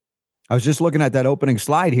I was just looking at that opening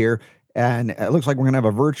slide here, and it looks like we're going to have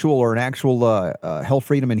a virtual or an actual health,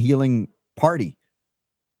 freedom, and healing party.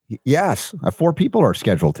 Yes, 4 people are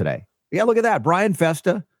scheduled today. Yeah, look at that. Brian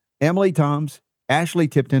Festa, Emily Thoms, Ashley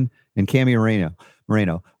Tipton, and Kami Moreno.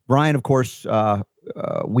 Brian, of course,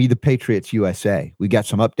 we the Patriots USA. We got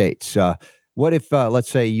some updates. What if, let's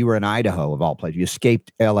say, you were in Idaho, of all places? You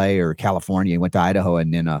escaped L.A. or California, you went to Idaho,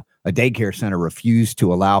 and then a daycare center refused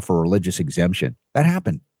to allow for religious exemption. That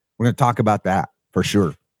happened. We're going to talk about that for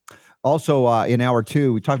sure. Also, in hour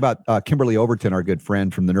 2, we talk about Kimberly Overton, our good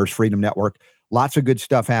friend from the Nurse Freedom Network. Lots of good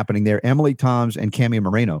stuff happening there. Emily Thoms and Kami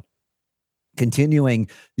Moreno continuing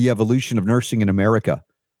the evolution of nursing in America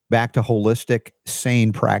back to holistic,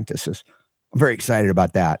 sane practices. I'm very excited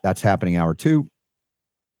about that. That's happening hour 2.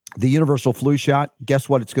 The universal flu shot, guess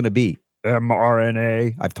what it's going to be?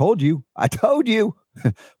 mRNA. I told you.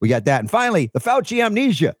 We got that. And finally, the Fauci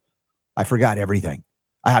amnesia. I forgot everything.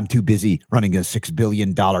 I'm too busy running a $6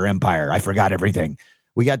 billion empire. I forgot everything.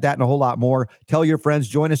 We got that and a whole lot more. Tell your friends.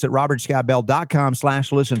 Join us at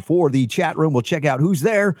robertscottbell.com/listen for the chat room. We'll check out who's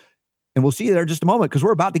there, and we'll see you there in just a moment because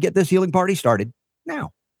we're about to get this healing party started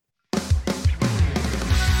now.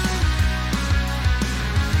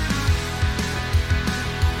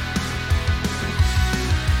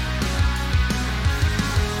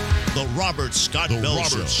 The Robert Scott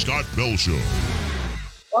Bell Show.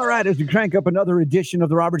 All right, as we crank up another edition of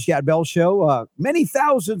the Robert Scott Bell Show, many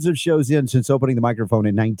thousands of shows in since opening the microphone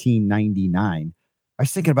in 1999. I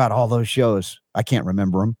was thinking about all those shows. I can't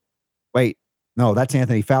remember them. Wait, no, that's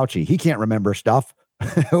Anthony Fauci. He can't remember stuff.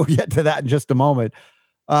 We'll get to that in just a moment.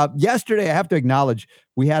 Yesterday, I have to acknowledge,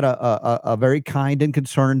 we had a very kind and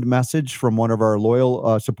concerned message from one of our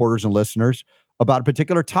loyal supporters and listeners about a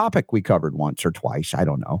particular topic we covered once or twice. I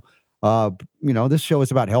don't know. This show is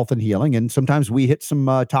about health and healing, and sometimes we hit some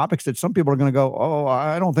topics that some people are going to go, oh,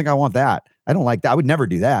 I don't think I want that. I don't like that. I would never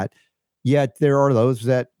do that. Yet there are those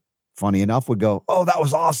that, funny enough, would go, oh, that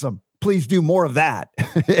was awesome. Please do more of that.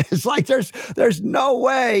 It's like there's no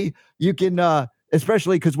way you can,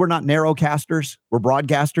 especially because we're not narrowcasters, we're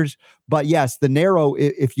broadcasters. But yes, the narrow,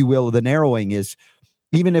 if you will, the narrowing is,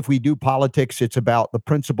 even if we do politics, it's about the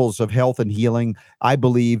principles of health and healing. I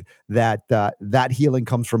believe that that healing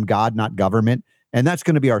comes from God, not government. And that's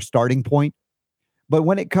going to be our starting point. But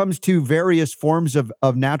when it comes to various forms of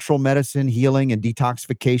natural medicine, healing, and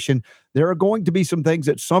detoxification, there are going to be some things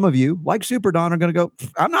that some of you, like Super Don, are going to go,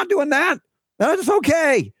 I'm not doing that. That's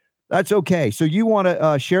okay. That's okay. So you want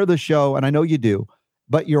to share the show, and I know you do,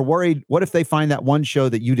 but you're worried, what if they find that one show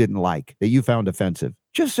that you didn't like, that you found offensive?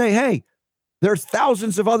 Just say, hey, there's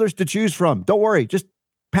thousands of others to choose from. Don't worry. Just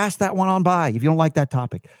pass that one on by. If you don't like that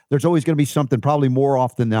topic, there's always going to be something, probably more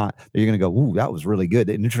often than not, that you're going to go, ooh, that was really good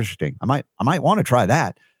and interesting. I might want to try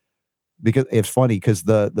that. Because it's funny, because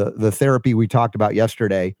the therapy we talked about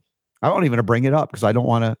yesterday, I don't even bring it up because I don't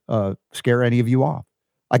want to scare any of you off.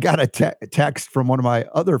 I got a text from one of my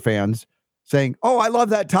other fans saying, oh, I love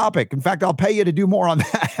that topic. In fact, I'll pay you to do more on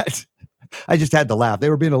that. I just had to laugh.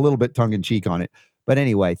 They were being a little bit tongue in cheek on it. But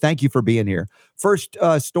anyway, thank you for being here. First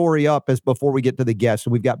story up is before we get to the guests.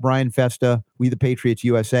 So we've got Brian Festa, We the Patriots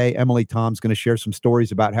USA. Emily Thoms going to share some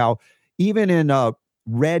stories about how even in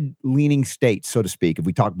red-leaning states, so to speak, if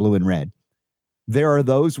we talk blue and red, there are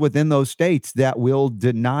those within those states that will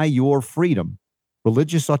deny your freedom,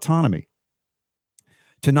 religious autonomy,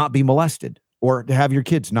 to not be molested or to have your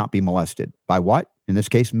kids not be molested. By what? In this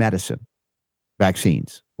case, medicine,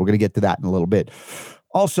 vaccines. We're going to get to that in a little bit.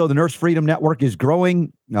 Also, the Nurse Freedom Network is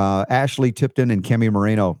growing. Ashley Tipton and Kami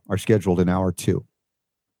Moreno are scheduled in hour 2.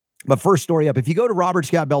 But first story up, if you go to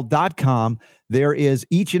robertscottbell.com, there is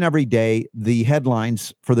each and every day the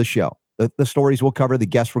headlines for the show. The stories we'll cover, the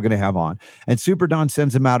guests we're going to have on. And Super Don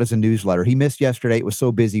sends them out as a newsletter. He missed yesterday. It was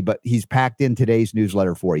so busy, but he's packed in today's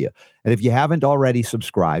newsletter for you. And if you haven't already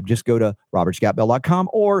subscribed, just go to robertscottbell.com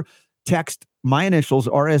or text my initials,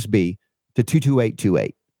 RSB, to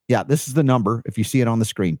 22828. Yeah, this is the number. If you see it on the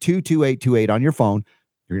screen, 22828 on your phone.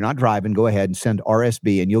 If you're not driving, go ahead and send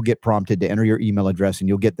RSB, and you'll get prompted to enter your email address, and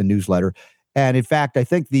you'll get the newsletter. And in fact, I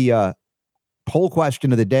think the poll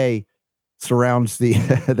question of the day surrounds the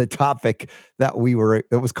the topic that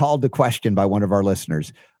was called the question by one of our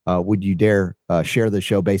listeners. Would you dare share the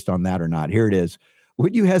show based on that or not? Here it is.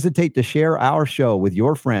 Would you hesitate to share our show with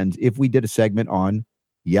your friends if we did a segment on,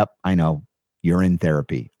 yep, I know, urine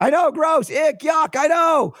therapy? I know, gross, ick, yuck, I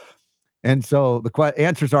know. And so the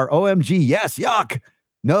answers are OMG, yes, yuck.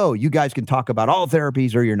 No, you guys can talk about all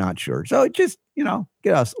therapies, or you're not sure. So just,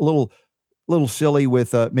 get us a little silly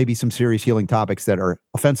with maybe some serious healing topics that are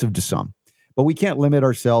offensive to some. But we can't limit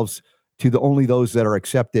ourselves to only those that are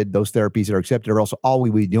accepted, those therapies that are accepted, or else all we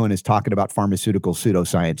would be doing is talking about pharmaceutical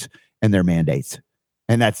pseudoscience and their mandates.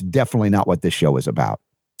 And that's definitely not what this show is about.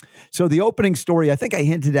 So the opening story, I think I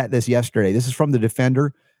hinted at this yesterday. This is from The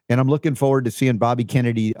Defender, and I'm looking forward to seeing Bobby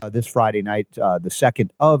Kennedy this Friday night, the 2nd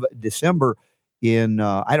of December in,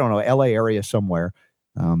 LA area somewhere.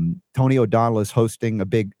 Tony O'Donnell is hosting a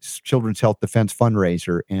big children's health defense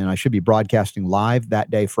fundraiser, and I should be broadcasting live that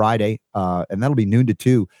day, Friday, and that'll be noon to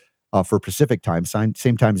 2 for Pacific time, same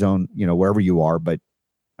time zone, wherever you are. But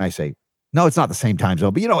I say, no, it's not the same time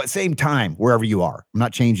zone, but at same time, wherever you are. I'm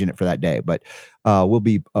not changing it for that day, but we'll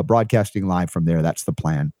be broadcasting live from there. That's the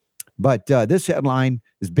plan. But this headline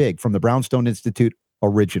is big from the Brownstone Institute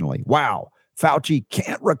originally. Wow. Fauci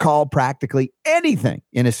can't recall practically anything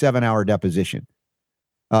in a 7-hour deposition.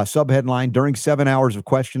 Subheadline, during 7 hours of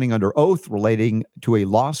questioning under oath relating to a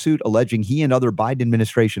lawsuit alleging he and other Biden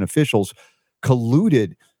administration officials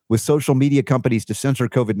colluded with social media companies to censor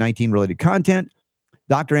COVID-19 related content,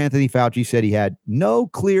 Dr. Anthony Fauci said he had no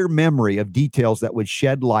clear memory of details that would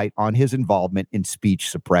shed light on his involvement in speech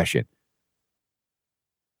suppression.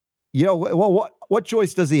 What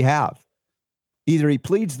choice does he have? Either he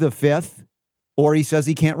pleads the fifth or he says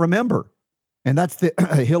he can't remember. And that's the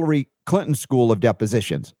Hillary Clinton school of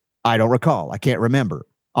depositions. I don't recall. I can't remember.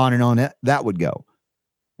 On and on that would go.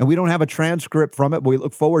 And we don't have a transcript from it, but we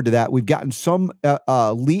look forward to that. We've gotten some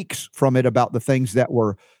leaks from it about the things that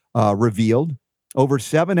were revealed. Over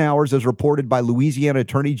 7 hours, as reported by Louisiana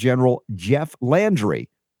Attorney General Jeff Landry.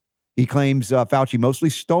 He claims Fauci mostly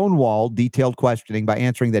stonewalled detailed questioning by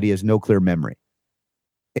answering that he has no clear memory.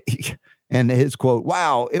 And his quote,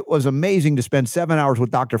 wow, it was amazing to spend 7 hours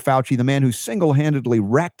with Dr. Fauci, the man who single-handedly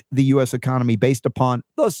wrecked the U.S. economy based upon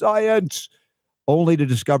the science, only to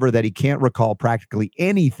discover that he can't recall practically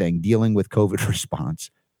anything dealing with COVID response.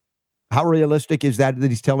 How realistic is that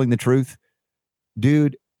he's telling the truth?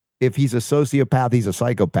 Dude, if he's a sociopath, he's a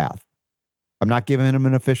psychopath. I'm not giving him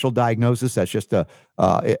an official diagnosis. That's just a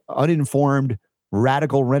uninformed,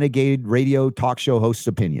 radical, renegade radio talk show host's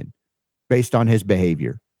opinion based on his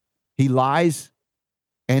behavior. He lies,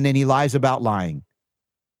 and then he lies about lying.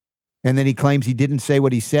 And then he claims he didn't say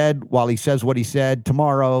what he said while he says what he said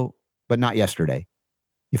tomorrow, but not yesterday.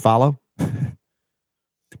 You follow?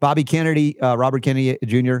 Bobby Kennedy, Robert Kennedy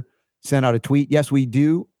Jr., sent out a tweet. Yes, we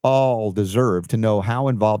do all deserve to know how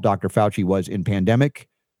involved Dr. Fauci was in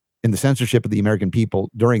the censorship of the American people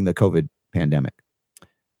during the COVID pandemic.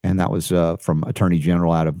 And that was from Attorney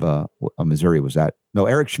General out of Missouri. Was that? No,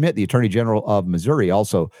 Eric Schmidt, the Attorney General of Missouri,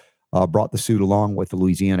 also brought the suit along with the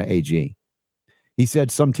Louisiana AG. He said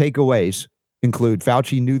some takeaways include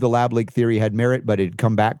Fauci knew the lab leak theory had merit, but it had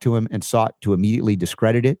come back to him and sought to immediately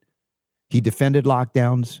discredit it. He defended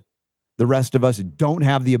lockdowns. The rest of us don't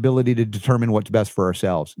have the ability to determine what's best for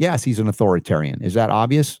ourselves. Yes, he's an authoritarian. Is that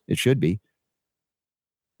obvious? It should be.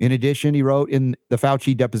 In addition, he wrote in the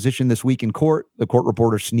Fauci deposition this week in court, the court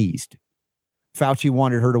reporter sneezed. Fauci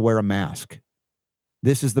wanted her to wear a mask.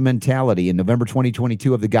 This is the mentality in November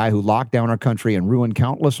 2022 of the guy who locked down our country and ruined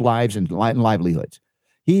countless lives and livelihoods.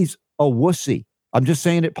 He's a wussy. I'm just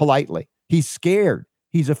saying it politely. He's scared.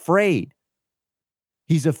 He's afraid.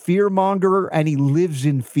 He's a fear mongerer and he lives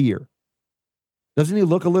in fear. Doesn't he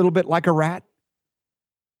look a little bit like a rat?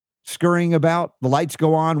 Scurrying about, the lights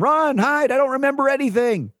go on, run, hide, I don't remember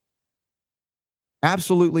anything.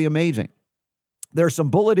 Absolutely amazing. There are some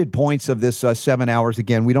bulleted points of this 7 hours.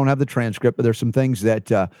 Again, we don't have the transcript, but there's some things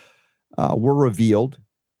that were revealed.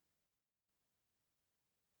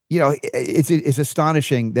 It's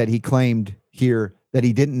astonishing that he claimed here that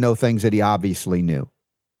he didn't know things that he obviously knew,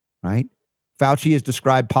 right? Fauci has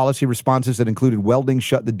described policy responses that included welding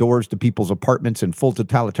shut the doors to people's apartments and full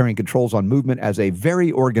totalitarian controls on movement as a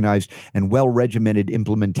very organized and well-regimented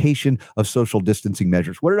implementation of social distancing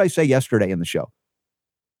measures. What did I say yesterday in the show?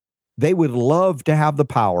 They would love to have the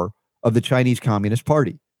power of the Chinese Communist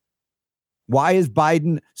Party. Why is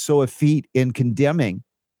Biden so effete in condemning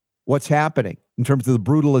what's happening in terms of the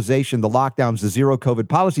brutalization, the lockdowns, the zero COVID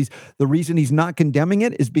policies? The reason he's not condemning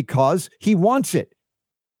it is because he wants it.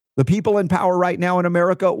 The people in power right now in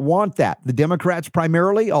America want that. The Democrats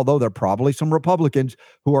primarily, although there are probably some Republicans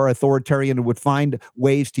who are authoritarian and would find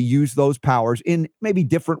ways to use those powers in maybe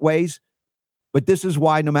different ways. But this is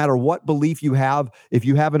why no matter what belief you have, if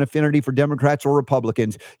you have an affinity for Democrats or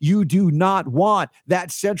Republicans, you do not want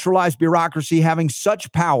that centralized bureaucracy having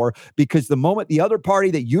such power, because the moment the other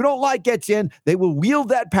party that you don't like gets in, they will wield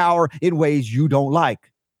that power in ways you don't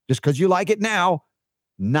like. Just because you like it now,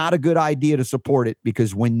 not a good idea to support it,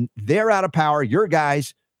 because when they're out of power, your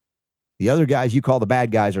guys, the other guys you call the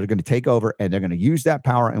bad guys, are going to take over and they're going to use that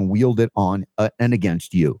power and wield it on and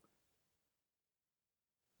against you.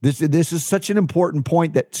 This is such an important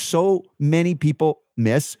point that so many people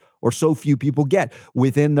miss or so few people get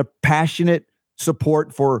within the passionate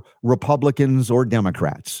support for Republicans or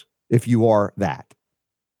Democrats, if you are that.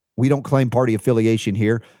 We don't claim party affiliation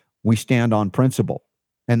here. We stand on principle.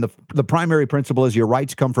 And the primary principle is your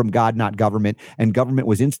rights come from God, not government. And government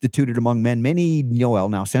was instituted among men many,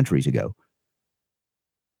 now centuries ago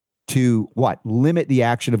to what? Limit the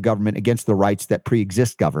action of government against the rights that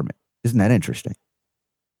pre-exist government. Isn't that interesting?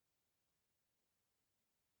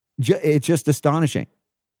 It's just astonishing.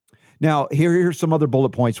 Now, here's some other bullet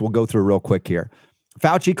points we'll go through real quick here.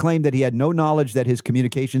 Fauci claimed that he had no knowledge that his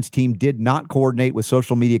communications team did not coordinate with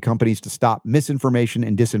social media companies to stop misinformation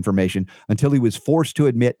and disinformation until he was forced to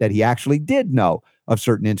admit that he actually did know of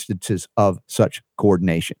certain instances of such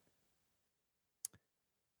coordination.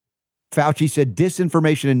 Fauci said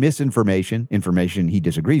disinformation and misinformation, information he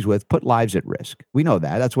disagrees with, put lives at risk. We know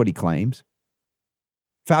that. That's what he claims.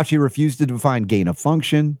 Fauci refused to define gain of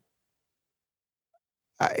function.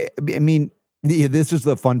 I mean, this is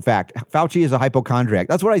the fun fact. Fauci is a hypochondriac.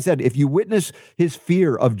 That's what I said. If you witness his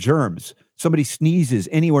fear of germs, somebody sneezes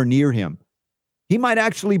anywhere near him, he might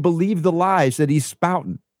actually believe the lies that he's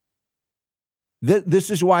spouting.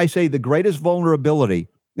 This is why I say the greatest vulnerability,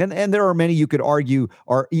 and there are many you could argue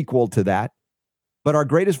are equal to that, but our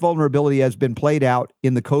greatest vulnerability has been played out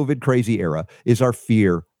in the COVID crazy era is our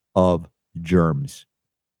fear of germs.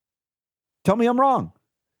 Tell me I'm wrong.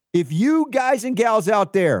 If you guys and gals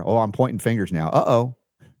out there, I'm pointing fingers now.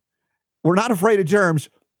 We're not afraid of germs.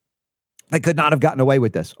 I could not have gotten away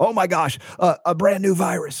with this. Oh my gosh, a brand new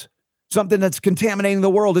virus, something that's contaminating the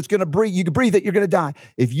world. It's going to breathe. You can breathe it. You're going to die.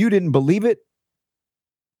 If you didn't believe it,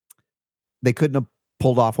 they couldn't have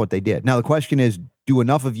pulled off what they did. Now, the question is,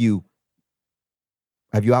 have you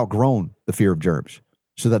outgrown the fear of germs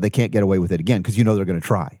so that they can't get away with it again? Because they're going to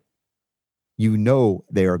try.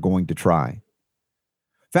 They are going to try.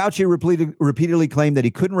 Fauci repeatedly claimed that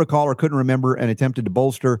he couldn't recall or couldn't remember and attempted to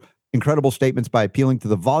bolster incredible statements by appealing to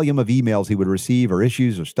the volume of emails he would receive or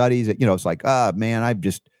issues or studies. It's like, man, I'm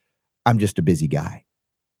just a busy guy.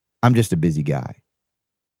 I'm just a busy guy.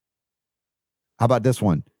 How about this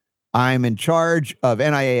one? I'm in charge of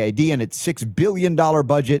NIAID and its $6 billion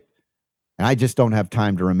budget. And I just don't have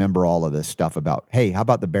time to remember all of this stuff about, hey, how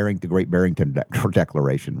about the Great Barrington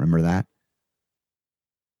Declaration? Remember that?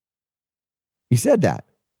 He said that.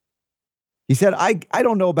 He said, I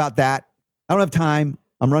don't know about that. I don't have time.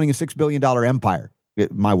 I'm running a $6 billion empire.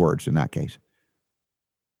 My words in that case.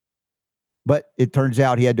 But it turns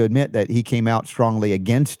out he had to admit that he came out strongly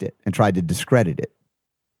against it and tried to discredit it.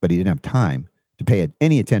 But he didn't have time to pay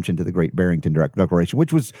any attention to the Great Barrington Declaration,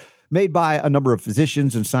 which was made by a number of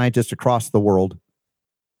physicians and scientists across the world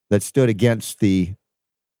that stood against the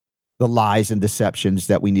lies and deceptions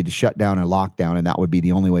that we need to shut down and lock down, and that would be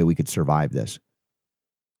the only way we could survive this.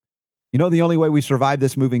 The only way we survive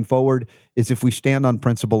this moving forward is if we stand on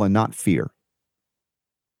principle and not fear.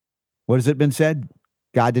 What has it been said?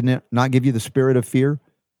 God did not give you the spirit of fear.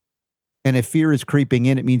 And if fear is creeping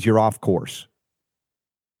in, it means you're off course.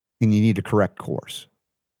 And you need to correct course.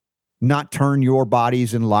 Not turn your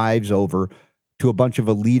bodies and lives over to a bunch of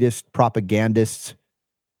elitist propagandists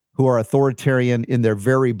who are authoritarian in their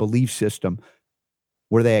very belief system,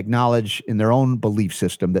 where they acknowledge in their own belief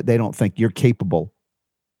system that they don't think you're capable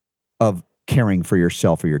of caring for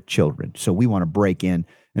yourself or your children. So we want to break in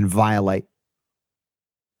and violate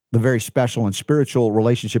the very special and spiritual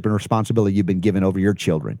relationship and responsibility you've been given over your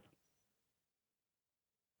children.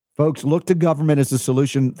 Folks, look to government as the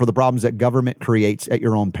solution for the problems that government creates at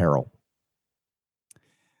your own peril.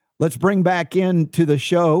 Let's bring back into the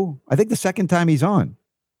show, I think the second time he's on,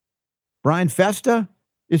 Brian Festa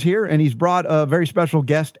is here, and he's brought a very special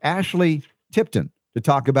guest, Ashley Tipton, to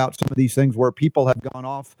talk about some of these things where people have gone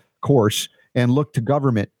off course and look to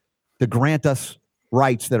government to grant us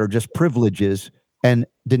rights that are just privileges and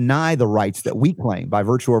deny the rights that we claim by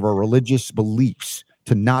virtue of our religious beliefs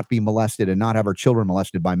to not be molested and not have our children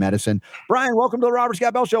molested by medicine. Brian, welcome to the Robert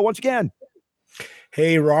Scott Bell Show once again.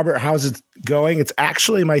 Hey, Robert, how's it going? It's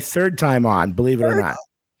actually my third time on, believe it or not.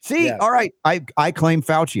 See, yeah. All right. I claim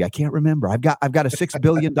Fauci. I can't remember. I've got a $6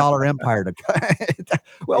 billion empire to.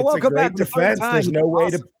 Well, it's welcome back. Defense.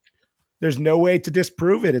 There's no way to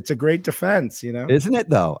disprove it. It's a great defense, Isn't it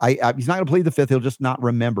though? He's not going to plead the fifth. He'll just not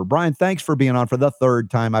remember. Brian, thanks for being on for the third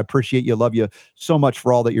time. I appreciate you. Love you so much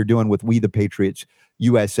for all that you're doing with Patriots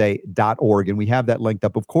USA.org. And we have that linked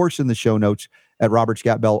up, of course, in the show notes at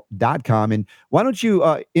robertscottbell.com. And why don't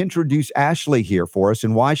you introduce Ashley here for us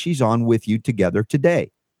and why she's on with you together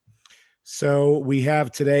today? So we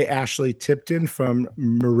have today Ashley Tipton from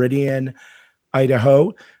Meridian,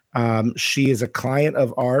 Idaho. She is a client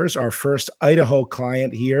of ours, our first Idaho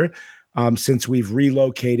client here since we've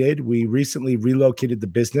relocated. We recently relocated the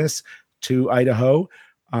business to Idaho,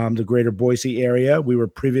 the greater Boise area. We were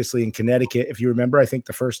previously in Connecticut. If you remember, I think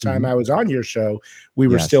the first time I was on your show, we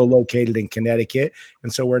were still located in Connecticut.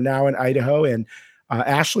 And so we're now in Idaho. And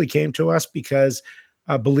Ashley came to us because,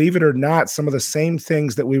 believe it or not, some of the same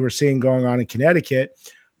things that we were seeing going on in Connecticut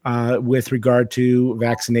with regard to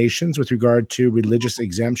vaccinations, with regard to religious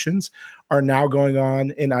exemptions, are now going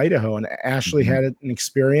on in Idaho. And Ashley had an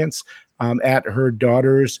experience at her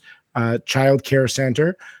daughter's child care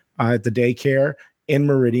center at the daycare in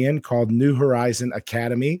Meridian called New Horizon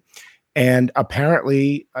Academy. And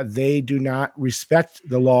apparently they do not respect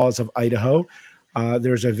the laws of Idaho.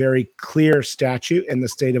 There's a very clear statute in the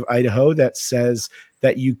state of Idaho that says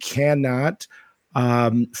that you cannot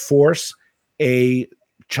force a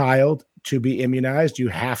child to be immunized. You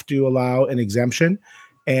have to allow an exemption.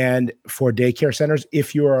 And for daycare centers,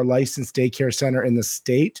 if you are a licensed daycare center in the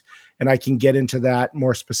state, and I can get into that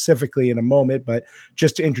more specifically in a moment, but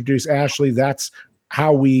just to introduce Ashley, that's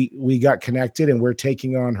how we got connected, and we're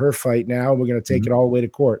taking on her fight now. We're going to take it all the way to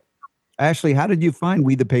court. Ashley, how did you find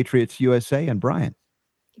We the Patriots USA and Brian?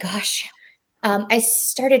 Gosh, I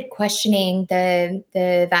started questioning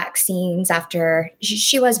the vaccines after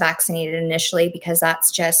she was vaccinated initially, because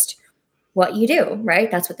that's just what you do, right?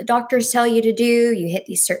 That's what the doctors tell you to do. You hit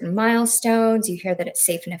these certain milestones. You hear that it's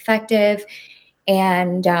safe and effective.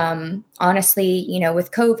 And honestly,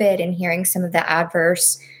 with COVID and hearing some of the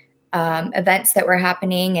adverse events that were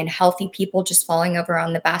happening and healthy people just falling over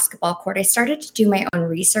on the basketball court, I started to do my own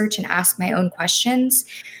research and ask my own questions.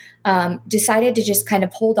 Decided to just kind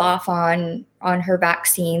of hold off on her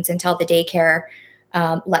vaccines until the daycare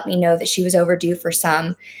let me know that she was overdue for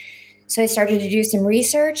some. So I started to do some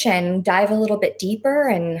research and dive a little bit deeper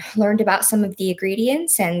and learned about some of the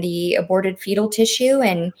ingredients and the aborted fetal tissue,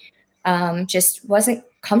 and just wasn't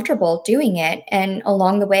comfortable doing it. And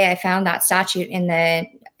along the way, I found that statute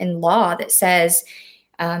in law that says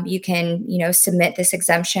you can, submit this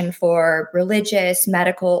exemption for religious,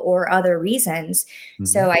 medical, or other reasons.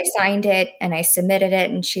 So I signed it and I submitted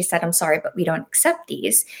it, and she said, "I'm sorry, but we don't accept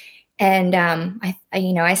these." And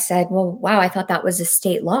I said, "Well, wow, I thought that was a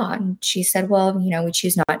state law." And she said, "Well, we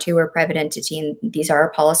choose not to. We're a private entity, and these are our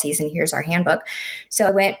policies, and here's our handbook." So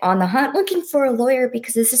I went on the hunt looking for a lawyer,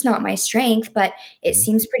 because this is not my strength, but it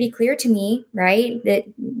seems pretty clear to me, right, that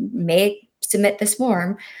may submit this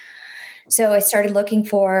form. So I started looking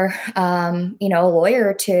for, a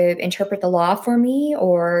lawyer to interpret the law for me,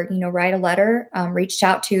 or, write a letter, reached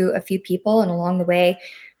out to a few people, and along the way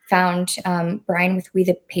found Brian with We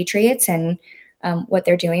the Patriots and what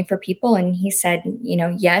they're doing for people. And he said,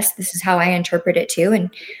 yes, this is how I interpret it too. And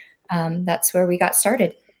that's where we got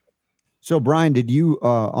started. So, Brian, did you,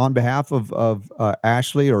 on behalf of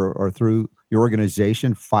Ashley or through your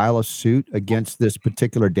organization, file a suit against this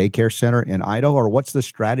particular daycare center in Idaho, or what's the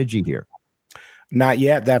strategy here? Not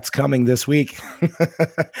yet. That's coming this week.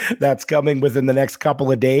 That's coming within the next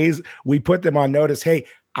couple of days. We put them on notice. Hey,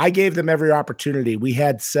 I gave them every opportunity. We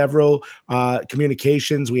had several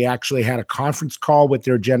communications. We actually had a conference call with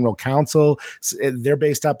their general counsel. They're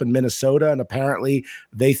based up in Minnesota, and apparently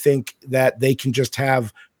they think that they can just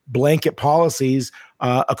have blanket policies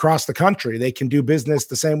across the country. They can do business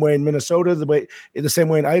the same way in Minnesota, the same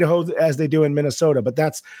way in Idaho as they do in Minnesota. But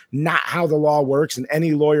that's not how the law works. And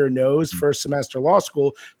any lawyer knows, first semester law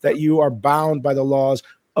school, that you are bound by the laws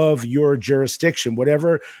of your jurisdiction.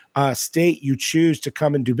 Whatever state you choose to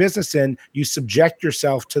come and do business in, you subject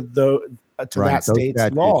yourself to that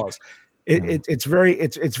state's laws. It's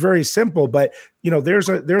very simple, but there's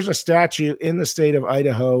a statute in the state of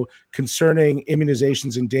Idaho concerning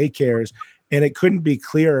immunizations in daycares, and it couldn't be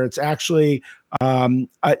clearer. It's actually section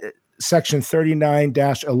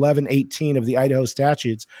 39-1118 of the Idaho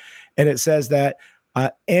statutes, and it says that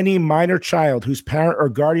any minor child whose parent or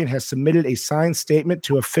guardian has submitted a signed statement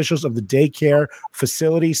to officials of the daycare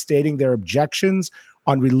facility stating their objections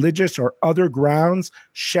on religious or other grounds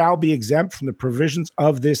shall be exempt from the provisions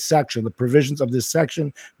of this section. The provisions of this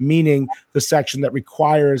section, meaning the section that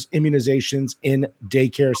requires immunizations in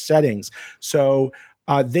daycare settings. So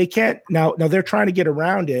they can't now they're trying to get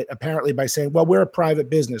around it apparently by saying, well, we're a private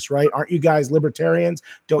business, right? Aren't you guys libertarians?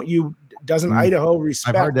 Doesn't Idaho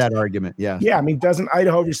respect? I've heard that argument. Yeah. Yeah. I mean, doesn't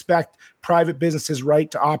Idaho respect private businesses'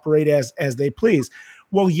 right to operate as they please?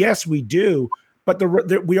 Well, yes, we do. But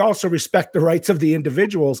we also respect the rights of the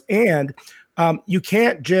individuals, and you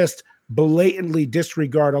can't just blatantly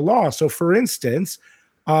disregard a law. So, for instance,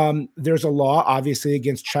 there's a law, obviously,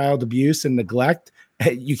 against child abuse and neglect,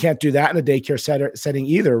 You can't do that in a daycare setting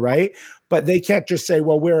either, right? But they can't just say,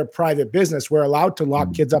 well, we're a private business. We're allowed to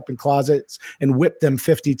lock kids up in closets and whip them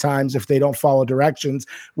 50 times if they don't follow directions.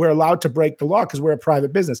 We're allowed to break the law because we're a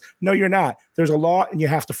private business. No, you're not. There's a law and you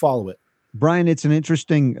have to follow it. Brian, it's an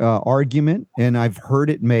interesting argument, and I've heard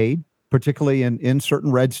it made, particularly in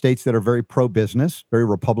certain red states that are very pro-business, very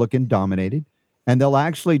Republican dominated, and they'll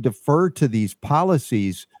actually defer to these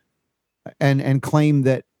policies and claim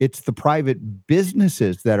that it's the private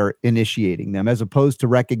businesses that are initiating them, as opposed to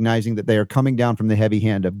recognizing that they are coming down from the heavy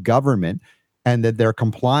hand of government and that they're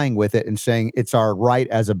complying with it and saying it's our right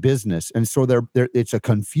as a business. And so it's a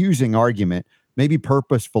confusing argument, maybe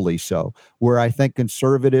purposefully so, where I think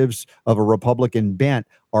conservatives of a Republican bent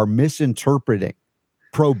are misinterpreting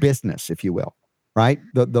pro-business, if you will, right?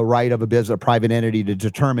 The right of a private entity to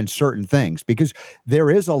determine certain things, because there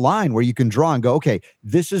is a line where you can draw and go, okay,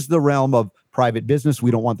 this is the realm of private business.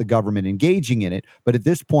 We don't want the government engaging in it. But at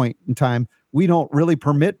this point in time, we don't really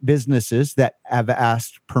permit businesses that have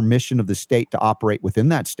asked permission of the state to operate within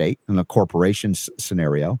that state in a corporation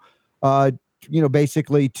scenario,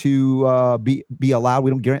 basically to be allowed.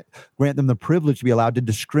 We don't grant them the privilege to be allowed to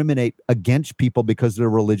discriminate against people because of their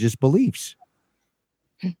religious beliefs.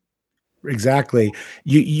 Exactly.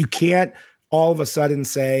 You can't all of a sudden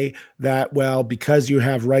say that, well, because you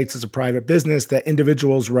have rights as a private business, that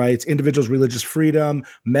individuals' rights, individuals' religious freedom,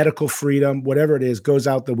 medical freedom, whatever it is, goes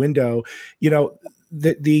out the window.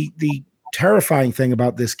 The terrifying thing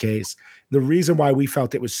about this case, the reason why we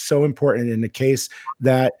felt it was so important in a case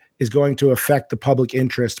that is going to affect the public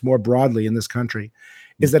interest more broadly in this country,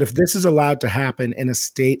 is that if this is allowed to happen in a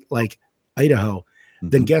state like Idaho,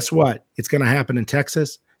 then guess what? It's going to happen in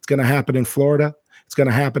Texas. It's going to happen in Florida. It's going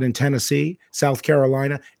to happen in Tennessee, South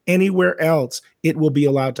Carolina, anywhere else. It will be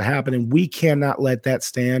allowed to happen. And we cannot let that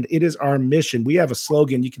stand. It is our mission. We have a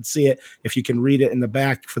slogan. You can see it if you can read it in the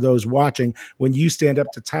back for those watching. When you stand up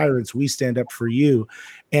to tyrants, we stand up for you.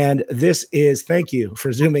 And this is, thank you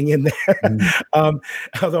for zooming in there.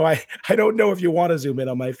 Although I don't know if you want to zoom in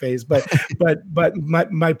on my face, but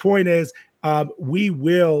my point is, we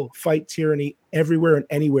will fight tyranny everywhere and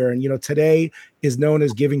anywhere. And, today is known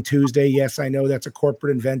as Giving Tuesday. Yes, I know that's a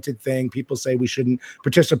corporate invented thing. People say we shouldn't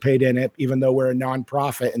participate in it, even though we're a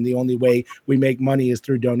nonprofit and the only way we make money is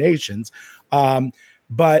through donations.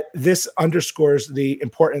 But this underscores the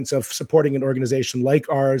importance of supporting an organization like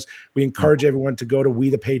ours. We encourage everyone to go to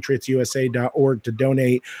wethepatriotsusa.org to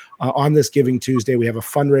donate on this Giving Tuesday. We have a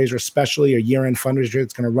fundraiser, especially a year-end fundraiser.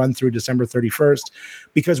 It's going to run through December 31st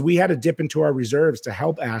because we had to dip into our reserves to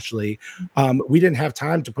help Ashley. We didn't have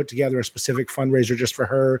time to put together a specific fundraiser just for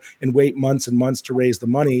her and wait months and months to raise the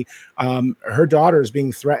money. Her daughter is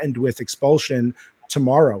being threatened with expulsion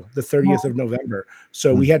tomorrow, the 30th of November.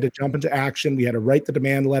 So we had to jump into action. We had to write the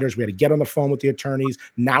demand letters. We had to get on the phone with the attorneys.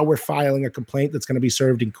 Now we're filing a complaint that's going to be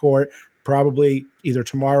served in court, probably either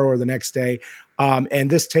tomorrow or the next day. And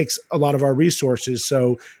this takes a lot of our resources.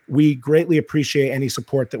 So we greatly appreciate any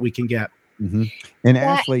support that we can get. And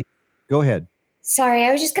Ashley, go ahead. Sorry,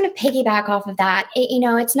 I was just going to piggyback off of that.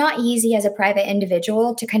 It's not easy as a private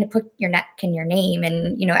individual to kind of put your neck and your name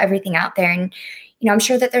and, everything out there. And, I'm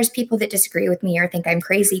sure that there's people that disagree with me or think I'm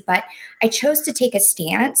crazy, but I chose to take a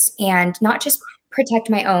stance and not just protect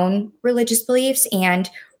my own religious beliefs and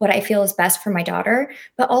what I feel is best for my daughter,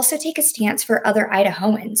 but also take a stance for other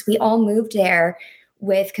Idahoans. We all moved there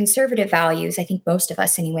with conservative values. I think most of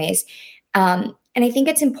us anyways. And I think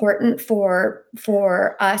it's important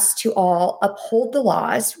for us to all uphold the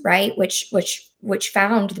laws, right? Which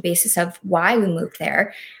found the basis of why we moved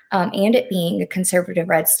there, and it being a conservative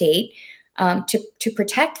red state, to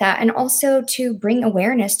protect that, and also to bring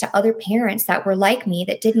awareness to other parents that were like me,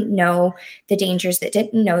 that didn't know the dangers, that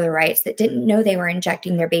didn't know the rights, that didn't know they were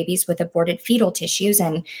injecting their babies with aborted fetal tissues.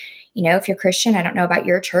 And, if you're Christian, I don't know about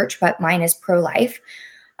your church, but mine is pro-life.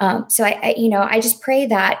 So I just pray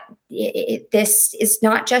that this is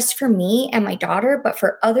not just for me and my daughter, but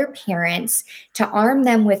for other parents, to arm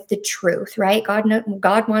them with the truth, right?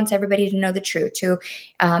 God wants everybody to know the truth, to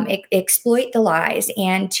exploit the lies,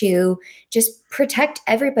 and to just protect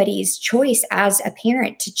everybody's choice as a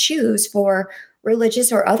parent to choose for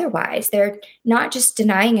religious or otherwise. They're not just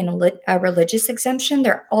denying a religious exemption,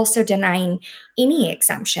 they're also denying any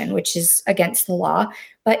exemption, which is against the law.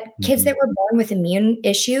 But kids that were born with immune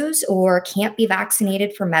issues or can't be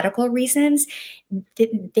vaccinated for medical reasons,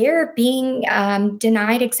 they're being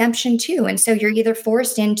denied exemption too. And so you're either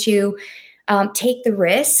forced into take the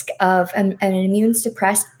risk of an immune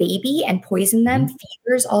suppressed baby and poison them,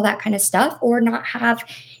 fevers, all that kind of stuff, or not have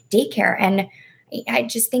daycare. And I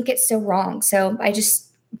just think it's so wrong. So I just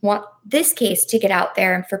want this case to get out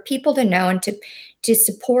there and for people to know and to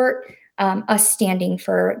support us standing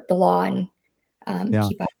for the law and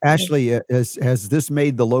keep up. Ashley, has this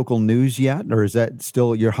made the local news yet, or is that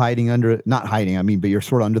still you're hiding under? Not hiding, I mean, but you're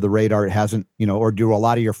sort of under the radar. It hasn't, or do a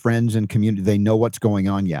lot of your friends and community they know what's going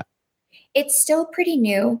on yet? It's still pretty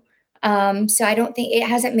new. So I don't think it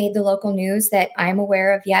hasn't made the local news that I'm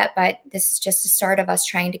aware of yet, but this is just the start of us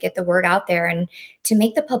trying to get the word out there and to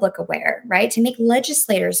make the public aware, right? To make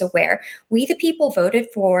legislators aware. We, the people, voted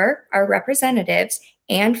for our representatives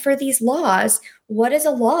and for these laws. What is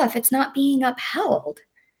a law if it's not being upheld?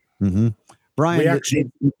 Mm-hmm. Brian,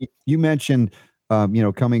 you mentioned,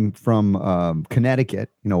 coming from Connecticut,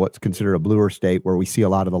 what's considered a bluer state where we see a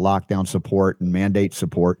lot of the lockdown support and mandate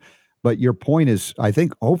support. But your point is, I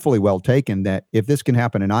think, hopefully well taken, that if this can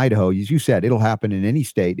happen in Idaho, as you said, it'll happen in any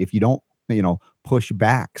state if you don't, push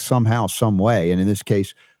back somehow, some way. And in this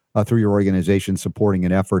case, through your organization supporting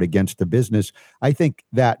an effort against the business. I think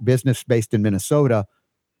that business based in Minnesota,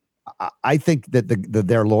 I think that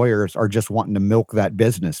their lawyers are just wanting to milk that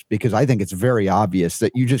business, because I think it's very obvious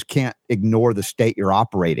that you just can't ignore the state you're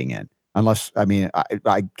operating in. Unless,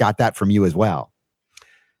 I got that from you as well.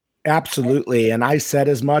 Absolutely. And I said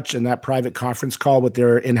as much in that private conference call with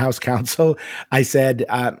their in-house counsel. I said,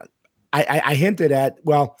 I hinted at,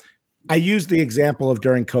 I used the example of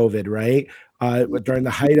during COVID, right? During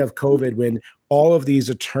the height of COVID, when all of these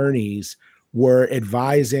attorneys were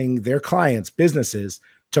advising their clients, businesses,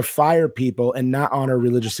 to fire people and not honor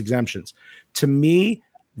religious exemptions. To me,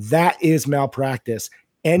 that is malpractice.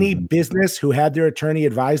 Any business who had their attorney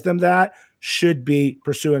advise them that should be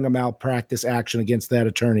pursuing a malpractice action against that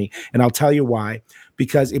attorney. And I'll tell you why.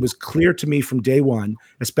 Because it was clear to me from day one,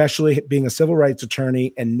 especially being a civil rights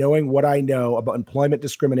attorney and knowing what I know about employment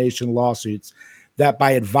discrimination lawsuits, that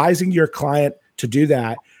by advising your client to do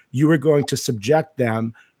that, you were going to subject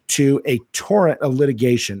them to a torrent of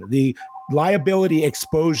litigation. The liability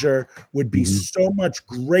exposure would be so much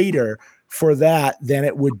greater for that than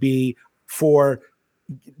it would be for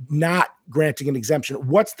not granting an exemption.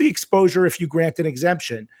 What's the exposure if you grant an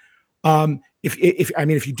exemption?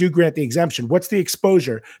 If you do grant the exemption, what's the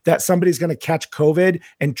exposure that somebody's going to catch COVID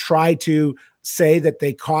and try to say that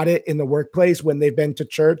they caught it in the workplace when they've been to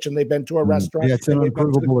church and they've been to a restaurant? Yeah, it's an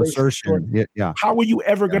unprovable assertion. Yeah. How are you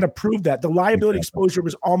ever going to prove that? The liability exposure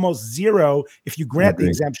was almost zero if you grant the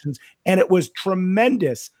exemptions, and it was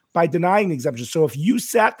tremendous by denying the exemptions. So if you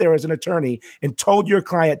sat there as an attorney and told your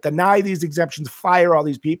client, deny these exemptions, fire all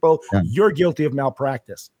these people, you're guilty of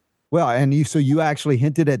malpractice. Well, and you actually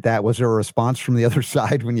hinted at that. Was there a response from the other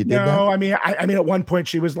side when you did that? No, I mean, at one point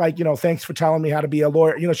she was like, thanks for telling me how to be a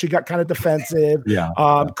lawyer. She got kind of defensive.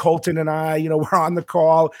 Colton and I, we're on the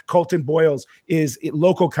call. Colton Boyles is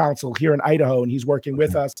local counsel here in Idaho, and he's working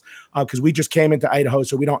with us because we just came into Idaho,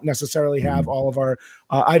 so we don't necessarily have all of our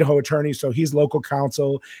Idaho attorneys. So he's local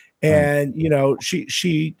counsel. And,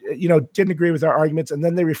 she didn't agree with our arguments, and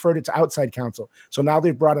then they referred it to outside counsel. So now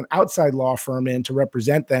they've brought an outside law firm in to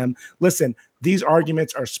represent them. Listen, these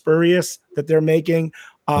arguments are spurious that they're making.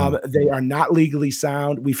 They are not legally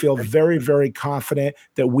sound. We feel very, very confident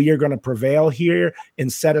that we are going to prevail here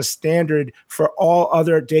and set a standard for all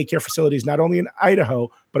other daycare facilities, not only in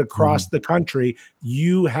Idaho, but across the country.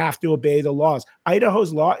 You have to obey the laws.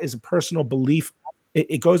 Idaho's law is a personal belief.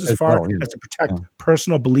 It goes as far as to protect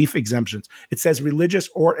personal belief exemptions. It says religious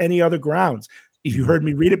or any other grounds. If you heard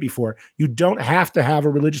me read it before, you don't have to have a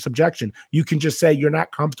religious objection. You can just say you're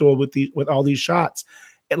not comfortable with all these shots.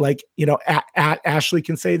 Ashley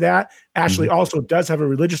can say that. Ashley also does have a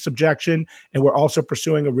religious objection, and we're also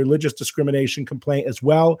pursuing a religious discrimination complaint as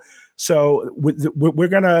well. So we're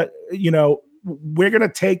gonna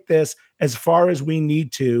take this as far as we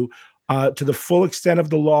need to the full extent of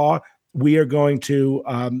the law. We are going to,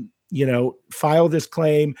 file this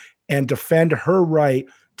claim and defend her right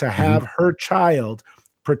to have her child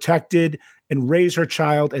protected and raise her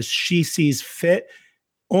child as she sees fit.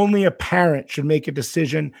 Only a parent should make a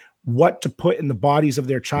decision what to put in the bodies of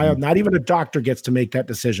their child. Not even a doctor gets to make that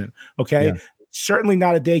decision. Okay. Yeah. Certainly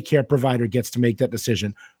not a daycare provider gets to make that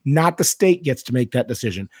decision. Not the state gets to make that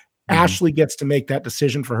decision. Ashley gets to make that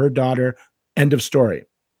decision for her daughter. End of story.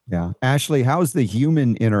 Yeah. Ashley, how's the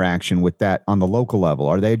human interaction with that on the local level?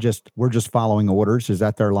 Are they we're just following orders? Is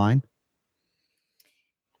that their line?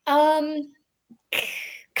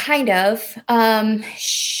 Kind of.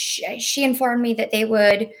 She informed me that they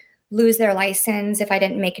would lose their license if I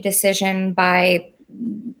didn't make a decision by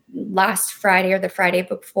last Friday or the Friday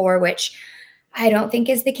before, which I don't think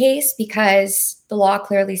is the case, because the law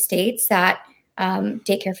clearly states that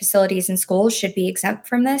daycare facilities and schools should be exempt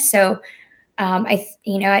from this. So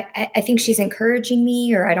I think she's encouraging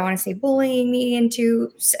me, or I don't want to say bullying me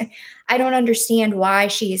into. I don't understand why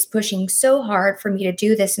she's pushing so hard for me to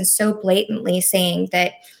do this and so blatantly saying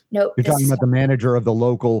that nope. You're talking about the manager of the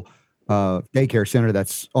local daycare center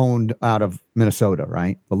that's owned out of Minnesota,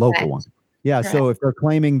 right? The local one. Yeah. Correct. So if they're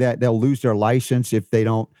claiming that they'll lose their license if they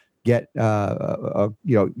don't get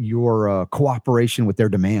your cooperation with their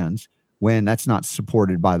demands, when that's not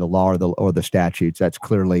supported by the law or the statutes, that's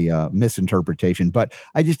clearly a misinterpretation. But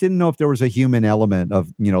I just didn't know if there was a human element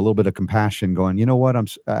of, a little bit of compassion going, you know what,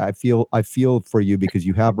 I feel for you because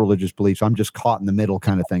you have religious beliefs. I'm just caught in the middle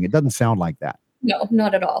kind of thing. It doesn't sound like that. No,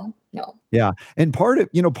 not at all. No. Yeah. And part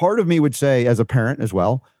of me would say as a parent as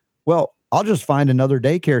well, I'll just find another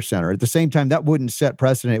daycare center. At the same time, that wouldn't set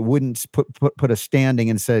precedent. It wouldn't put a standing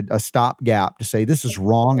and said a stopgap to say this is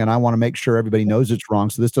wrong, and I want to make sure everybody knows it's wrong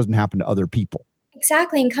so this doesn't happen to other people.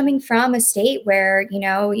 Exactly. And coming from a state where,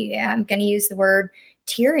 I'm going to use the word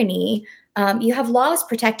tyranny, you have laws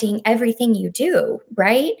protecting everything you do,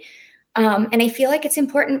 right? And I feel like it's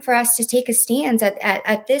important for us to take a stance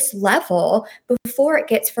at this level before it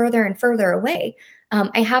gets further and further away.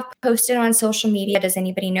 I have posted on social media, does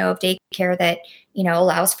anybody know of daycare that,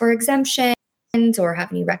 allows for exemptions or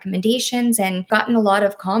have any recommendations, and gotten a lot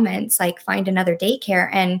of comments like find another daycare.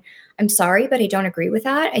 And I'm sorry, but I don't agree with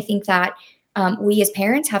that. I think that we as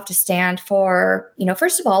parents have to stand for,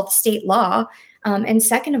 first of all, the state law, and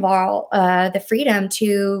second of all, the freedom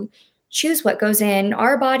to choose what goes in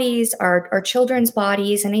our bodies, our children's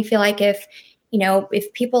bodies. And I feel like if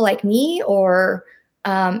people like me or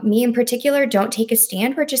me in particular don't take a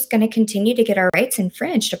stand, we're just going to continue to get our rights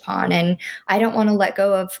infringed upon. And I don't want to let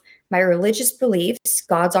go of my religious beliefs.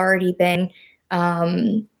 God's already been,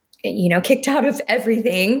 kicked out of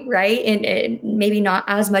everything, right? And maybe not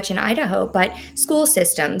as much in Idaho, but school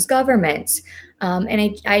systems, governments.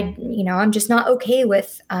 And I'm just not okay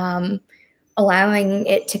with allowing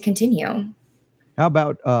it to continue. How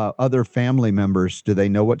about other family members? Do they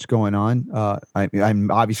know what's going on?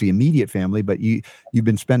 I'm obviously immediate family, but you've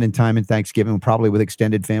been spending time in Thanksgiving probably with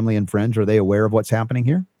extended family and friends. Are they aware of what's happening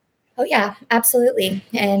here? Oh, yeah, absolutely.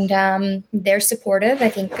 And they're supportive. I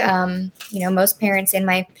think, most parents in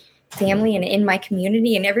my family and in my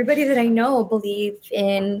community and everybody that I know believe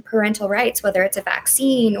in parental rights, whether it's a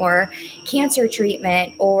vaccine or cancer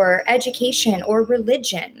treatment or education or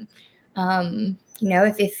religion.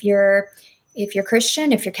 If you're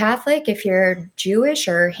Christian, if you're Catholic, if you're Jewish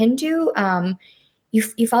or Hindu,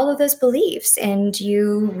 you follow those beliefs and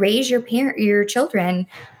you raise your children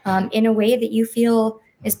in a way that you feel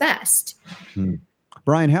is best.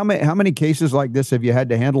 Brian, how many cases like this have you had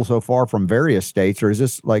to handle so far from various states, or is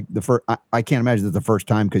this like the first? I can't imagine it's the first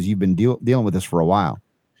time because you've been dealing with this for a while.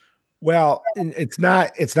 Well, it's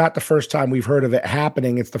not the first time we've heard of it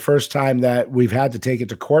happening. It's the first time that we've had to take it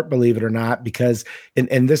to court, believe it or not, because,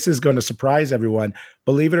 and this is going to surprise everyone,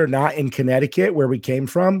 believe it or not, in Connecticut, where we came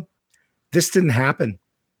from, this didn't happen.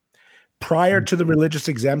 Prior to the religious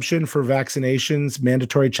exemption for vaccinations,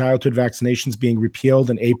 mandatory childhood vaccinations being repealed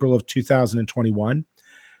in April of 2021,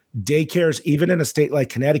 daycares, even in a state like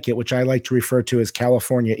Connecticut, which I like to refer to as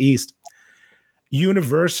California East,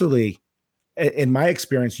 universally, in my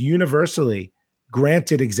experience, universally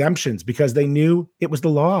granted exemptions because they knew it was the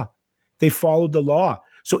law. They followed the law.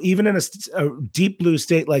 So even in a deep blue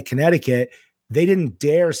state like Connecticut, they didn't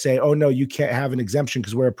dare say, oh, no, you can't have an exemption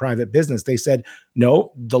because we're a private business. They said,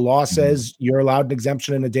 no, the law says you're allowed an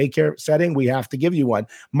exemption in a daycare setting. We have to give you one.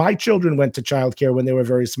 My children went to childcare when they were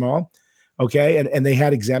very small. Okay. And they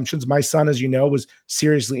had exemptions. My son, as you know, was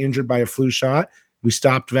seriously injured by a flu shot. We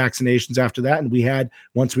stopped vaccinations after that. And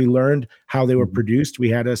once we learned how they were produced, we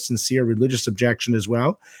had a sincere religious objection as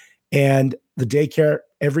well. And the daycare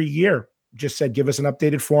every year just said, give us an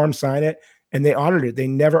updated form, sign it. And they honored it. They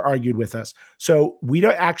never argued with us. So we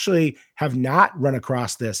have not run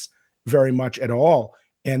across this very much at all.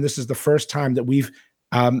 And this is the first time that we've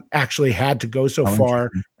actually had to go so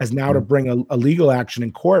far as now to bring a legal action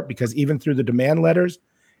in court, because even through the demand letters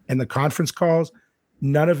and the conference calls,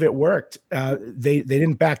 none of it worked. They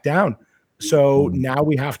didn't back down. So now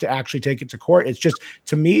we have to actually take it to court. It's just,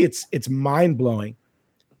 to me, it's mind blowing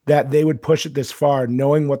that they would push it this far,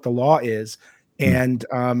 knowing what the law is. And,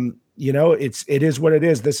 it is what it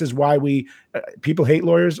is. This is why people hate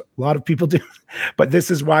lawyers. A lot of people do, but this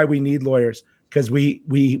is why we need lawyers, because we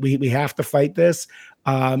have to fight this.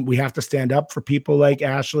 We have to stand up for people like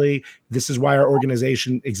Ashley. This is why our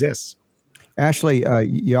organization exists. Ashley,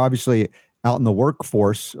 you obviously out in the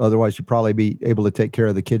workforce, otherwise you'd probably be able to take care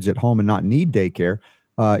of the kids at home and not need daycare.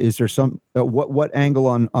 Is there what angle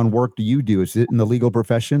on work do you do? Is it in the legal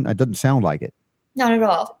profession? It doesn't sound like it. Not at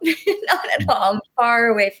all. Not at all. I'm far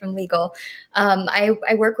away from legal. I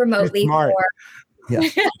work remotely for. Yeah.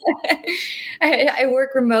 I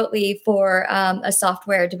work remotely for a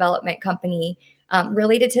software development company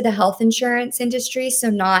related to the health insurance industry. So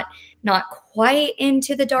not quite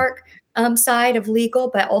into the dark side of legal,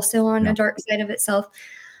 but also on a dark side of itself.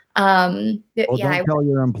 Well, don't tell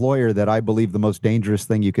your employer that I believe the most dangerous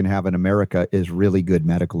thing you can have in America is really good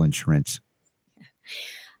medical insurance.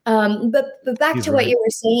 But back to what you were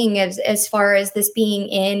saying as far as this being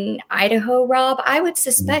in Idaho, Rob, I would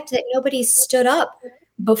suspect that nobody stood up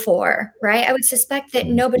before, right? I would suspect that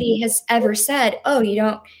nobody has ever said, "Oh, you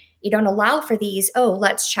don't allow for these. Oh,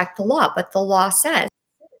 let's check the law." But the law says.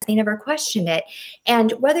 They never questioned it.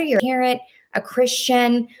 And whether you're a parent, a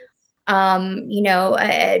Christian, a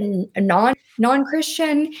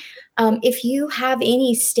non-Christian, if you have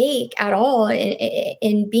any stake at all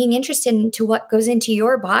in being interested into what goes into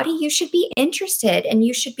your body, you should be interested and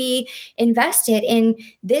you should be invested in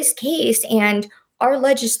this case and our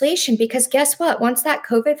legislation, because guess what? Once that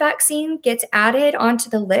COVID vaccine gets added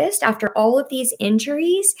onto the list after all of these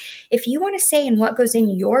injuries, if you want to say in what goes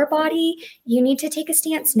in your body, you need to take a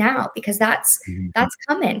stance now, because that's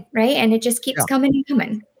coming, right? And it just keeps coming and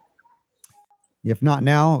coming. If not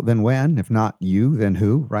now, then when? If not you, then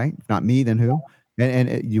who, right? If not me, then who?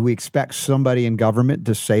 And do we expect somebody in government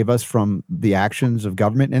to save us from the actions of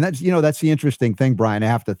government? And that's the interesting thing, Brian, I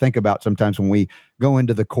have to think about sometimes when we go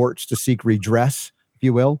into the courts to seek redress, if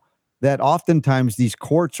you will, that oftentimes these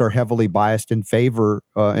courts are heavily biased in favor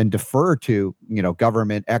and defer to,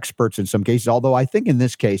 government experts in some cases. Although I think in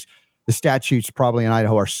this case, the statutes probably in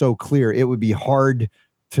Idaho are so clear, it would be hard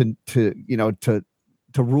to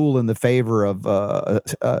rule in the favor of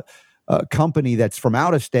a company that's from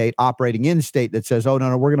out of state operating in state that says, oh,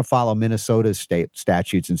 no, we're going to follow Minnesota's state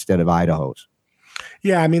statutes instead of Idaho's.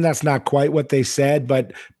 Yeah, I mean, that's not quite what they said,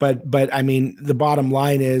 but I mean, the bottom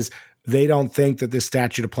line is they don't think that this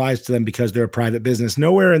statute applies to them because they're a private business.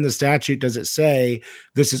 Nowhere in the statute does it say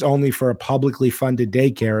this is only for a publicly funded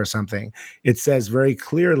daycare or something. It says very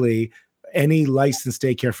clearly any licensed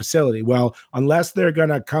daycare facility. Well, unless they're going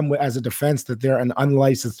to come as a defense that they're an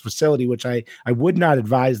unlicensed facility, which I would not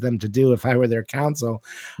advise them to do if I were their counsel,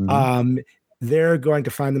 they're going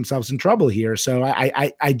to find themselves in trouble here. So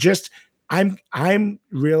I'm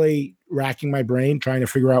really racking my brain trying to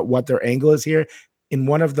figure out what their angle is here. In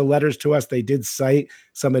one of the letters to us, they did cite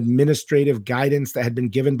some administrative guidance that had been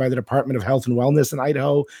given by the Department of Health and Wellness in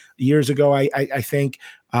Idaho years ago, I think,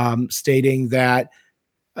 stating that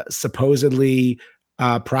supposedly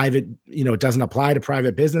private, it doesn't apply to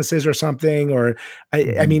private businesses or something. Or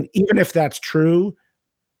I mean, even if that's true,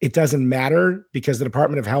 it doesn't matter because the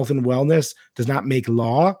Department of Health and Wellness does not make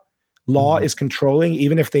law. Law is controlling.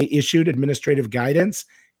 Even if they issued administrative guidance,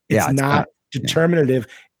 it's not determinative.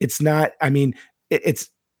 It's not, I mean, it's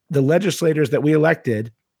the legislators that we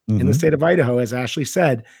elected in the state of Idaho, as Ashley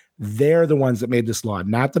said, they're the ones that made this law,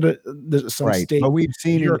 not some state. But we've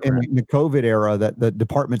seen in the COVID era that the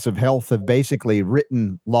departments of health have basically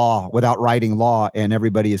written law without writing law, and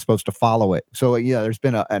everybody is supposed to follow it. So, there's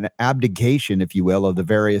been an abdication, if you will, of the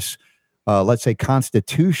various, let's say,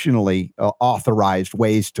 constitutionally authorized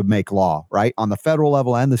ways to make law, right? On the federal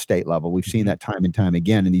level and the state level. We've seen that time and time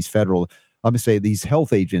again. And these I'm going to say these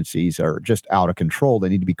health agencies are just out of control. They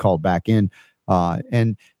need to be called back in.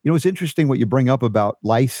 And it's interesting what you bring up about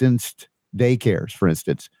licensed daycares, for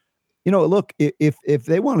instance. Look, if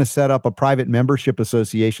they want to set up a private membership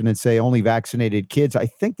association and say only vaccinated kids, I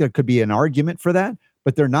think there could be an argument for that,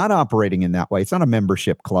 but they're not operating in that way. It's not a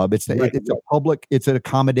membership club. It's a public, it's an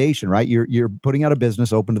accommodation, right? You're putting out a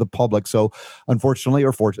business open to the public. So unfortunately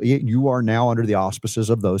or fortunately, you are now under the auspices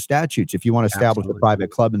of those statutes. If you want to establish a private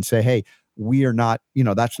club and say, hey, we are not,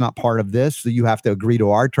 that's not part of this, so you have to agree to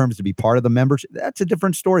our terms to be part of the membership. That's a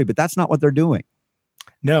different story, but that's not what they're doing.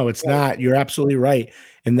 No, it's not. You're absolutely right.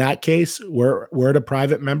 In that case, we're at a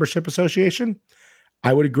private membership association.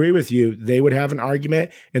 I would agree with you. They would have an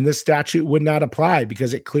argument, and this statute would not apply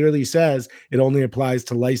because it clearly says it only applies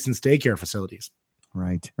to licensed daycare facilities.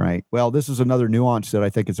 Right. Well, this is another nuance that I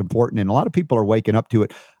think is important, and a lot of people are waking up to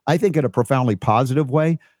it, I think, in a profoundly positive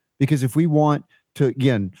way, because if we want to,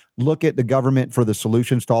 again, look at the government for the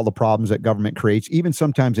solutions to all the problems that government creates, even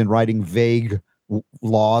sometimes in writing vague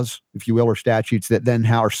laws, if you will, or statutes that then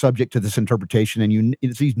are subject to this interpretation, and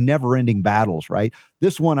it's these never-ending battles, right?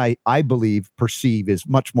 This one, I perceive is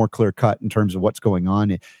much more clear-cut in terms of what's going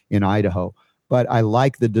on in Idaho. But I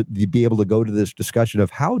like to be able to go to this discussion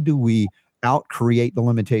of how do we out-create the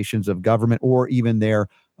limitations of government or even their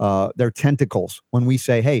tentacles when we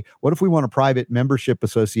say, hey, what if we want a private membership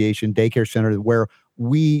association, daycare center, where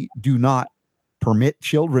we do not permit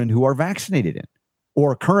children who are vaccinated in,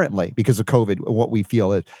 or currently because of COVID. What we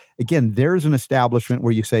feel is, again, there's an establishment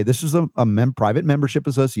where you say, this is a private membership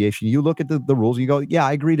association. You look at the rules and you go, yeah,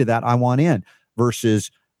 I agree to that. I want in,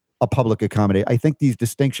 versus a public accommodation. I think these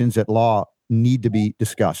distinctions at law need to be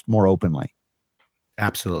discussed more openly.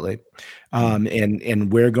 Absolutely.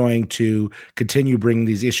 And we're going to continue bringing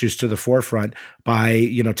these issues to the forefront by,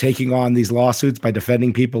 taking on these lawsuits, by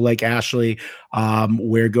defending people like Ashley.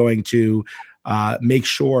 We're going to make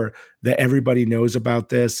sure that everybody knows about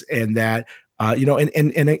this, and that,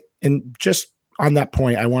 and just on that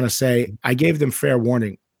point, I want to say I gave them fair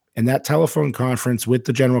warning in that telephone conference with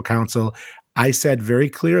the general counsel. I said very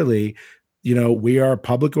clearly, we are a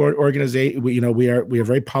public organization. We are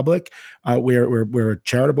very public. We're a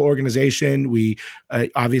charitable organization. We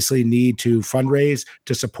obviously need to fundraise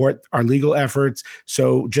to support our legal efforts.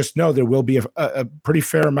 So just know there will be a pretty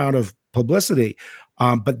fair amount of publicity,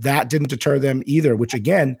 but that didn't deter them either. Which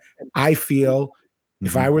again, I feel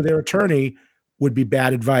if I were their attorney, would be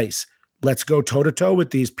bad advice. Let's go toe to toe with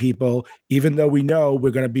these people, even though we know we're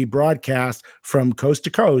going to be broadcast from coast to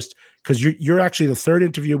coast. Because you're actually the third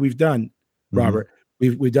interview we've done, Robert.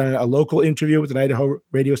 We've done a local interview with an Idaho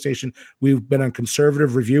radio station. We've been on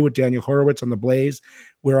Conservative Review with Daniel Horowitz on The Blaze.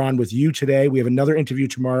 We're on with you today. We have another interview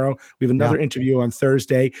tomorrow. We have another interview on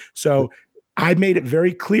Thursday. So I made it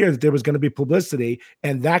very clear that there was going to be publicity,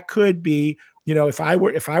 and that could be, if I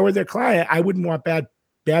were their client, I wouldn't want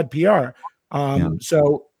bad PR.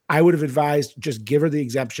 So I would have advised, just give her the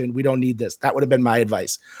exemption. We don't need this. That would have been my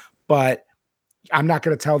advice. But I'm not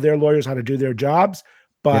going to tell their lawyers how to do their jobs.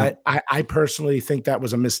 But I personally think that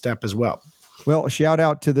was a misstep as well. Well, shout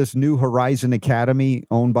out to this New Horizon Academy,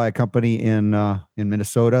 owned by a company in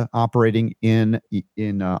Minnesota, operating in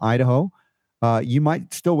Idaho. You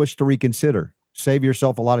might still wish to reconsider. Save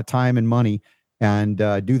yourself a lot of time and money, and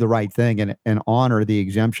do the right thing, and honor the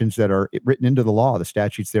exemptions that are written into the law, the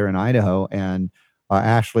statutes there in Idaho. And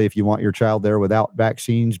Ashley, if you want your child there without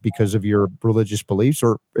vaccines because of your religious beliefs,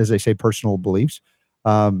 or as they say, personal beliefs,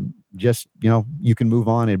 just, you can move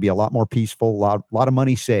on. It'd be a lot more peaceful, a lot of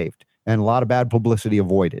money saved, and a lot of bad publicity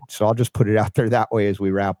avoided. So I'll just put it out there that way as we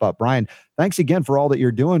wrap up. Brian, thanks again for all that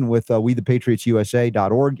you're doing with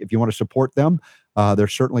WeThePatriotsUSA.org. If you want to support them,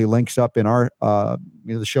 there's certainly links up in our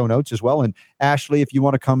the show notes as well. And Ashley, if you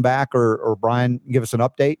want to come back, or Brian, give us an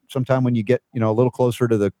update sometime when you get a little closer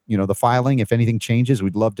to the the filing. If anything changes,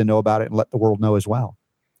 we'd love to know about it and let the world know as well.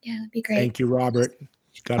 Yeah, that'd be great. Thank you, Robert.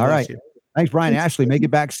 God all bless right. you. Thanks, Brian. Ashley, make it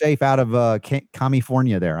back safe out of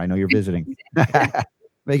California there. I know you're visiting.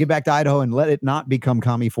 Make it back to Idaho and let it not become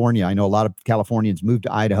California. I know a lot of Californians moved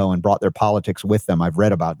to Idaho and brought their politics with them. I've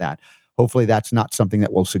read about that. Hopefully that's not something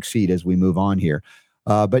that will succeed as we move on here.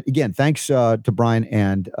 But again, thanks to Brian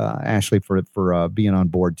and Ashley for being on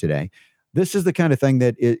board today. This is the kind of thing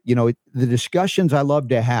that the discussions I love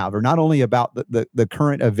to have are not only about the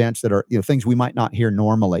current events that are things we might not hear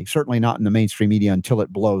normally, certainly not in the mainstream media until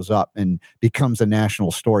it blows up and becomes a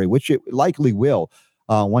national story, which it likely will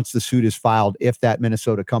once the suit is filed. If that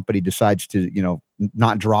Minnesota company decides to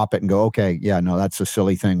not drop it and go, okay, yeah, no, that's a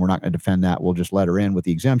silly thing, we're not going to defend that, we'll just let her in with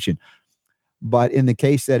the exemption. But in the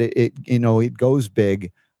case that it goes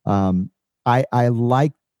big, I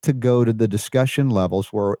like to go to the discussion levels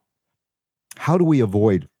where, how do we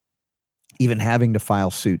avoid even having to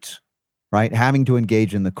file suits, right? Having to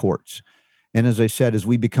engage in the courts. And as I said, as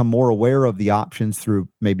we become more aware of the options through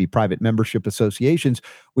maybe private membership associations,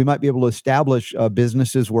 we might be able to establish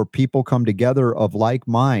businesses where people come together of like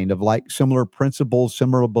mind, of like similar principles,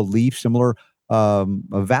 similar beliefs, similar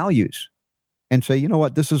values, and say, you know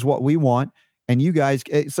what, this is what we want. And you guys,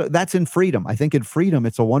 so that's in freedom. I think in freedom,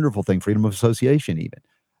 it's a wonderful thing, freedom of association even.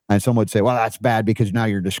 And some would say, well, that's bad because now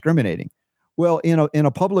you're discriminating. Well, in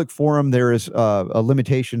a public forum, there is a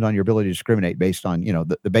limitation on your ability to discriminate based on,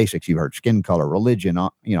 the basics you've heard: skin color, religion,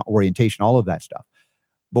 orientation, all of that stuff.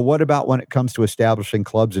 But what about when it comes to establishing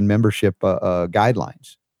clubs and membership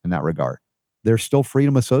guidelines in that regard? There's still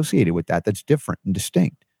freedom associated with that. That's different and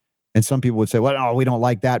distinct. And some people would say, well, no, we don't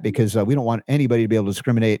like that because we don't want anybody to be able to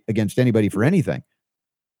discriminate against anybody for anything.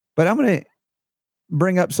 But I'm going to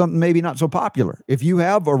bring up something maybe not so popular. If you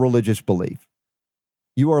have a religious belief,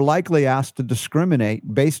 you are likely asked to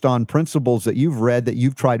discriminate based on principles that you've read, that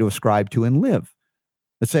you've tried to ascribe to and live.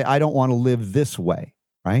 Let's say, I don't want to live this way,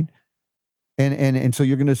 right? And so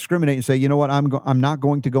you're going to discriminate and say, you know what, I'm not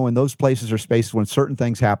going to go in those places or spaces when certain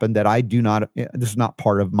things happen that I do not, this is not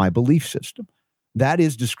part of my belief system. That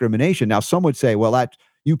is discrimination. Now, some would say, well,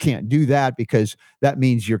 you can't do that because that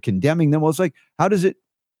means you're condemning them. Well, it's like, how does it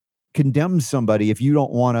condemn somebody if you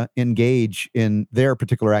don't want to engage in their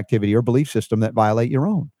particular activity or belief system that violate your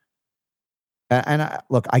own?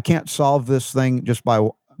 Look, I can't solve this thing just by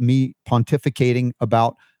me pontificating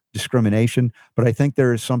about discrimination, but I think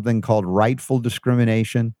there is something called rightful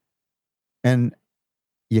discrimination, and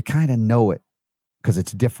you kind of know it because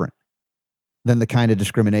it's different than the kind of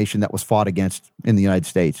discrimination that was fought against in the United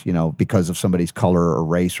States, because of somebody's color or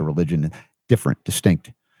race or religion. Different,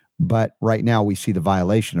 distinct. But right now we see the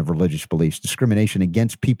violation of religious beliefs, discrimination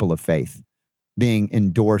against people of faith being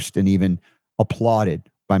endorsed and even applauded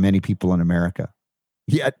by many people in America.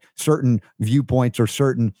 Yet certain viewpoints or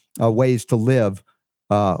certain ways to live,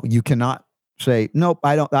 you cannot say, nope,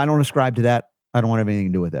 I don't ascribe to that. I don't want to have anything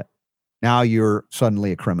to do with it. Now you're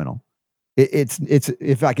suddenly a criminal. It's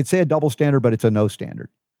if I could say a double standard, but it's a no standard.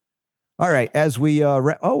 All right. As we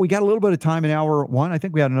we got a little bit of time in hour one. I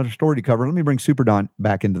think we had another story to cover. Let me bring Super Don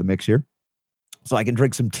back into the mix here so I can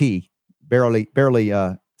drink some tea. Barely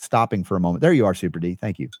stopping for a moment. There you are, Super D.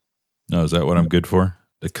 Thank you. No, is that what I'm good for?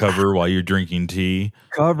 The cover while you're drinking tea?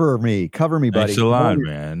 Cover me, buddy. Thanks a lot,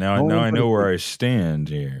 man. Now I know where I stand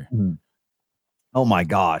here. Oh my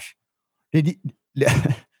gosh. Did you,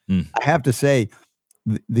 I have to say,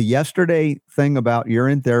 the yesterday thing about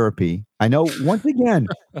urine therapy, I know once again,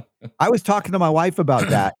 I was talking to my wife about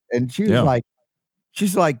that, and she was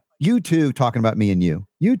she's like, you two, talking about me and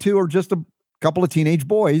you two are just a couple of teenage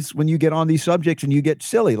boys when you get on these subjects and you get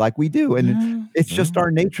silly like we do. And it's just our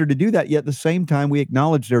nature to do that. Yet at the same time, we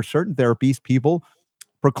acknowledge there are certain therapies people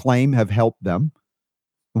proclaim have helped them.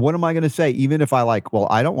 What am I going to say? Even if I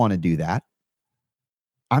I don't want to do that.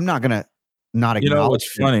 I'm not going to not acknowledge.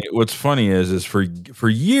 What's funny is for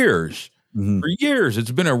years,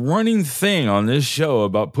 it's been a running thing on this show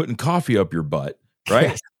about putting coffee up your butt,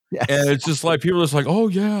 right? Yes. And it's just like people are just like, oh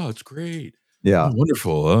yeah, it's great. Yeah. Oh,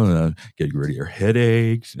 wonderful. Get rid of your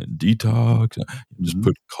headaches and detax. Just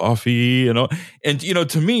put coffee, and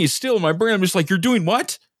to me, still in my brain, I'm just like, you're doing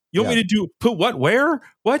what? You want me to put what, where?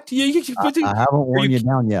 What? I haven't worn you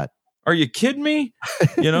down yet. Are you kidding me?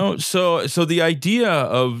 So the idea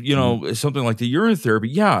of, something like the urine therapy.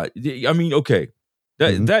 Yeah. I mean, okay.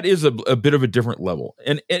 That is a bit of a different level.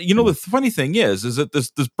 And the funny thing is that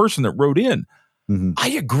this person that wrote in, I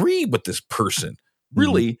agree with this person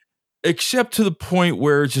really, except to the point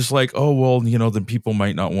where it's just like, oh, well, then people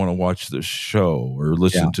might not want to watch the show or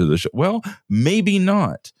listen to the show. Well, maybe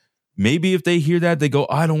not. Maybe if they hear that, they go,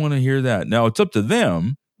 I don't want to hear that. Now it's up to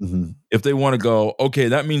them. If they want to go, okay,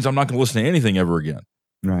 that means I'm not going to listen to anything ever again.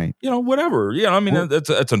 Right. Whatever. Yeah. I mean,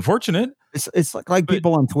 that's unfortunate. It's like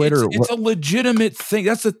people on Twitter. It's a legitimate thing.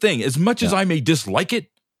 That's the thing. As much as I may dislike it,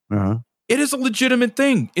 it is a legitimate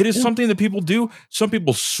thing. It is something that people do. Some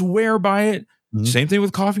people swear by it. Same thing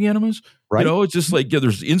with coffee enemas. Right. It's just like,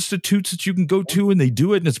 there's institutes that you can go to and they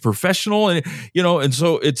do it and it's professional. And, and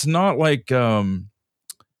so it's not like,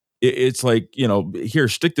 it's like, here,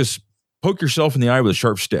 stick this, poke yourself in the eye with a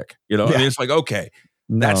sharp stick. I mean, it's like, okay,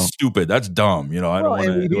 that's stupid. That's dumb. I don't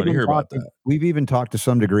want to hear about that. We've even talked to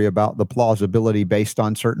some degree about the plausibility based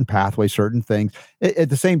on certain pathways, certain things. At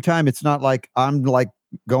the same time, it's not like I'm like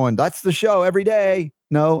going, that's the show every day.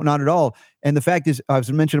 No, not at all. And the fact is, I was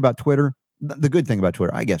mentioning about Twitter. The good thing about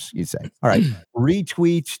Twitter, I guess you'd say, all right,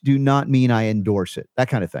 retweets do not mean I endorse it, that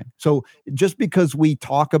kind of thing. So just because we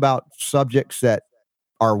talk about subjects that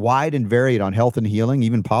are wide and varied on health and healing,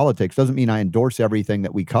 even politics, doesn't mean I endorse everything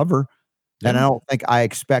that we cover. And I don't think I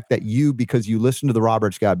expect that you, because you listen to the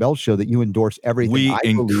Robert Scott Bell Show, that you endorse everything. We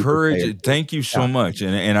encourage it. Thank you so much.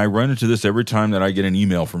 And I run into this every time that I get an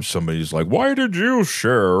email from somebody who's like, why did you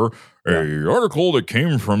share a article that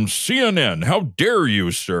came from CNN? How dare you,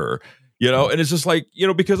 sir? And it's just like,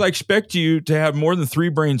 because I expect you to have more than 3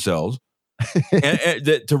 brain cells and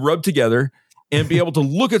to rub together and be able to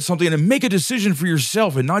look at something and make a decision for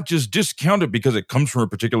yourself and not just discount it because it comes from a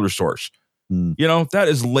particular source. That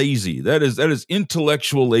is lazy. That is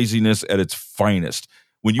intellectual laziness at its finest.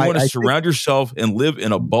 When you want to surround yourself and live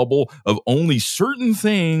in a bubble of only certain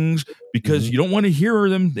things because you don't want to hear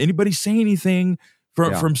anybody say anything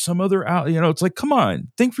from some other out, it's like, come on,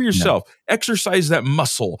 think for yourself. Exercise that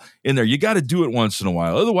muscle in there. You got to do it once in a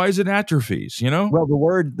while. Otherwise it atrophies,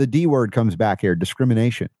 Well, the D word comes back here,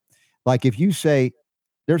 discrimination. Like if you say,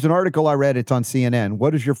 there's an article I read, it's on CNN.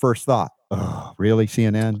 What is your first thought? Oh, really?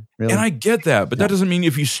 CNN? Really? And I get that, but that doesn't mean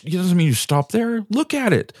you stop there. Look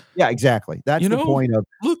at it. Yeah, exactly. That's the point of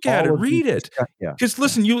look at it, read it. Because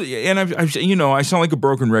listen, I sound like a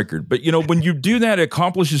broken record, but when you do that, it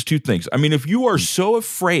accomplishes 2 things. I mean, if you are so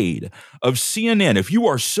afraid of CNN, if you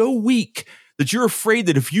are so weak that you're afraid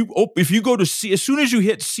that if you go to as soon as you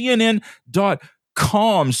hit CNN.com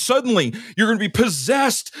calm. Suddenly, you're going to be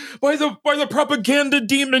possessed by the propaganda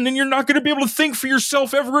demon, and you're not going to be able to think for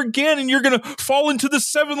yourself ever again, and you're going to fall into the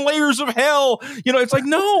 7 layers of hell. It's like,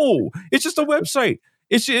 no, it's just a website.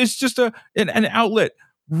 It's just an outlet.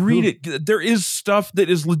 Read it. There is stuff that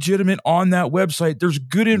is legitimate on that website. There's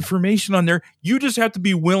good information on there. You just have to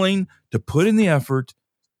be willing to put in the effort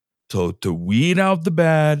to weed out the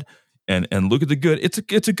bad and look at the good.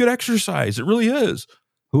 It's a good exercise. It really is.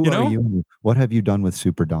 Who are you? What have you done with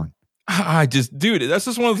Super Don? Dude, that's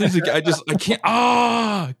just one of the things that I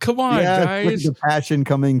can't. Come on, guys. The passion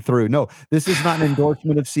coming through. No, this is not an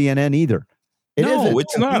endorsement of CNN either.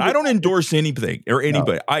 It's not. I don't endorse anything or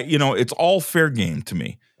anybody. No. It's all fair game to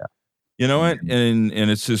me. Yeah. You know what? And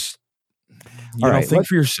it's just, think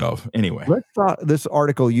for yourself. Anyway, let's talk this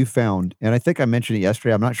article you found, and I think I mentioned it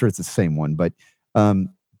yesterday. I'm not sure it's the same one, but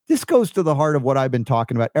this goes to the heart of what I've been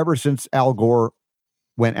talking about ever since Al Gore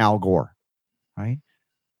went Al Gore, right?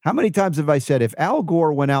 How many times have I said, if Al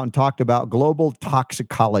Gore went out and talked about global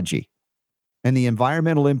toxicology and the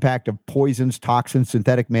environmental impact of poisons, toxins,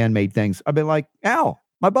 synthetic man-made things, I've been like, Al,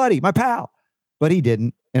 my buddy, my pal. But he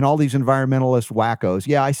didn't. And all these environmentalist wackos,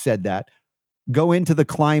 yeah, I said that, go into the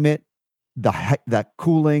climate, the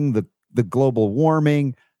cooling, the global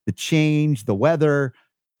warming, the change, the weather,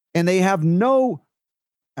 and they have no,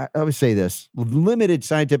 I would say this, limited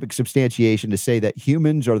scientific substantiation to say that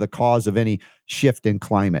humans are the cause of any shift in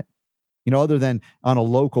climate. Other than on a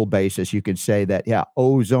local basis, you could say that,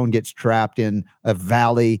 ozone gets trapped in a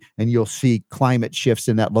valley and you'll see climate shifts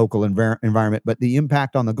in that local environment. But the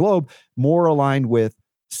impact on the globe, more aligned with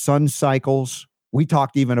sun cycles. We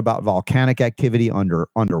talked even about volcanic activity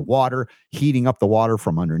underwater, heating up the water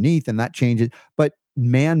from underneath, and that changes. But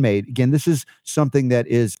man-made, again, this is something that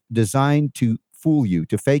is designed to fool you,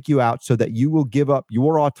 to fake you out so that you will give up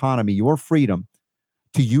your autonomy, your freedom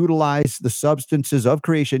to utilize the substances of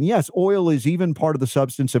creation. Yes, oil is even part of the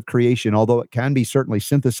substance of creation, although it can be certainly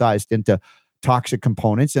synthesized into toxic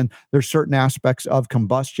components. And there's certain aspects of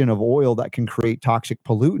combustion of oil that can create toxic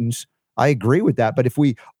pollutants. I agree with that. But if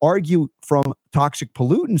we argue from toxic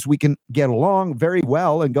pollutants, we can get along very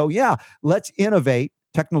well and go, let's innovate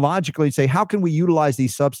technologically and say, how can we utilize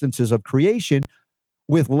these substances of creation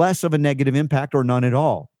with less of a negative impact or none at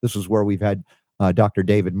all? This is where we've had Dr.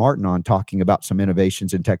 David Martin on talking about some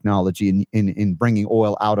innovations in technology in bringing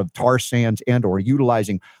oil out of tar sands and or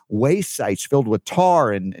utilizing waste sites filled with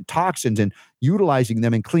tar and toxins and utilizing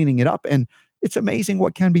them and cleaning it up. And it's amazing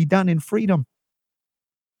what can be done in freedom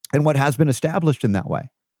and what has been established in that way.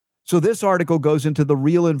 So this article goes into the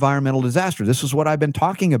real environmental disaster. This is what I've been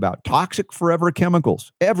talking about. Toxic forever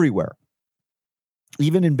chemicals everywhere,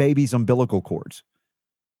 even in babies' umbilical cords.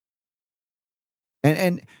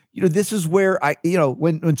 And this is where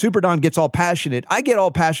when Super Don gets all passionate, I get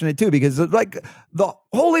all passionate too, because it's like the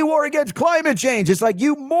holy war against climate change. It's like,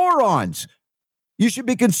 you morons, you should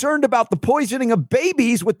be concerned about the poisoning of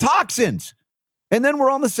babies with toxins. And then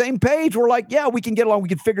we're on the same page. We're like, we can get along. We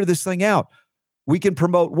can figure this thing out. We can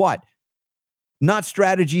promote what? Not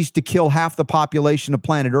strategies to kill half the population of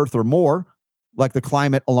planet Earth or more, like the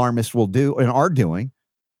climate alarmists will do and are doing.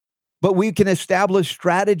 But we can establish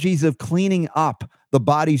strategies of cleaning up the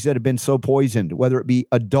bodies that have been so poisoned, whether it be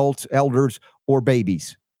adults, elders, or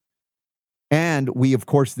babies. And we, of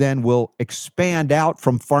course, then will expand out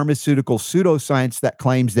from pharmaceutical pseudoscience that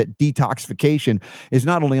claims that detoxification is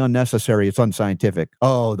not only unnecessary, it's unscientific.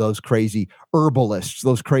 Oh, those crazy herbalists,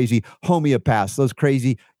 those crazy homeopaths, those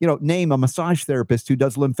crazy, name a massage therapist who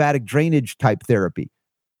does lymphatic drainage type therapy.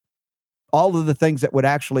 All of the things that would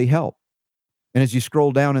actually help. And as you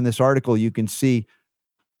scroll down in this article, you can see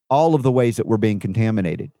all of the ways that we're being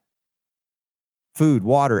contaminated. Food,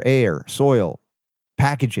 water, air, soil,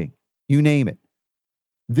 packaging, you name it.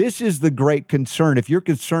 This is the great concern if you're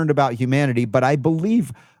concerned about humanity, but I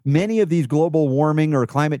believe many of these global warming or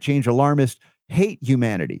climate change alarmists hate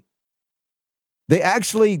humanity. They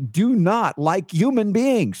actually do not like human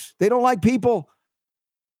beings. They don't like people.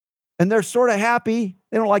 And they're sort of happy.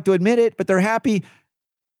 They don't like to admit it, but they're happy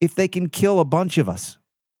if they can kill a bunch of us.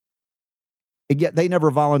 And yet they never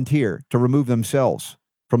volunteer to remove themselves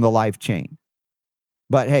from the life chain.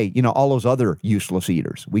 But hey, all those other useless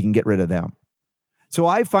eaters, we can get rid of them. So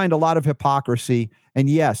I find a lot of hypocrisy. And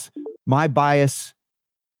yes, my bias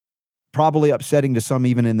probably upsetting to some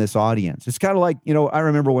even in this audience. It's kind of like, I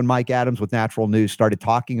remember when Mike Adams with Natural News started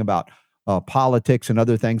talking about politics and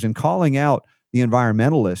other things and calling out the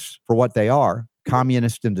environmentalists for what they are,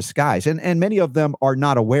 communists in disguise. And many of them are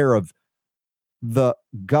not aware of the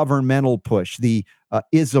governmental push, the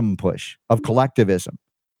ism push of collectivism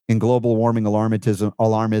in global warming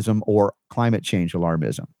alarmism or climate change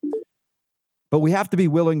alarmism. But we have to be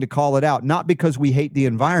willing to call it out, not because we hate the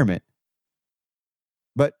environment,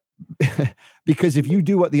 but because if you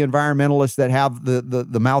do what the environmentalists that have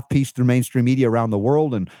the mouthpiece through mainstream media around the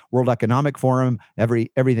world and World Economic Forum,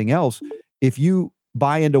 everything else, if you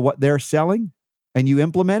buy into what they're selling and you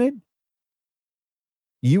implement it,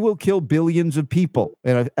 you will kill billions of people.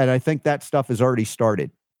 And I think that stuff has already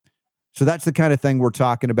started. So that's the kind of thing we're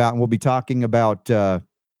talking about. And we'll be talking about,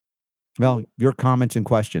 your comments and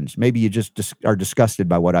questions. Maybe you just are disgusted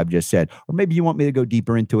by what I've just said, or maybe you want me to go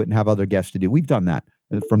deeper into it and have other guests to do. We've done that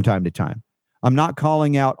from time to time. I'm not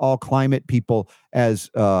calling out all climate people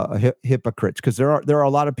as hypocrites, because there are a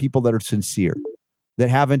lot of people that are sincere, that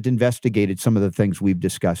haven't investigated some of the things we've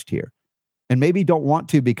discussed here, and maybe don't want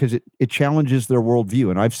to because it challenges their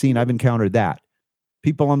worldview. And I've encountered that.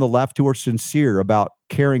 People on the left who are sincere about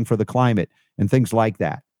caring for the climate and things like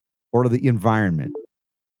that, or the environment.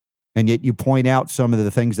 And yet you point out some of the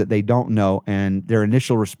things that they don't know, and their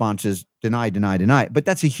initial response is deny, deny, deny. But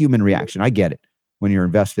that's a human reaction. I get it when you're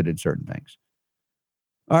invested in certain things.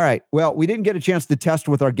 All right. Well, we didn't get a chance to test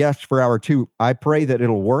with our guests for hour 2. I pray that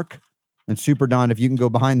it'll work. And Super Don, if you can go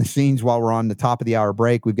behind the scenes while we're on the top of the hour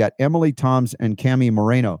break, we've got Emily, Thoms, and Kami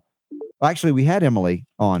Moreno. Actually, we had Emily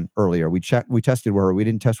on earlier. We tested with her. We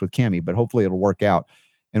didn't test with Kami, but hopefully it'll work out.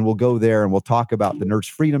 And we'll go there and we'll talk about the Nurse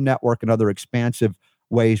Freedom Network and other expansive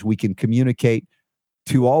ways we can communicate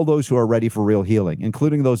to all those who are ready for real healing,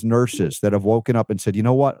 including those nurses that have woken up and said, you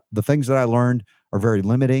know what? The things that I learned are very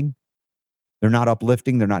limiting. They're not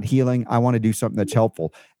uplifting. They're not healing. I want to do something that's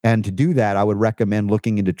helpful. And to do that, I would recommend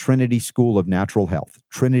looking into Trinity School of Natural Health,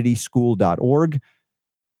 trinityschool.org,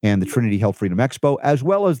 and the Trinity Health Freedom Expo, as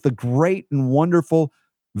well as the great and wonderful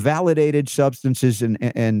validated substances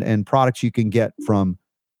and products you can get from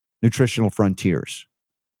Nutritional Frontiers.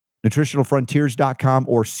 nutritionalfrontiers.com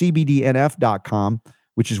or cbdnf.com,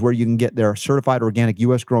 which is where you can get their certified organic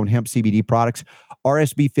U.S. grown hemp CBD products.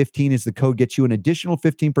 RSB 15 is the code, gets you an additional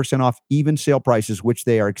 15% off even sale prices, which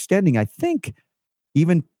they are extending, I think,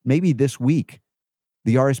 even maybe this week.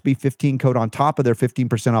 The RSB 15 code on top of their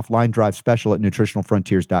 15% off line drive special at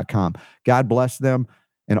nutritionalfrontiers.com. God bless them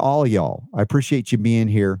and all of y'all. I appreciate you being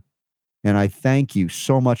here. And I thank you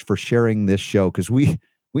so much for sharing this show, because we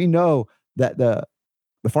know that the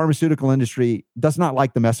pharmaceutical industry does not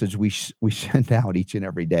like the message we send out each and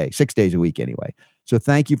every day, 6 days a week anyway. So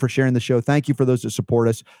thank you for sharing the show. Thank you for those that support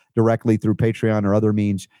us directly through Patreon or other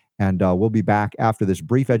means. And we'll be back after this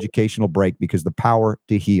brief educational break, because the power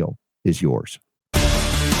to heal is yours.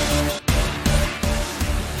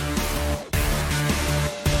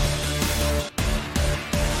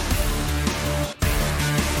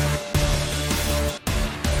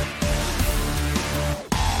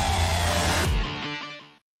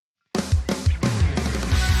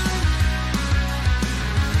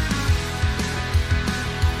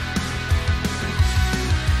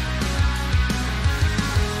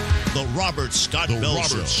 Robert Scott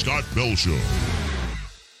Bell Show.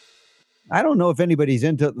 I don't know if anybody's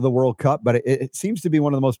into the World Cup, but it seems to be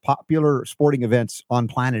one of the most popular sporting events on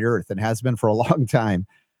planet Earth, and has been for a long time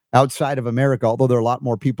outside of America, although there are a lot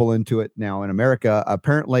more people into it now in America.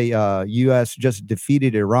 Apparently, U.S. just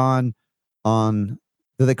defeated Iran on,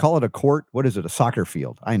 do they call it a court? What is it, a soccer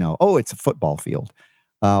field? I know. Oh, it's a football field.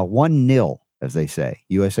 1-0, as they say.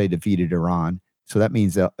 USA defeated Iran. So that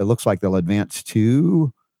means it looks like they'll advance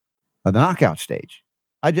to the knockout stage.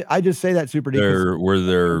 I just say that super ridiculous. Were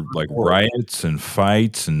there like riots and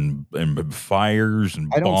fights and fires and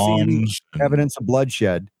bombs? I don't see any evidence of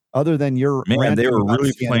bloodshed other than your man. They were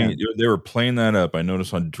really playing. They were playing that up. I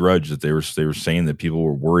noticed on Drudge that they were saying that people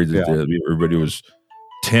were worried that everybody was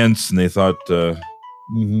tense and they thought. Okay,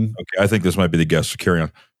 I think this might be the guess. So carry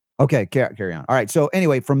on. Okay, carry on. All right. So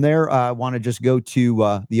anyway, from there, I want to just go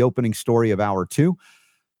to the opening story of hour 2.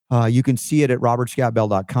 You can see it at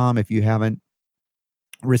robertscottbell.com if you haven't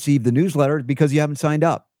received the newsletter, because you haven't signed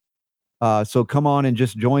up. So come on and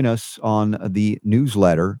just join us on the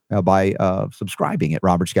newsletter by subscribing at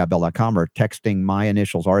robertscottbell.com or texting my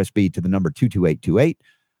initials RSB to the number 22828.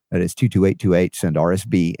 That is 22828. Send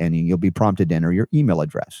RSB, and you'll be prompted to enter your email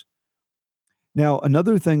address. Now,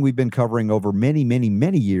 another thing we've been covering over many, many,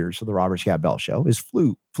 many years of the Robert Scott Bell Show is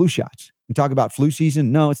flu shots. We talk about flu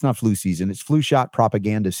season. No, it's not flu season. It's flu shot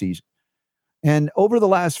propaganda season. And over the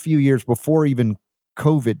last few years, before even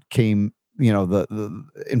COVID came, the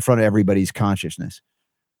in front of everybody's consciousness,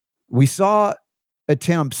 we saw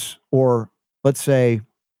attempts, or let's say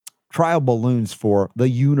trial balloons, for the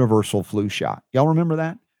universal flu shot. Y'all remember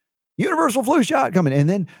that? Universal flu shot coming. And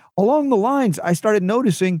then along the lines, I started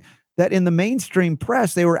noticing that in the mainstream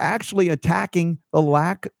press, they were actually attacking the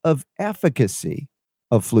lack of efficacy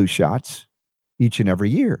of flu shots each and every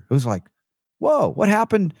year. It was like, whoa, what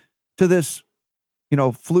happened to this,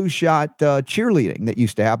 flu shot cheerleading that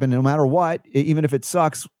used to happen? No matter what, even if it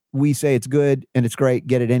sucks, we say it's good and it's great,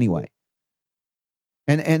 get it anyway.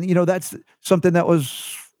 And that's something that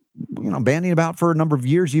was, bandying about for a number of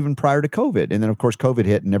years, even prior to COVID. And then, of course, COVID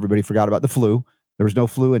hit and everybody forgot about the flu. There was no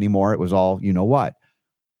flu anymore. It was all, what.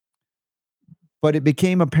 But it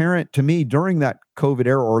became apparent to me during that COVID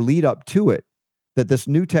era or lead up to it that this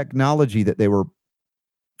new technology that they were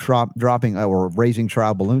dropping or raising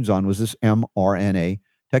trial balloons on was this mRNA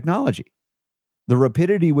technology. The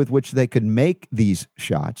rapidity with which they could make these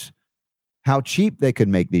shots, how cheap they could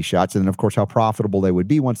make these shots, and then, of course, how profitable they would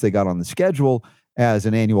be once they got on the schedule as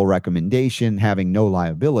an annual recommendation, having no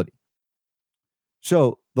liability.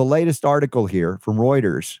 So the latest article here from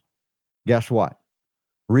Reuters, guess what?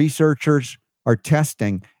 Researchers are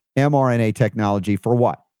testing mRNA technology for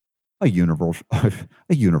what? A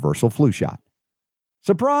universal flu shot.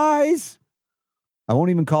 Surprise! I won't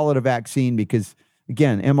even call it a vaccine because,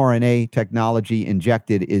 again, mRNA technology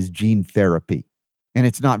injected is gene therapy. And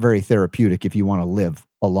it's not very therapeutic if you want to live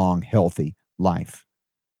a long, healthy life.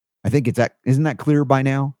 I think isn't that clear by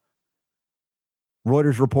now?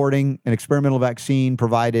 Reuters reporting an experimental vaccine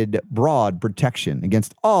provided broad protection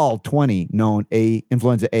against all 20 known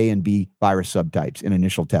influenza A and B virus subtypes in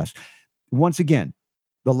initial tests. Once again,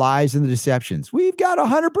 the lies and the deceptions. We've got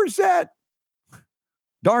 100%.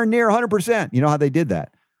 Darn near 100%. You know how they did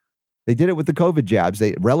that? They did it with the COVID jabs.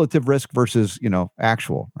 Relative risk versus,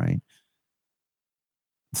 actual, right?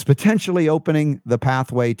 It's potentially opening the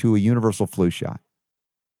pathway to a universal flu shot.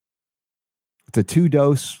 It's a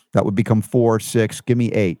 2-dose. That would become 4, 6, give me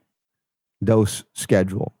 8-dose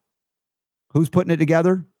schedule. Who's putting it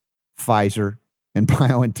together? Pfizer and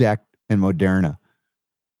BioNTech and Moderna.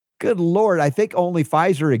 Good Lord. I think only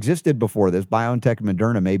Pfizer existed before this. BioNTech and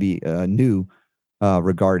Moderna may be new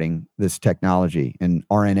regarding this technology. And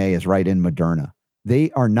RNA is right in Moderna.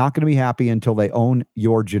 They are not going to be happy until they own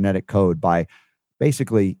your genetic code by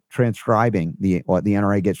basically transcribing the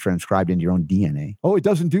NRA gets transcribed into your own DNA. Oh, it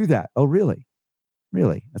doesn't do that. Oh, really?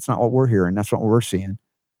 Really? That's not what we're hearing. That's what we're seeing.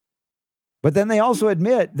 But then they also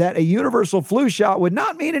admit that a universal flu shot would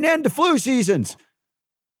not mean an end to flu seasons,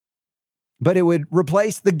 but it would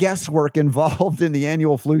replace the guesswork involved in the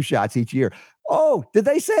annual flu shots each year. Oh, did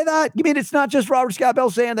they say that? You mean it's not just Robert Scott Bell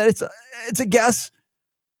saying that it's a guess?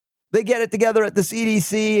 They get it together at the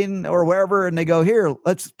CDC or wherever, and they go, here,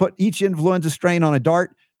 let's put each influenza strain on a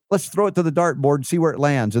dart. Let's throw it to the dartboard and see where it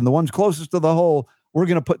lands. And the ones closest to the hole, we're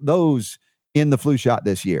going to put those in the flu shot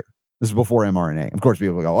this year. This is before mRNA. Of course,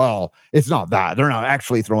 people go, well, it's not that. They're not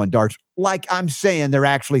actually throwing darts. Like I'm saying, they're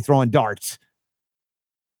actually throwing darts.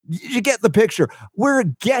 You get the picture. We're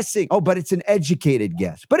guessing. Oh, but it's an educated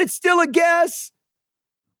guess. But it's still a guess.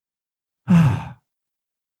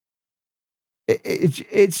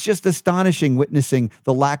 It's just astonishing witnessing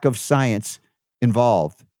the lack of science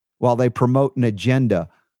involved while they promote an agenda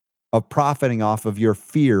of profiting off of your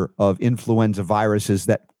fear of influenza viruses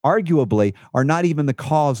that arguably are not even the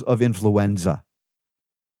cause of influenza.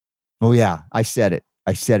 Oh, yeah, I said it.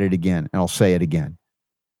 I said it again, and I'll say it again.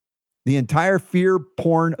 The entire fear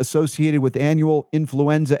porn associated with annual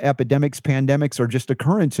influenza epidemics, pandemics, or just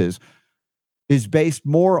occurrences is based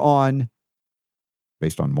on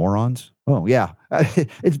morons? Oh, yeah.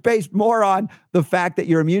 It's based more on the fact that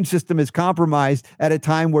your immune system is compromised at a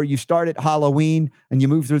time where you start at Halloween and you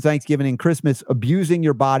move through Thanksgiving and Christmas, abusing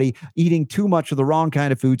your body, eating too much of the wrong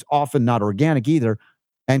kind of foods, often not organic either,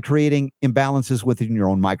 and creating imbalances within your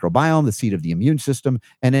own microbiome, the seat of the immune system,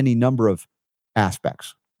 and any number of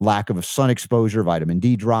aspects. Lack of sun exposure, vitamin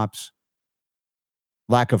D drops,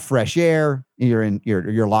 lack of fresh air,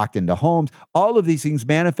 you're locked into homes. All of these things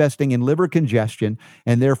manifesting in liver congestion,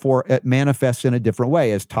 and therefore it manifests in a different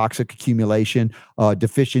way as toxic accumulation,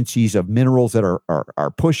 deficiencies of minerals that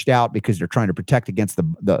are pushed out because they're trying to protect against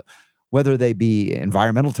the whether they be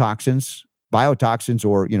environmental toxins, biotoxins,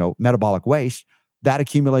 or metabolic waste. That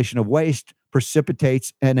accumulation of waste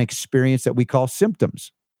precipitates an experience that we call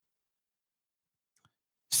symptoms.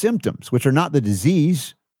 Symptoms, which are not the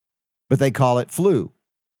disease, but they call it flu.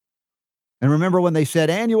 And remember when they said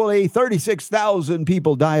annually 36,000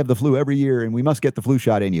 people die of the flu every year and we must get the flu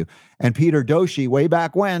shot in you. And Peter Doshi, way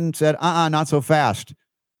back when, said, not so fast.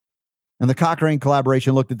 And the Cochrane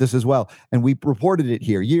collaboration looked at this as well. And we reported it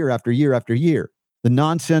here year after year after year. The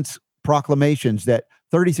nonsense proclamations that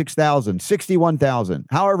 36,000, 61,000,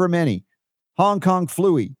 however many, Hong Kong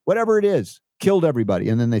flu, whatever it is, killed everybody.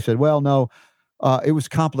 And then they said, well, no, it was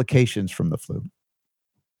complications from the flu.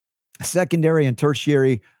 Secondary and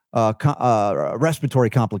tertiary respiratory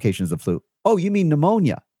complications of flu. Oh, you mean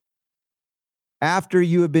pneumonia? after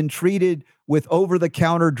you have been treated with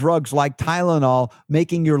over-the-counter drugs like Tylenol,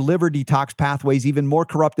 making your liver detox pathways even more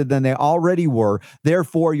corrupted than they already were.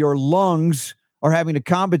 Therefore, your lungs are having to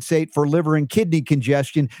compensate for liver and kidney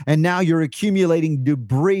congestion, and now you're accumulating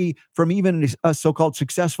debris from even a so-called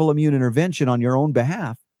successful immune intervention on your own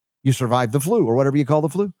behalf. You survived the flu or whatever you call the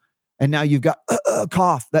flu, and now you've got a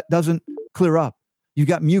cough that doesn't clear up. You've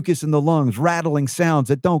got mucus in the lungs, rattling sounds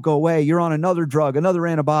that don't go away. You're on another drug, another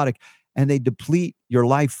antibiotic, and they deplete your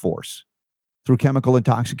life force through chemical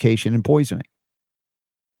intoxication and poisoning.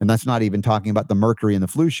 And that's not even talking about the mercury in the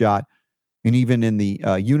flu shot. And even in the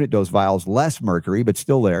unit dose vials, less mercury, but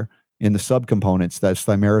still there in the subcomponents. That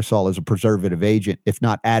thimerosal is a preservative agent, if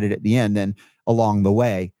not added at the end, then along the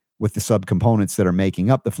way with the subcomponents that are making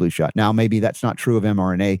up the flu shot. Now, maybe that's not true of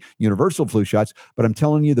mRNA universal flu shots, but I'm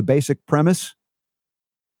telling you the basic premise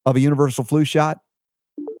of a universal flu shot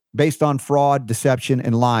based on fraud, deception,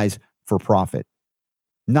 and lies for profit.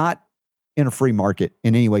 Not in a free market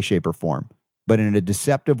in any way, shape, or form, but in a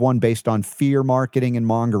deceptive one based on fear marketing and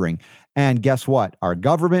mongering. And guess what? Our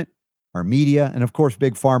government, our media, and of course,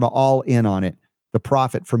 Big Pharma, all in on it, the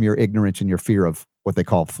profit from your ignorance and your fear of what they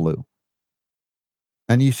call flu.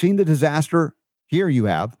 And you've seen the disaster, here you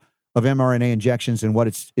have, of mRNA injections and what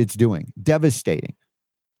it's doing. Devastating.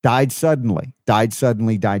 Died suddenly. They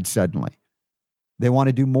want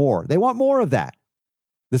to do more. They want more of that.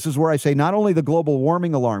 This is where I say not only the global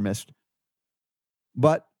warming alarmist,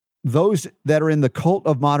 but those that are in the cult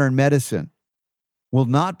of modern medicine will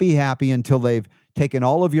not be happy until they've taken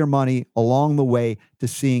all of your money along the way to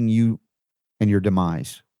seeing you and your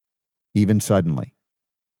demise, even suddenly.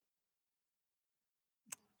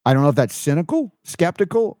 I don't know if that's cynical,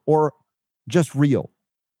 skeptical, or just real,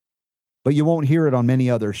 but you won't hear it on many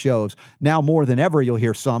other shows. Now more than ever, you'll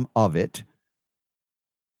hear some of it,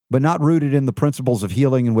 but not rooted in the principles of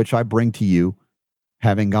healing in which I bring to you,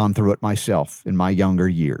 having gone through it myself in my younger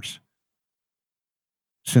years.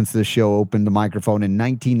 Since this show opened the microphone in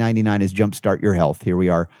 1999 as Jumpstart Your Health. Here we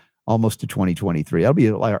are almost to 2023. That'll be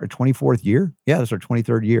our 24th year. Yeah, that's our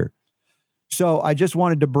 23rd year. So I just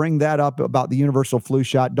wanted to bring that up about the universal flu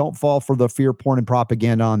shot. Don't fall for the fear porn and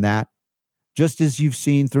propaganda on that. Just as you've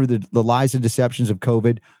seen through the lies and deceptions of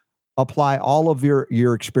COVID, apply all of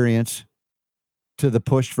your experience to the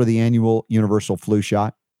push for the annual universal flu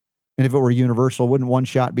shot. And if it were universal, wouldn't one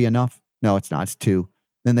shot be enough? No, it's not. It's 2.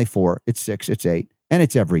 Then they 4. It's 6. It's 8. And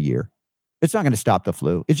it's every year. It's not going to stop the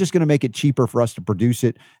flu. It's just going to make it cheaper for us to produce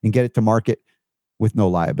it and get it to market with no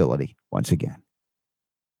liability once again.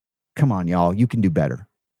 Come on, y'all. You can do better.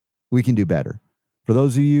 We can do better. For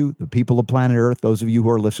those of you, the people of planet Earth, those of you who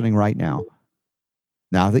are listening right now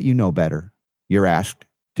that you know better, you're asked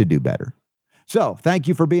to do better. So thank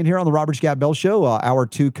you for being here on the Robert Scott Bell Show. Hour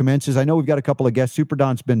 2 commences. I know we've got a couple of guests. Super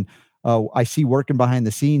Don's been, I see, working behind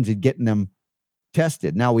the scenes and getting them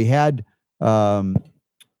tested. Now we had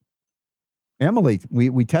Emily,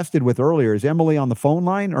 we tested with earlier. Is Emily on the phone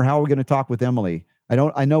line, or how are we going to talk with Emily?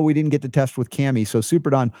 I know we didn't get to test with Kami. So Super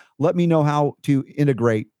Don, let me know how to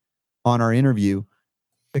integrate on our interview,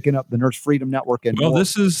 picking up the Nurse Freedom Network. And more.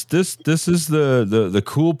 This is the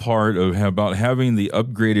cool part of about having the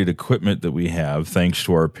upgraded equipment that we have, thanks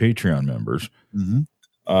to our Patreon members. Mm-hmm.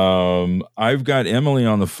 I've got Emily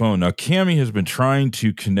on the phone. Now, Kami has been trying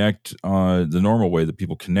to connect the normal way that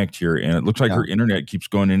people connect here, and it looks like her internet keeps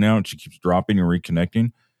going in and out. She keeps dropping and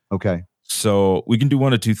reconnecting. Okay. So we can do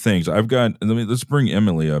one of two things. Let's bring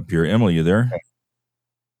Emily up here. Emily, you there?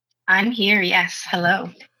 I'm here. Yes. Hello.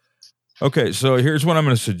 Okay. So here's what I'm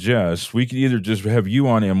going to suggest. We could either just have you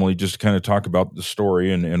on, Emily, just to kind of talk about the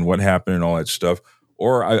story and what happened and all that stuff.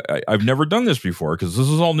 Or I've never done this before because this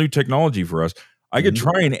is all new technology for us. I could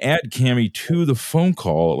try and add Kami to the phone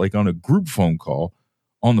call, like on a group phone call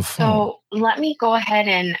on the phone. So let me go ahead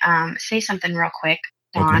and say something real quick,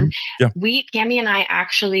 Don. Okay. Yeah. Kami and I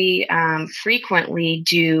actually frequently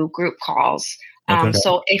do group calls. Okay.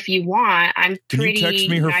 So if you want, I've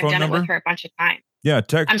done it with her a bunch of times. Yeah.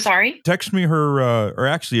 I'm sorry? Text me her, or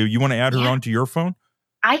actually, you want to add her onto your phone?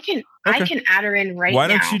 I can add her in right now. Why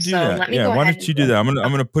don't you do that? Why don't you do that? I'm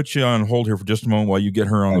gonna put you on hold here for just a moment while you get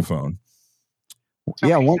her on the phone.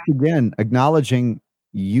 Yeah, once again, acknowledging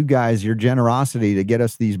you guys, your generosity to get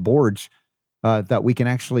us these boards, that we can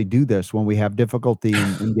actually do this when we have difficulty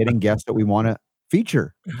in getting guests that we want to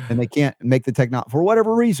feature, and they can't make the technology for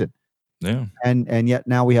whatever reason. Yeah, and yet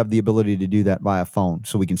now we have the ability to do that via phone,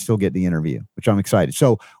 so we can still get the interview, which I'm excited.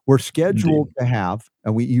 So we're scheduled to have,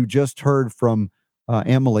 and you just heard from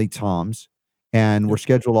Emily Thoms, and we're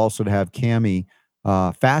scheduled also to have Kami.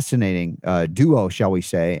 Fascinating duo, shall we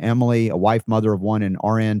say. Emily, a wife, mother of one, and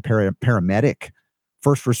RN paramedic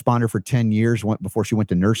first responder for 10 years before she went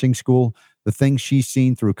to nursing school. The things she's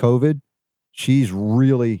seen through COVID, she's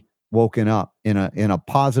really woken up in a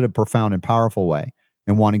positive, profound, and powerful way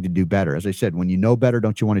and wanting to do better. As I said, when you know better,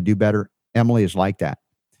 don't you want to do better? Emily is like that.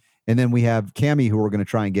 And then we have Kami, who we're going to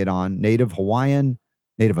try and get on, Native Hawaiian,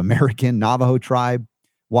 Native American, Navajo tribe,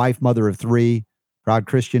 wife, mother of 3, proud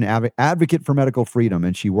Christian, advocate for medical freedom.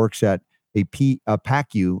 And she works at a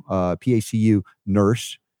PACU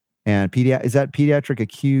nurse and is that pediatric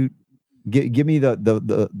acute? Give me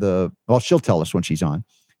well, she'll tell us when she's on.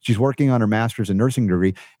 She's working on her master's in nursing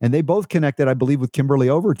degree, and they both connected, I believe, with Kimberly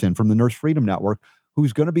Overton from the Nurse Freedom Network,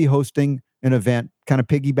 who's going to be hosting an event, kind of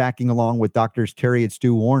piggybacking along with Doctors Terry and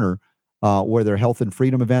Stu Warner, where their Health and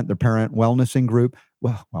Freedom event, their parent wellness group,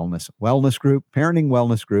 parenting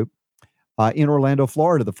wellness group, in Orlando,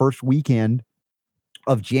 Florida, the first weekend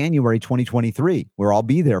of January 2023, where I'll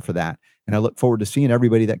be there for that. And I look forward to seeing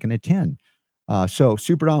everybody that can attend. So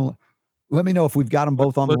Super Don, let me know if we've got them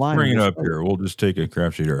both on the line. Let's bring it up here. We'll just take a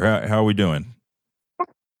crap sheet here. How are we doing?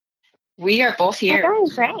 We are both here. We're doing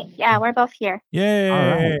great. Yeah, we're both here. Yay. All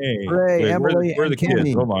right. Hooray, Wait, Emily where are and the kids?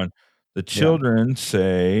 Kami. Hold on. The children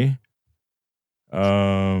say,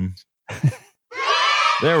 there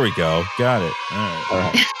we go. Got it. All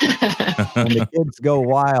right. And the kids go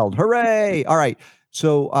wild. Hooray. All right.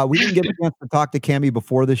 So we didn't get a chance to talk to Kami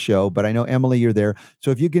before the show, but I know, Emily, you're there. So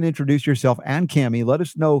if you can introduce yourself and Kami, let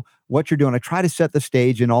us know what you're doing. I try to set the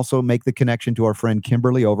stage and also make the connection to our friend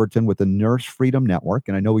Kimberly Overton with the Nurse Freedom Network.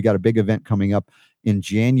 And I know we got a big event coming up in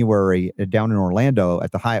January down in Orlando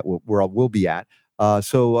at the Hyatt where we'll be at.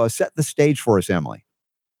 So set the stage for us, Emily.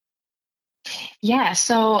 Yeah.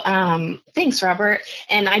 So thanks, Robert.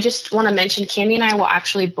 And I just want to mention Kami and I will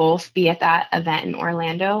actually both be at that event in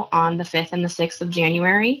Orlando on the 5th and the 6th of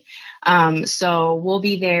January. So we'll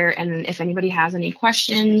be there. And if anybody has any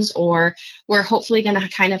questions, or we're hopefully going to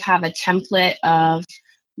kind of have a template of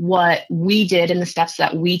what we did and the steps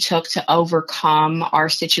that we took to overcome our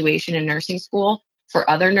situation in nursing school for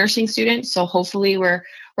other nursing students. So hopefully we're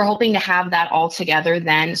hoping to have that all together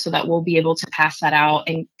then, so that we'll be able to pass that out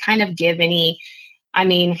and kind of give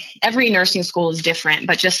every nursing school is different,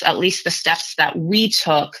 but just at least the steps that we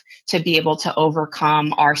took to be able to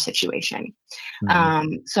overcome our situation.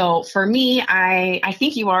 Mm-hmm. So for me, I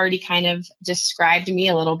think you already kind of described me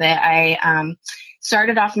a little bit. I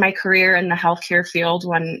started off my career in the healthcare field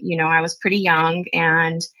when, I was pretty young,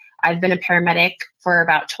 and I've been a paramedic for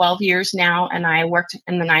about 12 years now, and I worked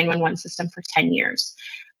in the 911 system for 10 years.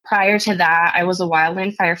 Prior to that, I was a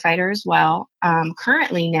wildland firefighter as well.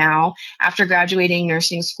 Currently now, after graduating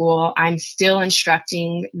nursing school, I'm still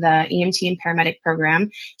instructing the EMT and paramedic program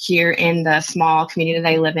here in the small community that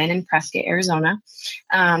I live in Prescott, Arizona.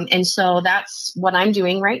 And so that's what I'm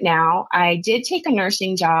doing right now. I did take a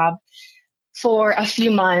nursing job for a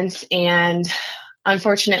few months, and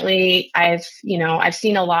unfortunately, I've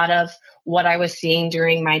seen a lot of what I was seeing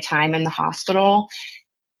during my time in the hospital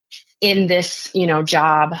in this,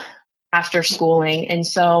 job after schooling. And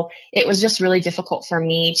so it was just really difficult for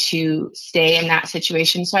me to stay in that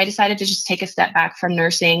situation. So I decided to just take a step back from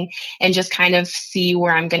nursing and just kind of see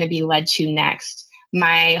where I'm going to be led to next.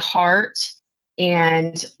 My heart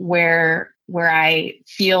and where I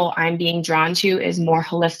feel I'm being drawn to is more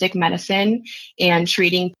holistic medicine and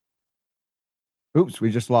treating. Oops, we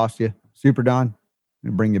just lost you. Super Don,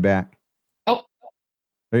 I'm bring you back. Oh,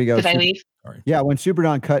 there you go. Did I leave? Yeah, when Super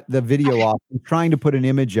Don cut the video off, I'm trying to put an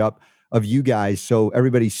image up of you guys so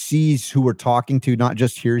everybody sees who we're talking to, not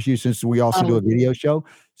just hears you, since we also do a video show.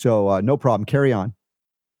 So no problem. Carry on.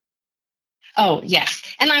 Oh, yes.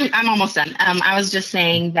 And I'm almost done. I was just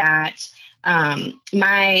saying that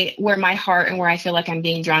where my heart and where I feel like I'm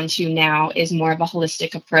being drawn to now is more of a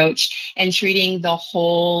holistic approach and treating the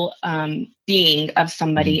whole being of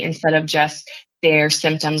somebody instead of just their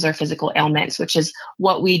symptoms or physical ailments, which is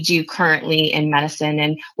what we do currently in medicine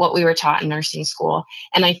and what we were taught in nursing school.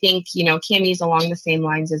 And I think, Kami's along the same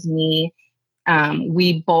lines as me.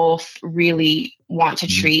 We both really want to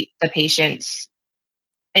treat the patients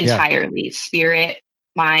entirely, spirit,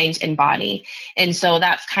 mind, and body. And so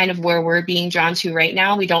that's kind of where we're being drawn to right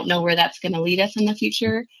now. We don't know where that's going to lead us in the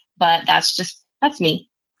future, but that's me.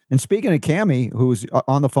 And speaking of Kami, who's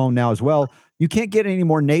on the phone now as well, you can't get any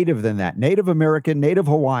more native than that. Native American, Native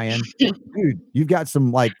Hawaiian. Dude, you've got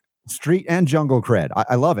some like street and jungle cred.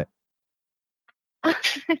 I love it.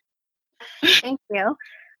 Thank you.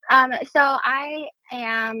 So I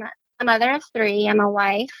am a mother of 3. I'm a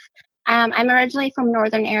wife. I'm originally from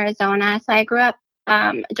northern Arizona. So I grew up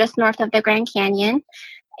just north of the Grand Canyon.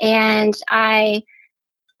 And I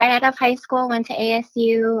right out of high school, went to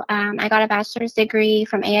ASU. I got a bachelor's degree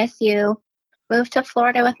from ASU. moved to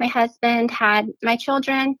Florida with my husband, had my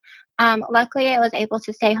children. Luckily, I was able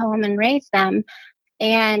to stay home and raise them.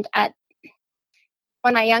 And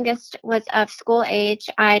when my youngest was of school age,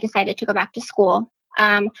 I decided to go back to school.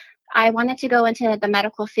 I wanted to go into the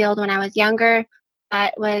medical field when I was younger,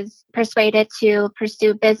 but was persuaded to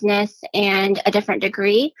pursue business and a different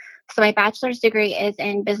degree. So my bachelor's degree is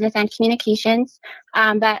in business and communications,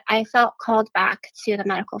 but I felt called back to the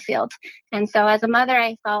medical field. And so as a mother,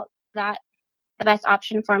 I felt that the best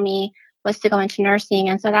option for me was to go into nursing.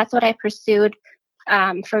 And so that's what I pursued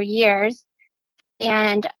for years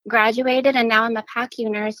and graduated. And now I'm a PACU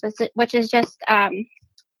nurse, which is just, I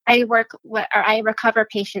recover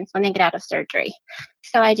patients when they get out of surgery.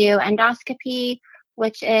 So I do endoscopy,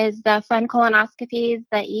 which is the fun colonoscopies,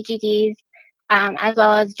 the EGDs, as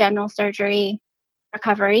well as general surgery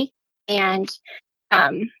recovery. And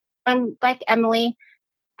like Emily,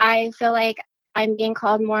 I feel like I'm being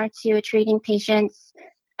called more to treating patients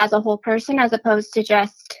as a whole person as opposed to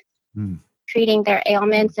just treating their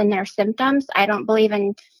ailments and their symptoms. I don't believe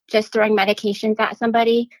in just throwing medications at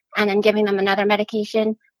somebody and then giving them another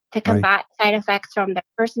medication to combat side effects from their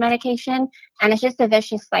first medication. And it's just a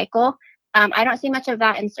vicious cycle. I don't see much of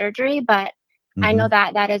that in surgery, but I know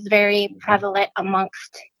that that is very prevalent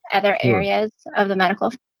amongst other areas of the medical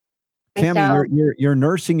field. Kami, your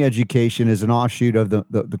nursing education is an offshoot of the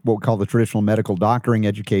what we call the traditional medical doctoring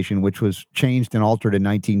education, which was changed and altered in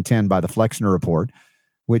 1910 by the Flexner Report,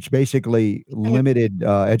 which basically limited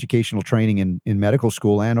educational training in medical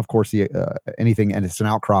school and, of course, the anything, and it's an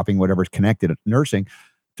outcropping, whatever's connected to nursing,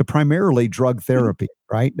 to primarily drug therapy,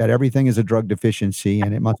 right? That everything is a drug deficiency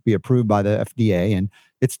and it must be approved by the FDA, and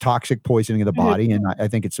it's toxic poisoning of the body. And I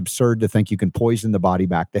think it's absurd to think you can poison the body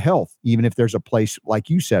back to health, even if there's a place,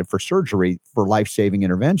 like you said, for surgery, for life-saving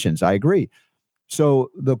interventions. I agree.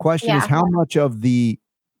 So the question is, how much of the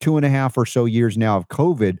 2.5 or so years now of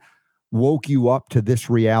COVID woke you up to this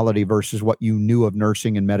reality versus what you knew of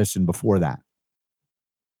nursing and medicine before that?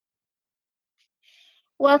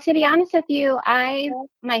 Well, to be honest with you, I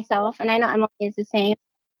myself, and I know Emily is the same,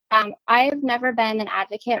 I've never been an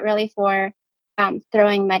advocate really for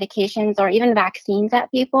throwing medications or even vaccines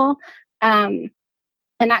at people. And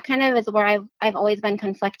that kind of is where I've always been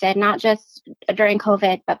conflicted, not just during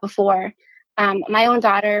COVID, but before. My own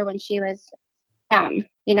daughter, when she was,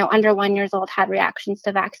 under 1 year old, had reactions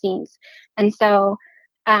to vaccines. And so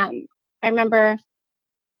I remember,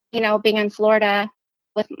 being in Florida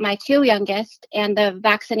with my two youngest, and the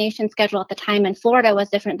vaccination schedule at the time in Florida was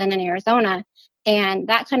different than in Arizona. And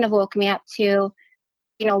that kind of woke me up to,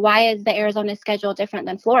 why is the Arizona schedule different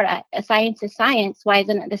than Florida? Science is science. Why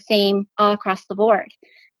isn't it the same all across the board?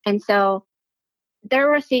 And so there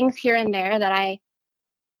were things here and there that I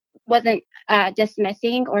wasn't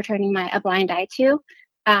dismissing or turning a blind eye to.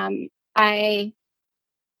 I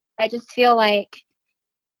just feel like,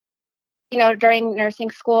 during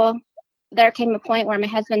nursing school, there came a point where my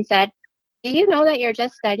husband said, do you know that you're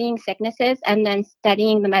just studying sicknesses and then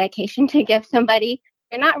studying the medication to give somebody?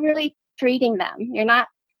 You're not really treating them. You're not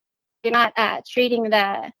treating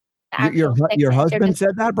the your husband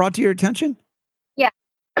said that, brought to your attention? Yeah.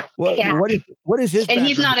 What is his? And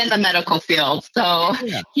he's not in the medical field, so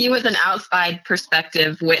he was an outside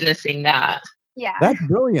perspective witnessing that. Yeah. That's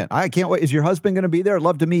brilliant. I can't wait. Is your husband going to be there? I'd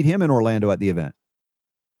love to meet him in Orlando at the event.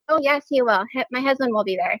 Oh, yes, he will. My husband will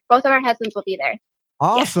be there. Both of our husbands will be there.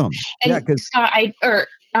 Awesome. And Scott,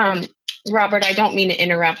 Robert, I don't mean to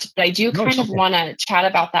interrupt, but I do kind of want to chat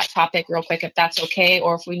about that topic real quick, if that's okay,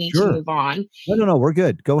 or if we need to move on. No, we're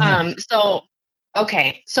good. Go ahead.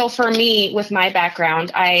 So for me, with my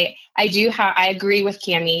background, I agree with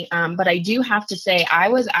Kami, but I do have to say I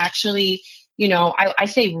was actually, I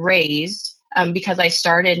say raised. Because I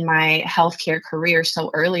started my healthcare career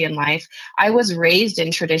so early in life, I was raised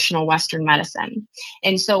in traditional Western medicine.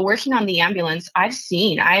 And so working on the ambulance, I've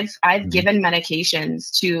given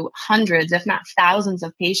medications to hundreds, if not thousands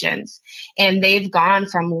of patients. And they've gone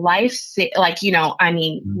from life-threatening.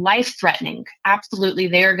 Absolutely.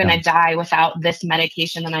 They're going to die without this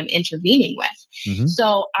medication that I'm intervening with.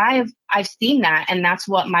 So I've seen that. And that's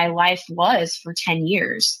what my life was for 10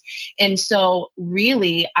 years. And so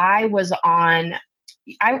really, I was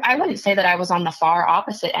I wouldn't say that I was on the far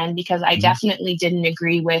opposite end, because I definitely didn't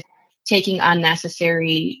agree with taking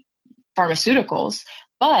unnecessary pharmaceuticals,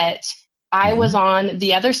 but I was on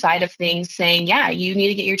the other side of things saying, you need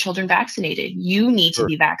to get your children vaccinated. You need to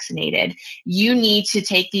be vaccinated. You need to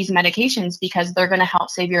take these medications because they're going to help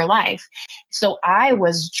save your life. So I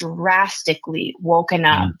was drastically woken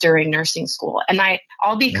up during nursing school. And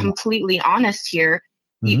I'll be completely honest here.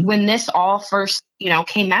 When this all first,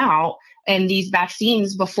 came out, and these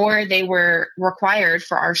vaccines, before they were required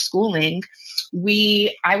for our schooling,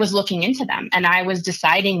 I was looking into them and I was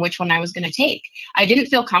deciding which one I was going to take. I didn't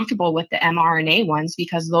feel comfortable with the mRNA ones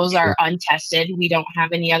because those are untested. We don't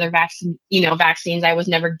have any other vaccines. I was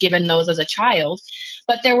never given those as a child,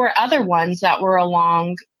 but there were other ones that were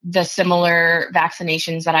along the similar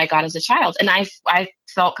vaccinations that I got as a child. And I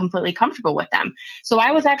felt completely comfortable with them. So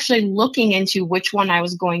I was actually looking into which one I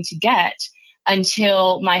was going to get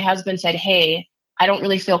until my husband said, "Hey, I don't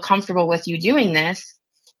really feel comfortable with you doing this."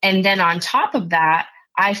 And then on top of that,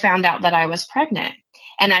 I found out that I was pregnant.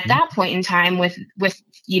 And at that point in time, with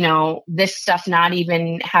this stuff not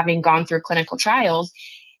even having gone through clinical trials,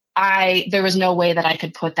 there was no way that I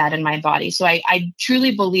could put that in my body. So I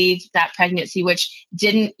truly believe that pregnancy, which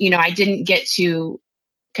I didn't get to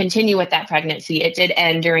continue with that pregnancy. It did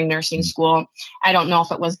end during nursing school. I don't know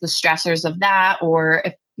if it was the stressors of that or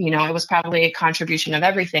if, it was probably a contribution of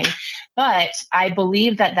everything. But I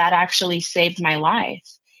believe that actually saved my life.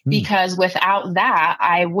 Because without that,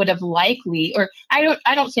 I would have likely, or I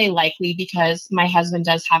don't say likely because my husband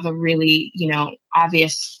does have a really,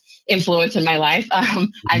 obvious influence in my life.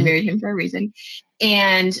 I married him for a reason,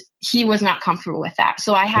 and he was not comfortable with that.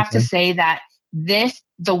 So I have to say that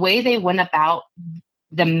the way they went about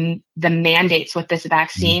the mandates with this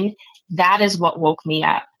vaccine, that is what woke me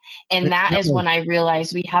up. And that is when I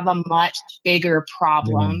realized we have a much bigger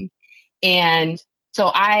problem. And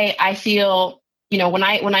so I feel, when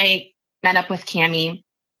I met up with Kami,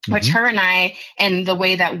 which her and I, and the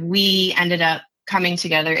way that we ended up coming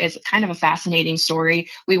together is kind of a fascinating story.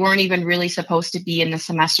 We weren't even really supposed to be in the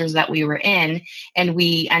semesters that we were in, and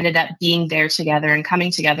we ended up being there together and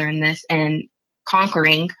coming together in this and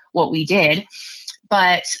conquering what we did.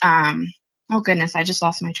 But, oh goodness, I just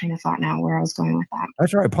lost my train of thought now where I was going with that.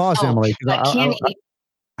 That's all right. Pause, Emily.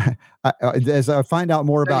 As I find out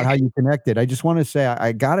more about how you connected, I just want to say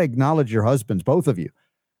I got to acknowledge your husbands, both of you,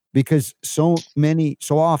 because so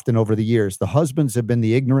often over the years, the husbands have been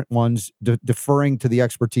the ignorant ones deferring to the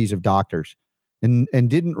expertise of doctors and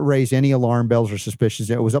didn't raise any alarm bells or suspicions.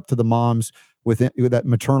 It was up to the moms with that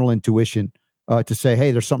maternal intuition to say,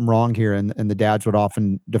 hey, there's something wrong here. And the dads would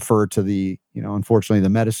often defer to the, unfortunately, the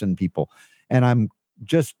medicine people. And I'm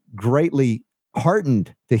just greatly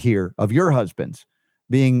heartened to hear of your husbands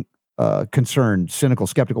being concerned, cynical,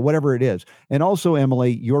 skeptical, whatever it is. And also,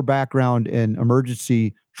 Emily, your background in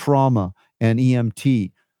emergency trauma and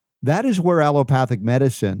EMT, that is where allopathic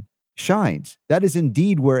medicine shines. That is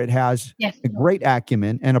indeed where it has a great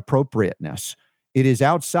acumen and appropriateness. It is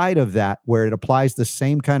outside of that where it applies the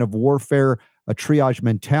same kind of warfare, a triage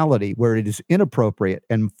mentality, where it is inappropriate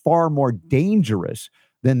and far more dangerous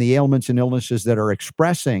than the ailments and illnesses that are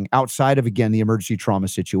expressing outside of, again, the emergency trauma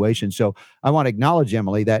situation. So I want to acknowledge,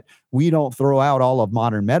 Emily, that we don't throw out all of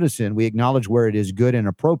modern medicine. We acknowledge where it is good and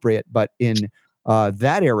appropriate, but in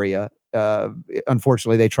that area,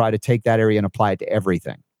 unfortunately, they try to take that area and apply it to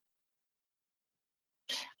everything.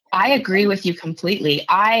 I agree with you completely.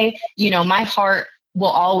 My heart will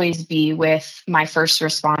always be with my first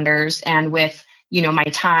responders and with my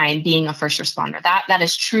time being a first responder. That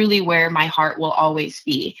is truly where my heart will always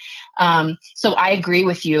be. So I agree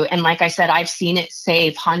with you. And like I said, I've seen it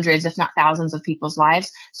save hundreds, if not thousands of people's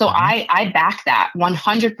lives. So I back that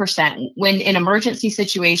 100%. When in emergency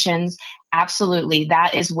situations, absolutely,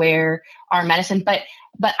 that is where our medicine, but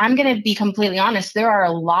I'm going to be completely honest. There are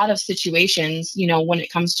a lot of situations, when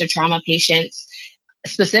it comes to trauma patients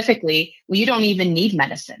specifically, you don't even need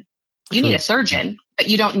medicine. You need a surgeon, but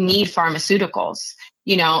you don't need pharmaceuticals,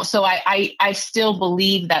 so I still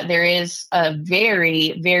believe that there is a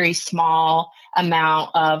very, very small amount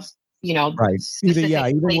of, even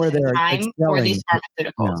where they're time for these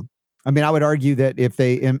pharmaceuticals. Yeah. I mean, I would argue that if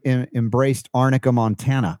they embraced Arnica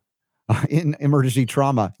montana in emergency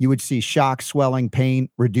trauma, you would see shock, swelling, pain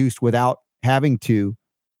reduced without having to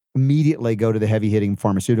immediately go to the heavy hitting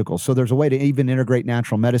pharmaceuticals. So there's a way to even integrate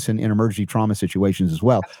natural medicine in emergency trauma situations as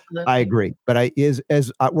well. Absolutely. I agree. But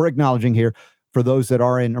we're acknowledging here, for those that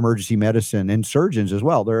are in emergency medicine and surgeons as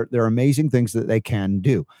well, there are amazing things that they can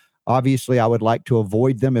do. Obviously, I would like to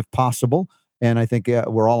avoid them if possible. And I think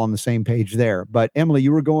we're all on the same page there. But Emily,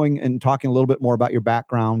 you were going and talking a little bit more about your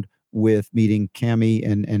background with meeting Kami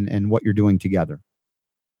and what you're doing together.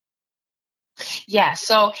 Yeah,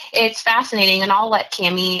 so it's fascinating, and I'll let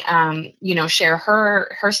Kami, share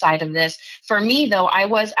her side of this. For me, though, I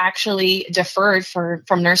was actually deferred from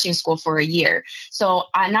nursing school for a year. So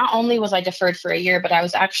not only was I deferred for a year, but I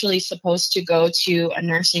was actually supposed to go to a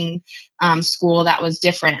nursing school that was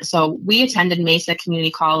different. So we attended Mesa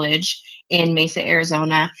Community College, in Mesa,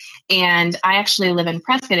 Arizona. And I actually live in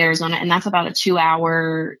Prescott, Arizona, and that's about a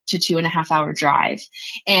 2-hour to 2.5-hour drive.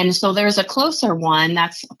 And so there's a closer one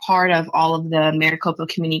that's part of all of the Maricopa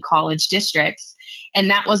Community College districts. And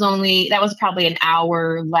that was probably an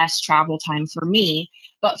hour less travel time for me.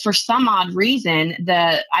 But for some odd reason,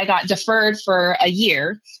 I got deferred for a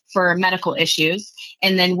year for medical issues.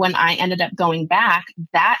 And then when I ended up going back,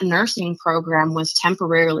 that nursing program was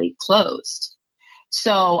temporarily closed.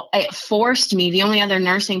 So it forced me, the only other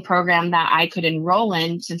nursing program that I could enroll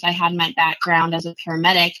in, since I had my background as a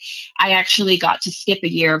paramedic, I actually got to skip a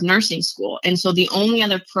year of nursing school. And so the only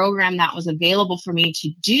other program that was available for me to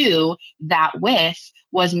do that with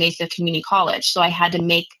was Mesa Community College. So I had to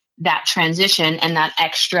make that transition and that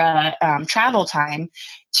extra travel time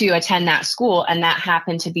to attend that school. And that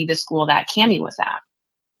happened to be the school that Kami was at.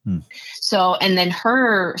 So, and then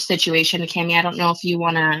her situation, Kami, I don't know if you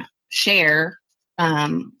want to share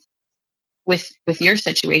with your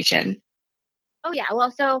situation. Oh yeah.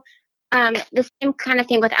 Well, so the same kind of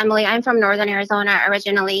thing with Emily. I'm from Northern Arizona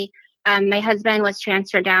originally. My husband was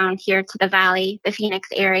transferred down here to the Valley, the Phoenix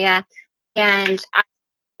area, and I was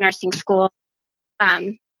in nursing school.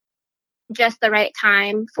 Just the right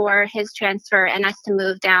time for his transfer and us to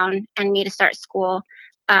move down and me to start school,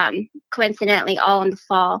 coincidentally all in the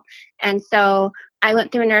fall. And so I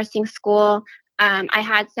went through nursing school. I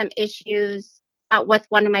had some issues with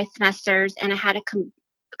one of my semesters, and I had to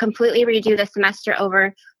completely redo the semester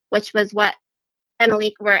over, which was where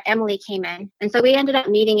Emily came in. And so we ended up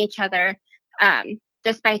meeting each other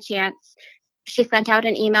just by chance. She sent out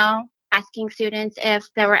an email asking students if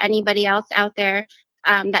there were anybody else out there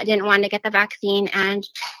that didn't want to get the vaccine, and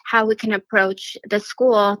how we can approach the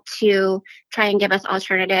school to try and give us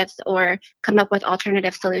alternatives or come up with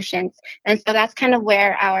alternative solutions. And so that's kind of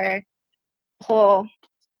where our whole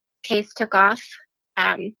case took off.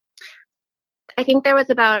 I think there was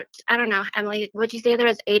about, I don't know, Emily, would you say there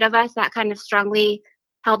was 8 of us that kind of strongly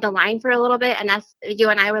held the line for a little bit, and you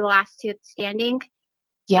and I were the last 2 standing?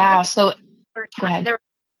 Yeah, so go ahead. There were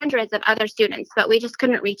hundreds of other students, but we just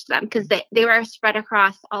couldn't reach them because they were spread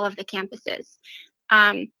across all of the campuses.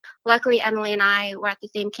 Luckily, Emily and I were at the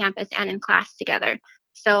same campus and in class together.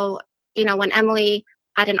 So, when Emily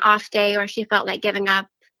had an off day or she felt like giving up,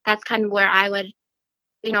 that's kind of where I would,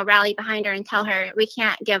 rally behind her and tell her, we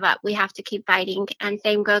can't give up. We have to keep fighting. And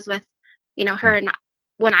same goes with, her. And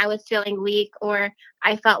when I was feeling weak or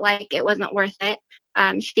I felt like it wasn't worth it,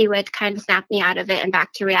 she would kind of snap me out of it and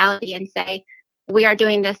back to reality and say, we are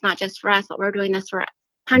doing this not just for us, but we're doing this for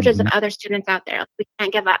hundreds of other students out there. We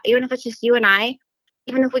can't give up. Even if it's just you and I,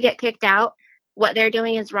 even if we get kicked out, what they're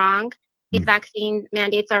doing is wrong. These vaccine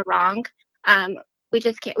mandates are wrong. We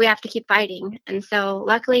just can't, we have to keep fighting. And so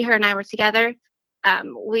luckily her and I were together.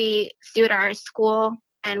 We sued our school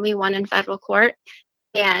and we won in federal court.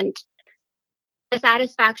 And the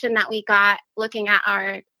satisfaction that we got looking at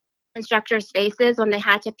our instructors' faces when they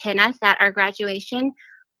had to pin us at our graduation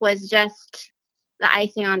was just the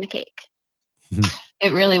icing on the cake.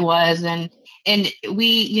 It really was. And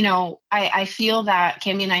we, I feel that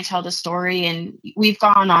Kami and I tell the story, and we've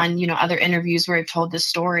gone on, other interviews where I've told this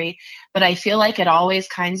story, but I feel like it always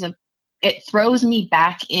it throws me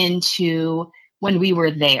back into when we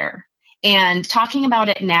were there. And talking about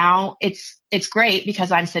it now, it's great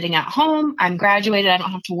because I'm sitting at home, I'm graduated, I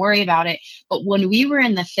don't have to worry about it. But when we were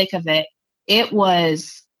in the thick of it, it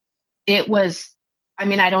was,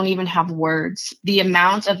 I don't even have words. The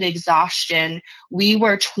amount of exhaustion, we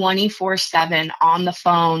were 24/7 on the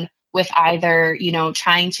phone with either,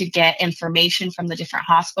 trying to get information from the different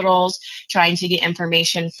hospitals, trying to get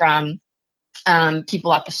information from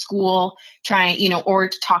people at the school, or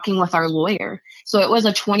talking with our lawyer. So it was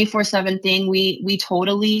a 24/7 thing. We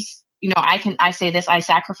totally, I say this, I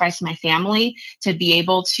sacrificed my family to be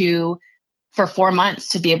able to, for 4 months,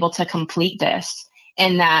 to be able to complete this.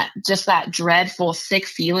 And that dreadful, sick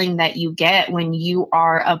feeling that you get when you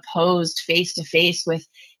are opposed face to face with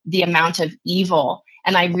the amount of evil.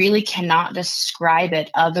 And I really cannot describe it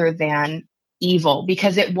other than evil,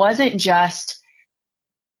 because it wasn't just,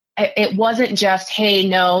 hey,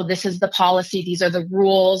 no, this is the policy, these are the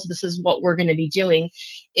rules, this is what we're going to be doing.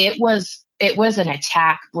 It was an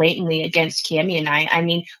attack blatantly against Kami and I. I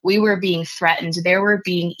mean, we were being threatened. There were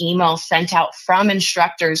being emails sent out from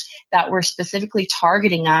instructors that were specifically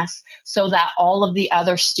targeting us so that all of the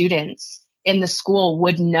other students in the school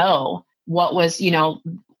would know what was,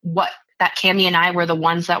 what that Kami and I were the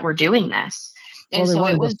ones that were doing this. And so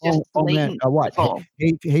it was just blatant.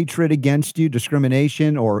 Hatred against you,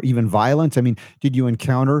 discrimination, or even violence? I mean, did you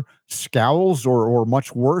encounter scowls or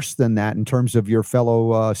much worse than that in terms of your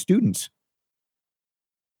fellow students?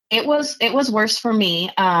 It was worse for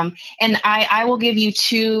me. And I will give you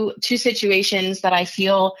two situations that I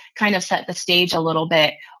feel kind of set the stage a little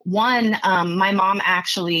bit. One, my mom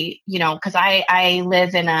actually, because I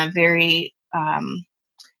live in a very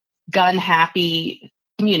gun happy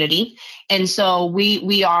community. And so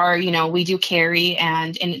we are, we do carry,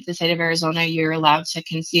 and in the state of Arizona, you're allowed to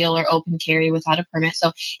conceal or open carry without a permit.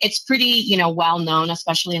 So it's pretty, well known,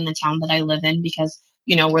 especially in the town that I live in, because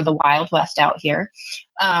we're the Wild West out here.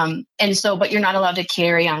 And so, but you're not allowed to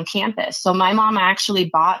carry on campus. So my mom actually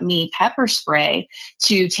bought me pepper spray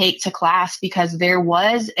to take to class, because there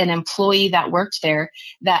was an employee that worked there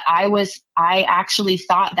that I actually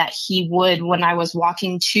thought that he would, when I was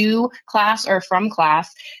walking to class or from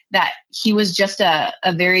class, that he was just a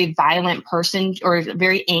very violent person, or a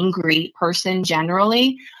very angry person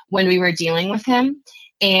generally, when we were dealing with him.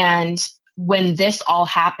 And when this all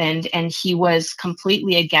happened and he was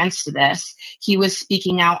completely against this, he was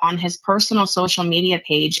speaking out on his personal social media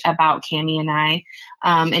page about Kami and I.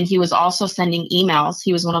 And he was also sending emails.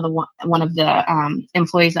 He was one of the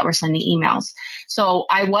employees that were sending emails. So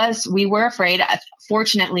we were afraid.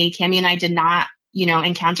 Fortunately, Kami and I did not,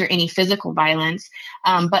 encounter any physical violence.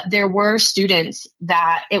 But there were students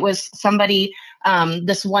that it was somebody,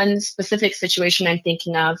 this one specific situation I'm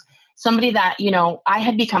thinking of, somebody that, I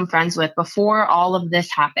had become friends with before all of this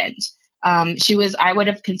happened. I would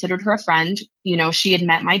have considered her a friend. She had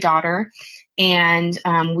met my daughter, and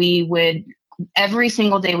we would, every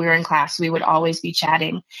single day we were in class, we would always be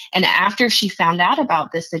chatting. And after she found out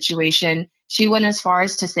about this situation, she went as far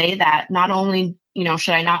as to say that not only,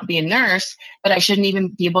 should I not be a nurse, but I shouldn't even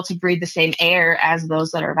be able to breathe the same air as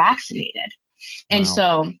those that are vaccinated. And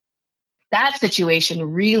so that situation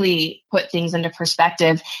really put things into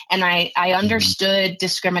perspective. And I understood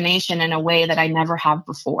discrimination in a way that I never have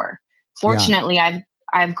before. Fortunately,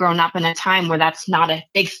 I've grown up in a time where that's not a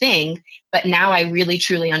big thing, but now I really,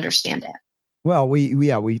 truly understand it. Well,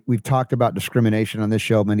 we've talked about discrimination on this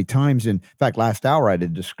show many times. In fact, last hour I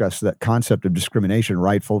did discuss that concept of discrimination,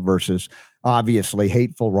 rightful versus obviously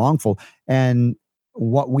hateful, wrongful. And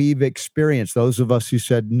what we've experienced, those of us who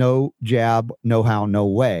said no jab, no how, no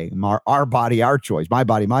way, our body, our choice, my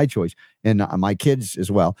body, my choice, and my kids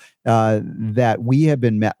as well, that we have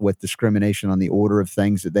been met with discrimination on the order of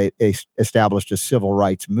things that they established a civil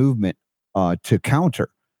rights movement to counter.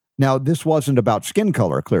 Now, this wasn't about skin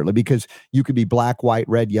color, clearly, because you could be black, white,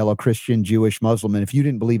 red, yellow, Christian, Jewish, Muslim, and if you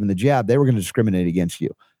didn't believe in the jab, they were going to discriminate against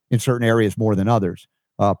you in certain areas more than others.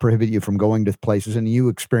 Prohibit you from going to places. And you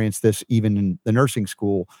experienced this even in the nursing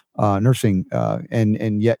school,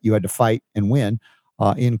 and yet you had to fight and win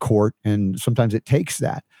in court. And sometimes it takes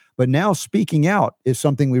that. But now speaking out is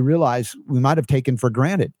something we realize we might have taken for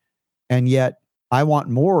granted. And yet I want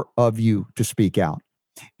more of you to speak out.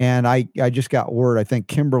 And I just got word, I think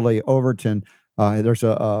Kimberly Overton, there's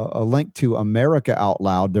a link to America Out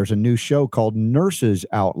Loud. There's a new show called Nurses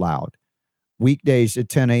Out Loud, weekdays at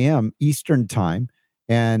 10 a.m. Eastern time.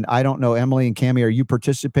 And I don't know, Emily and Kami, are you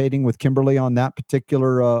participating with Kimberly on that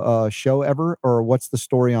particular show ever? Or what's the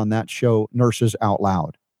story on that show, Nurses Out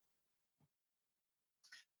Loud?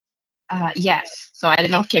 Yes. So I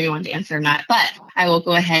don't know if Kami wanted to answer or not, but I will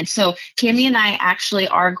go ahead. So Kami and I actually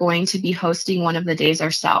are going to be hosting one of the days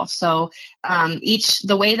ourselves. So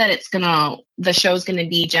the way that the show's going to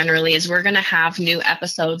be generally is we're going to have new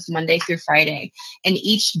episodes Monday through Friday. And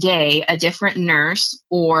each day a different nurse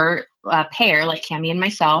or a pair like Kami and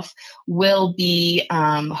myself will be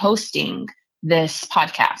hosting this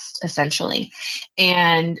podcast essentially.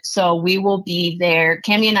 And so we will be there.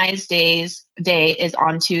 Kami and I's day is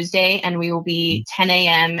on Tuesday, and we will be 10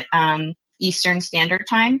 a.m. Eastern Standard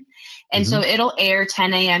Time. And so it'll air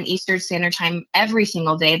 10 a.m. Eastern Standard Time every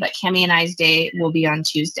single day, but Kami and I's day will be on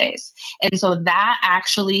Tuesdays. And so that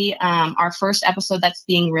actually, our first episode that's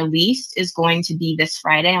being released is going to be this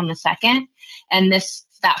Friday on the 2nd. And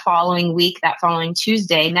that following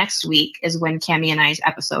Tuesday, next week, is when Kami and I's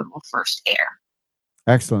episode will first air.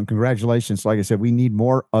 Excellent. Congratulations. Like I said, we need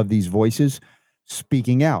more of these voices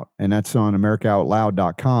speaking out, and that's on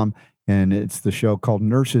AmericaOutLoud.com. And it's the show called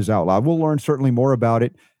Nurses Out Loud. We'll learn certainly more about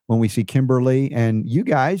it when we see Kimberly and you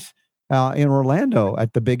guys in Orlando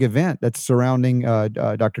at the big event that's surrounding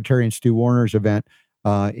Dr. Terry and Stu Warner's event.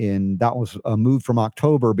 And that was moved from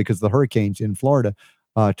October because of the hurricanes in Florida.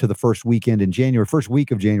 To the first week of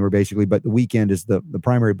January, basically, but the weekend is the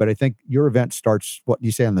primary. But I think your event starts, what do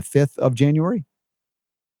you say, on the 5th of January?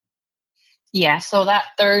 Yeah, so that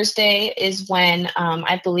Thursday is when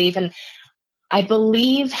I believe, and I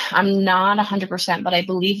believe, I'm not 100%, but I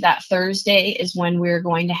believe that Thursday is when we're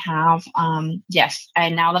going to have, yes,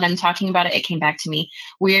 and now that I'm talking about it, it came back to me.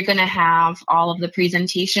 We are going to have all of the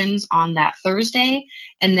presentations on that Thursday,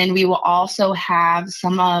 and then we will also have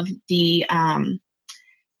some of the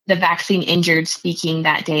vaccine injured speaking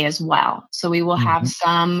that day as well. So we will have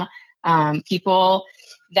some people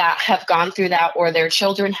that have gone through that, or their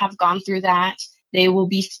children have gone through that. They will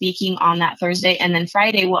be speaking on that Thursday. And then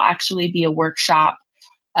Friday will actually be a workshop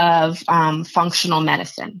of functional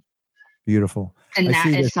medicine. Beautiful. And that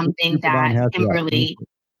is something that Kimberly.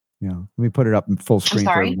 Yeah, let me put it up in full screen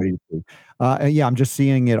for everybody to see. Yeah, I'm just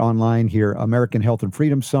seeing it online here. American Health and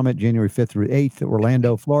Freedom Summit, January 5th through 8th,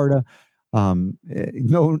 Orlando, Florida.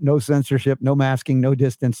 No censorship, no masking, no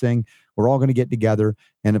distancing. We're all going to get together.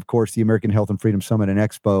 And of course, the American Health and Freedom Summit and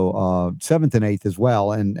Expo, 7th and 8th as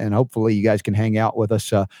well. And hopefully you guys can hang out with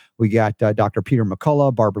us. We got Dr. Peter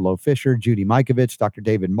McCullough, Barbara Lowe Fisher, Judy Mikovits, Dr.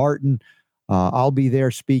 David Martin. I'll be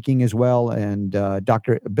there speaking as well. And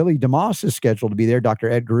Dr. Billy DeMoss is scheduled to be there, Dr.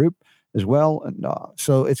 Ed Group as well. And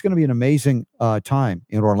so it's going to be an amazing time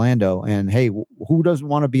in Orlando. And hey, who doesn't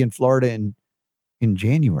want to be in Florida in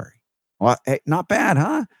January? Well, hey, not bad,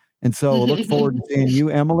 huh? And so look forward to seeing you,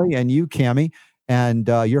 Emily, and you, Cami, and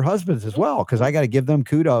your husbands as well, because I got to give them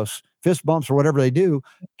kudos, fist bumps or whatever they do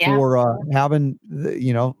for having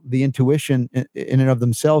the intuition in and of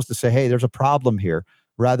themselves to say, hey, there's a problem here,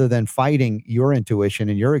 rather than fighting your intuition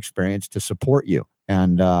and your experience to support you.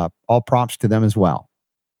 And all props to them as well.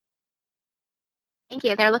 Thank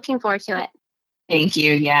you. They're looking forward to it. Thank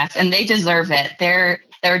you. Yes. And they deserve it. They're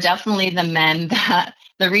definitely the men that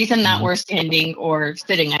the reason that we're standing or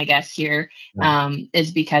sitting, I guess, here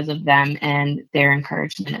is because of them and their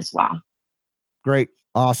encouragement as well. Great.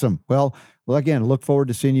 Awesome. Well, again, look forward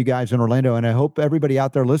to seeing you guys in Orlando. And I hope everybody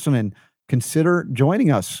out there listening consider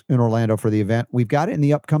joining us in Orlando for the event. We've got it in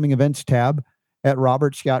the upcoming events tab at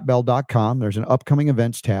robertscottbell.com. There's an upcoming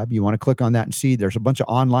events tab. You want to click on that and see there's a bunch of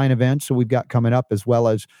online events that we've got coming up, as well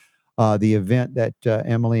as the event that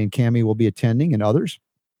Emily and Cami will be attending and others.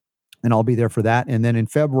 And I'll be there for that. And then in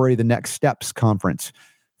February, the Next Steps Conference,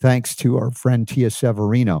 thanks to our friend Tia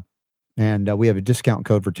Severino. And we have a discount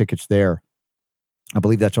code for tickets there. I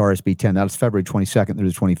believe that's RSB 10. That's February 22nd through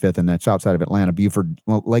the 25th, and that's outside of Atlanta, Beaufort,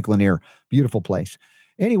 Lake Lanier. Beautiful place.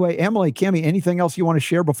 Anyway, Emily, Cami, anything else you want to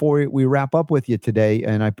share before we wrap up with you today?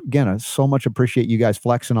 And I so much appreciate you guys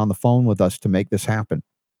flexing on the phone with us to make this happen.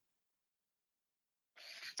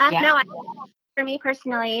 No, for me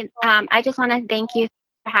personally, I just want to thank you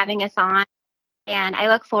for having us on, and I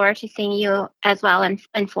look forward to seeing you as well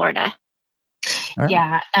in Florida. Right.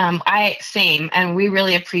 Yeah, same, and we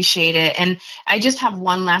really appreciate it. And I just have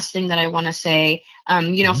one last thing that I want to say.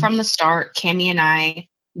 From the start, Cami and I,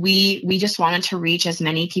 we just wanted to reach as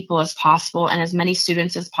many people as possible and as many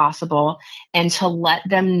students as possible, and to let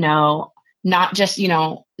them know not just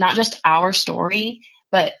our story,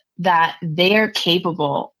 but that they are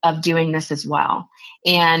capable of doing this as well.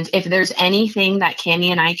 And if there's anything that Cami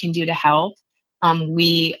and I can do to help,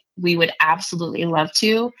 we would absolutely love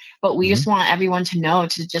to, but we just want everyone to know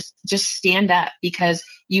to just stand up, because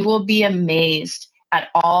you will be amazed at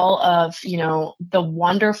all of,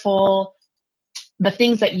 the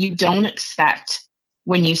things that you don't expect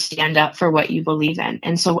when you stand up for what you believe in.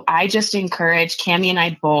 And so I just encourage Cami and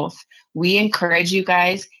I both, we encourage you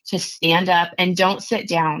guys to stand up and don't sit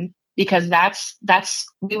down, because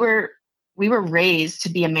we were raised to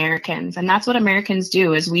be Americans, and that's what Americans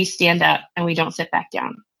do, is we stand up and we don't sit back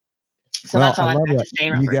down. So that's all I have to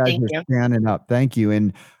say, Robert. You guys Thank are you. standing up. Thank you.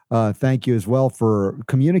 And thank you as well for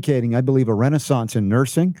communicating, I believe, a renaissance in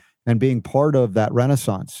nursing and being part of that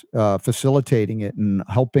renaissance, facilitating it and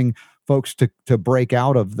helping folks to break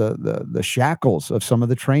out of the shackles of some of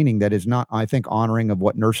the training that is not, I think, honoring of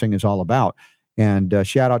what nursing is all about. And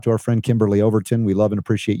shout out to our friend Kimberly Overton. We love and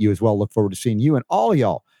appreciate you as well. Look forward to seeing you and all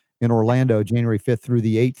y'all in Orlando, January 5th through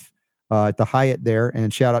the 8th. At the Hyatt there,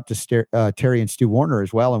 and shout out to Terry and Stu Warner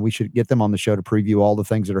as well. And we should get them on the show to preview all the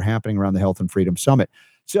things that are happening around the Health and Freedom Summit.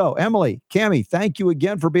 So, Emily, Cami, thank you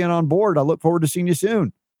again for being on board. I look forward to seeing you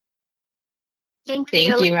soon. Thank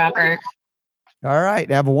you, Robert. All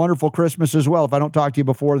right. Have a wonderful Christmas as well, if I don't talk to you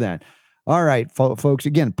before then. All right, folks,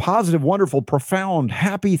 again, positive, wonderful, profound,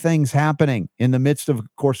 happy things happening in the midst of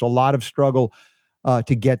course, a lot of struggle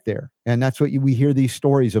to get there. And that's what we hear, these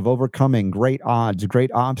stories of overcoming great odds,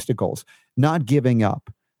 great obstacles, not giving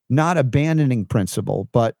up, not abandoning principle,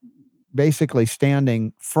 but basically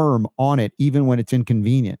standing firm on it, even when it's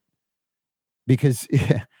inconvenient. Because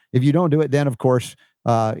if you don't do it, then of course,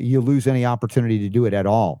 you lose any opportunity to do it at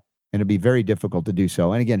all. and it'd be very difficult to do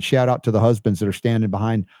so. And again, shout out to the husbands that are standing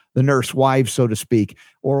behind the nurse wives, so to speak,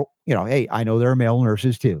 or, hey, I know there are male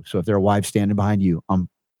nurses too. So if there are wives standing behind you, I'm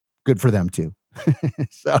good for them too.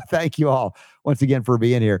 So thank you all once again for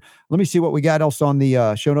being here. Let me see what we got else on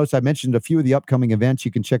the show notes. I mentioned a few of the upcoming events.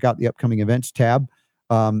 You can check out the upcoming events tab.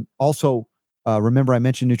 Also, remember I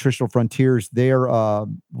mentioned Nutritional Frontiers. Their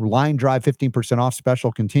line drive 15% off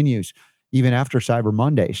special continues even after Cyber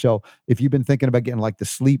Monday. So if you've been thinking about getting like the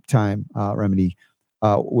sleep time remedy,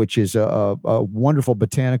 which is a wonderful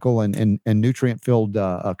botanical and nutrient-filled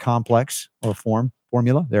complex or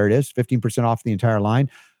formula, there it is, 15% off the entire line.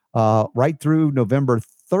 Right through November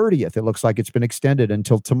 30th, it looks like it's been extended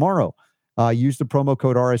until tomorrow. Use the promo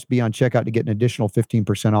code RSB on checkout to get an additional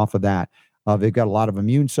 15% off of that. They've got a lot of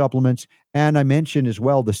immune supplements. And I mentioned as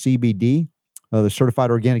well the CBD, the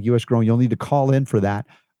certified organic U.S. grown. You'll need to call in for that.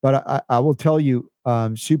 But I will tell you,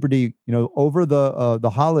 Super D, over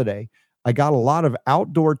the holiday, I got a lot of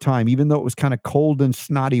outdoor time, even though it was kind of cold and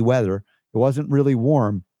snotty weather. It wasn't really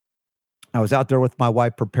warm. I was out there with my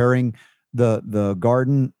wife preparing the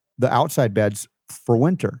garden, the outside beds for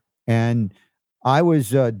winter. And I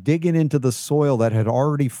was digging into the soil that had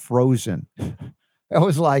already frozen. I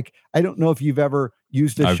was like, I don't know if you've ever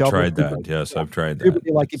used a shovel. I've tried that. Yes, I've tried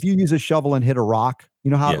that. Like if you use a shovel and hit a rock, you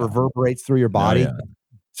know how it reverberates through your body? Yeah.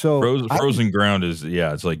 So frozen ground is,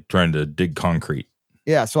 it's like trying to dig concrete.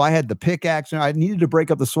 Yeah. So I had the pickaxe and I needed to break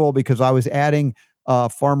up the soil because I was adding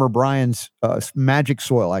Farmer Brian's magic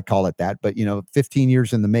soil. I call it that, but 15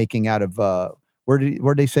 years in the making out of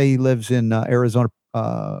where they say he lives in Arizona.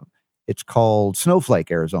 It's called Snowflake,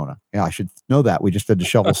 Arizona. Yeah, I should know that. We just had to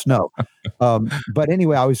shovel snow. But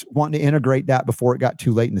anyway, I was wanting to integrate that before it got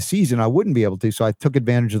too late in the season. I wouldn't be able to. So I took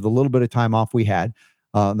advantage of the little bit of time off we had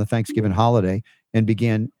on the Thanksgiving holiday and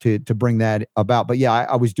began to bring that about. But yeah,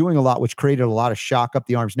 I was doing a lot, which created a lot of shock up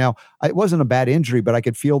the arms. Now, it wasn't a bad injury, but I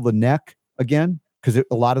could feel the neck again because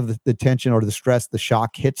a lot of the tension or the stress, the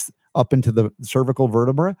shock hits up into the cervical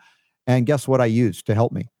vertebra. And guess what I used to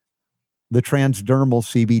help me? The transdermal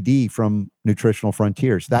CBD from Nutritional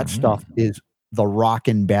Frontiers. That stuff is the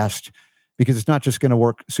rockin' best because it's not just going to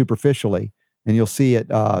work superficially. And you'll see it,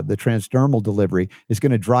 the transdermal delivery is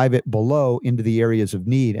going to drive it below into the areas of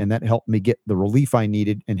need. And that helped me get the relief I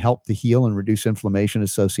needed and help to heal and reduce inflammation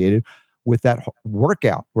associated with that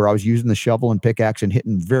workout where I was using the shovel and pickaxe and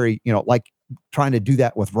hitting very, like trying to do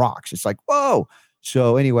that with rocks. It's like, whoa.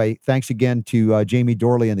 So anyway, thanks again to Jamie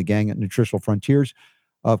Dorley and the gang at Nutritional Frontiers.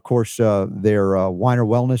 Of course, their Weiner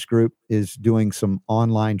Wellness Group is doing some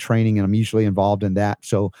online training, and I'm usually involved in that.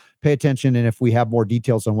 So pay attention. And if we have more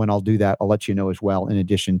details on when I'll do that, I'll let you know as well, in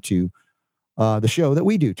addition to the show that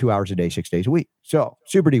we do 2 hours a day, 6 days a week. So,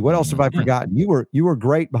 Super D, what else have I forgotten? You were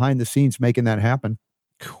great behind the scenes making that happen.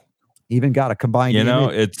 Even got a combined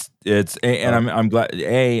image. And I'm glad.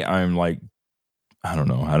 I'm like, I don't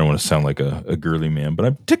know. I don't want to sound like a girly man, but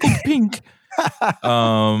I'm tickled pink.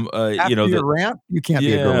 After your rant, you can't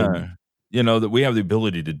be a girly man. That we have the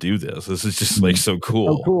ability to do this. This is just like so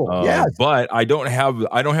cool. So cool. Yes. But I don't have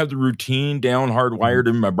the routine down hardwired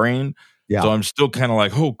in my brain. Yeah. So I'm still kind of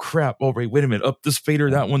like, oh crap. Oh, wait a minute. Up this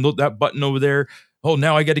fader, that one, that button over there. Oh,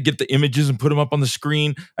 now I got to get the images and put them up on the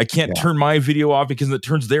screen. I can't turn my video off because it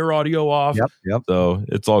turns their audio off. Yep. So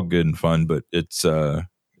it's all good and fun, but it's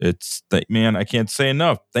man, I can't say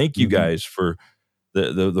enough. Thank you guys for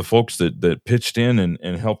the folks that pitched in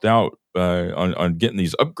and helped out on getting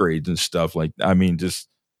these upgrades and stuff. Like, I mean, just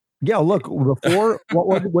look, before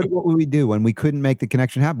what would we do when we couldn't make the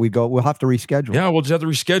connection happen? We'll have to reschedule. Yeah, we'll just have to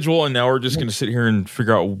reschedule, and now we're just going to sit here and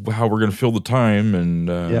figure out how we're going to fill the time.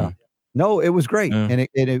 And no, it was great, and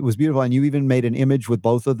it was beautiful. And you even made an image with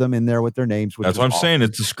both of them in there with their names. That's what I'm saying.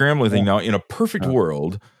 It's a scrambling thing now. In a perfect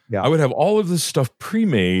world, I would have all of this stuff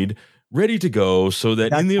pre-made, ready to go, so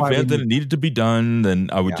that in the event that it needed to be done, then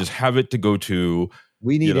I would just have it to go to.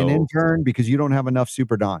 We need an intern because you don't have enough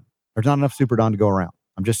Super Don. There's not enough Super Don to go around.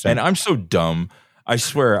 I'm just saying. And I'm so dumb. I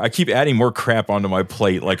swear, I keep adding more crap onto my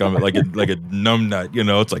plate, like I'm like a numbnut.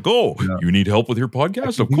 It's like, you need help with your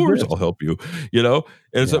podcast? Of course, I'll help you.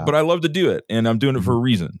 And so, but I love to do it, and I'm doing it for a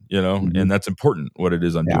reason. And that's important. What it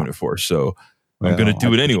is I'm doing it for. So I'm going to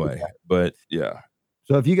do it anyway. But yeah.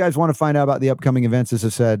 So if you guys want to find out about the upcoming events, as I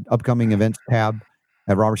said, upcoming events tab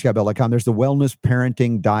at robertscottbell.com. There's the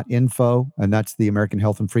wellnessparenting.info, and that's the American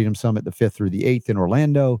Health and Freedom Summit, the 5th through the 8th in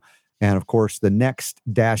Orlando. And of course, the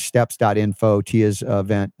next-steps.info, Tia's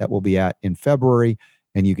event that we'll be at in February.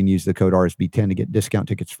 And you can use the code RSB10 to get discount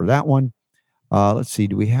tickets for that one. Let's see.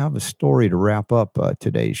 Do we have a story to wrap up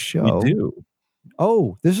today's show? We do.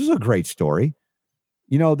 Oh, this is a great story.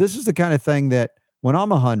 This is the kind of thing that when I'm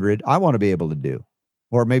 100, I want to be able to do.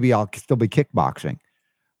 or maybe I'll still be kickboxing.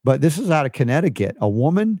 But this is out of Connecticut. A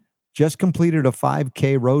woman just completed a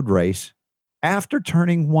 5K road race after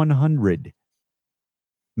turning 100.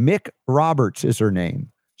 Mick Roberts is her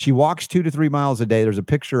name. She walks 2 to 3 miles a day. There's a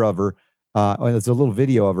picture of her. There's a little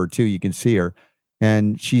video of her too. You can see her.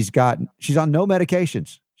 And she's on no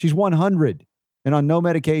medications. She's 100 and on no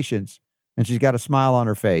medications. And she's got a smile on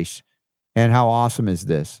her face. And how awesome is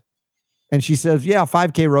this? And she says, yeah,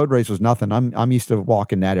 5K road race was nothing. I'm used to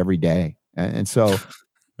walking that every day. And so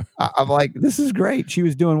I'm like, this is great. She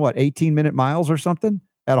was doing what, 18-minute miles or something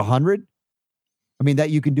at 100? I mean,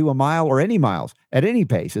 that you can do a mile or any miles at any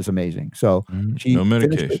pace is amazing. So she no finished it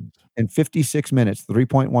medication in 56 minutes,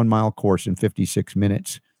 3.1 mile course in 56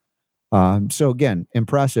 minutes. So again,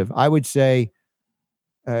 impressive. I would say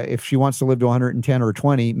if she wants to live to 110 or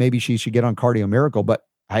 20, maybe she should get on Cardio Miracle. But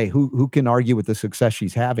hey, who can argue with the success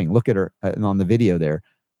she's having? Look at her on the video there.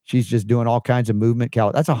 She's just doing all kinds of movement.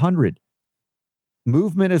 That's 100.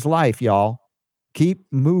 Movement is life, y'all. Keep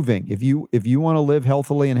moving. If you want to live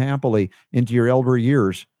healthily and happily into your elder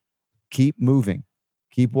years, keep moving,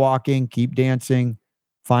 keep walking, keep dancing,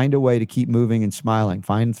 find a way to keep moving and smiling.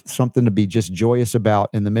 Find something to be just joyous about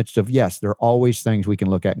in the midst of, yes, there are always things we can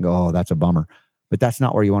look at and go, oh, that's a bummer, but that's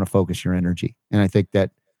not where you want to focus your energy. And I think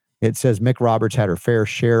that it says Mick Roberts had her fair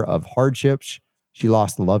share of hardships. She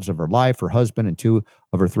lost the loves of her life, her husband, and 2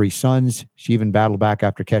 of her 3 sons. She even battled back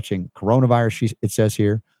after catching coronavirus, it says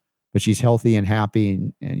here. But she's healthy and happy,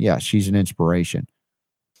 and yeah, she's an inspiration.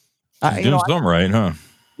 She's doing something right, huh?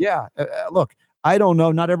 Yeah. Look, I don't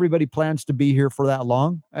know. Not everybody plans to be here for that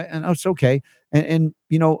long, and it's okay. And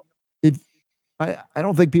you know, I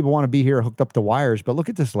don't think people want to be here hooked up to wires. But look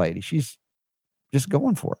at this lady; she's just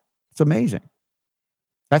going for it. It's amazing.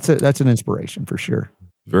 That's an inspiration for sure.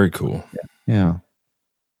 Very cool. Yeah.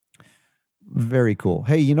 Very cool.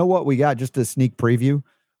 Hey, you know what we got? Just a sneak preview.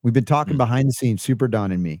 We've been talking behind the scenes, Super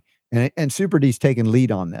Don and me. And Super D's taking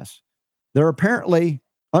lead on this. There are apparently,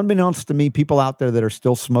 unbeknownst to me, people out there that are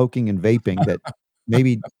still smoking and vaping that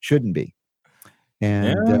maybe shouldn't be.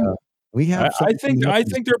 And we have. I think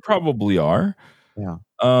there probably are. Yeah.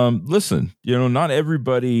 Listen, not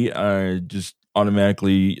everybody just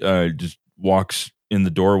automatically just walks in the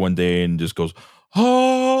door one day and just goes,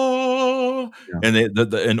 oh, and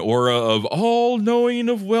an aura of all knowing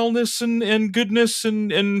of wellness and goodness and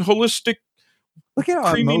holistic. Look at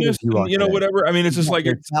how creaminess and, whatever. I mean, it's just like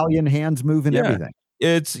Italian hands moving everything.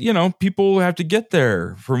 It's, people have to get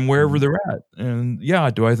there from wherever they're at. And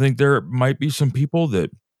do I think there might be some people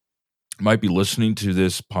that might be listening to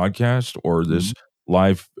this podcast or this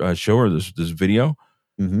live show or this video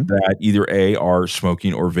that either A, are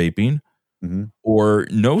smoking or vaping or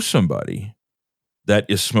know somebody that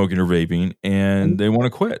is smoking or vaping and they want to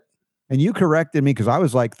quit. And you corrected me because I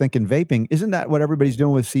was like thinking vaping, isn't that what everybody's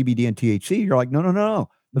doing with CBD and THC? You're like, no.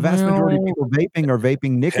 The vast majority of people vaping are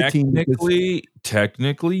vaping nicotine.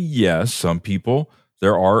 Technically, yes. Some people,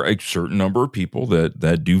 there are a certain number of people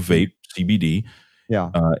that do vape CBD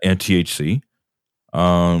and THC.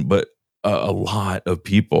 But a lot of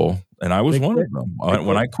people, and I was one of them.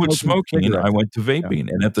 When I quit smoking, I went to vaping.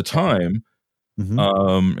 And at the time,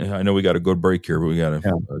 I know we got to go to break here, but we got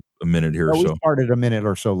a minute here or so. We started a minute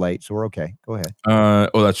or so late, so we're okay. Go ahead.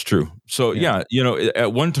 That's true. So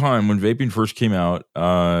at one time when vaping first came out,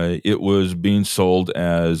 it was being sold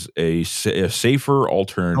as a safer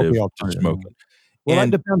alternative to smoking. Well, that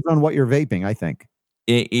depends on what you're vaping, I think.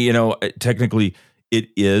 Technically, it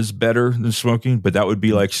is better than smoking, but that would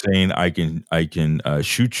be like saying I can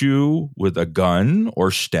shoot you with a gun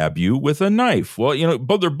or stab you with a knife. Well,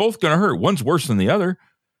 but they're both going to hurt. One's worse than the other.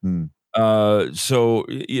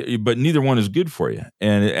 But neither one is good for you.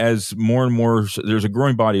 And as more and more, there's a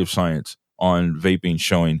growing body of science on vaping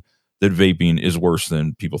showing that vaping is worse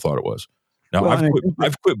than people thought it was. Now,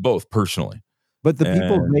 I've quit both personally. But the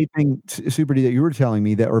people vaping, Super D, that you were telling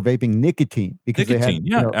me that are vaping nicotine because nicotine,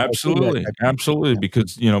 they have, absolutely.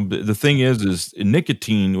 Because the thing is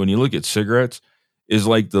nicotine. When you look at cigarettes, is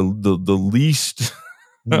like the least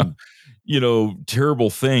terrible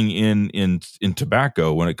thing in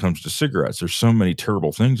tobacco when it comes to cigarettes. There's so many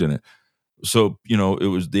terrible things in it. So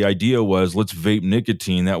the idea was let's vape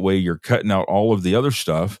nicotine. That way you're cutting out all of the other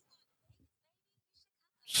stuff.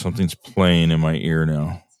 Something's playing in my ear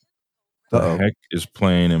now. The heck is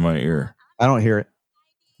playing in my ear? I don't hear it.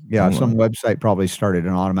 Yeah, some website probably started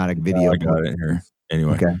an automatic video. I got it here.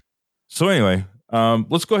 Anyway. Okay. So anyway,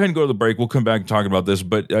 let's go ahead and go to the break. We'll come back and talk about this.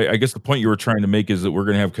 But I guess the point you were trying to make is that we're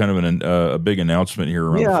going to have kind of a big announcement here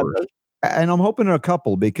around the first. And I'm hoping a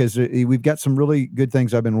couple because we've got some really good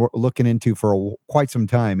things I've been looking into for quite some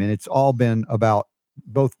time. And it's all been about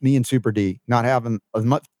both me and Super D not having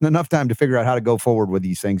enough time to figure out how to go forward with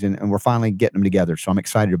these things. And we're finally getting them together. So I'm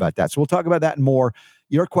excited about that. So we'll talk about that and more.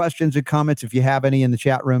 Your questions and comments, if you have any in the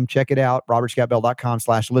chat room, check it out.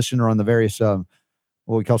 robertscottbell.com/listen or on the various, what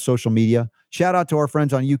we call social media. Shout out to our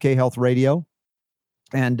friends on UK Health Radio.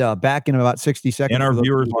 And back in about 60 seconds. And our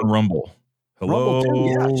viewers on Rumble. Hello, Rumble too.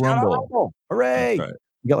 Yeah, shout out Rumble. Hooray. Right.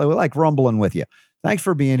 We like rumbling with you. Thanks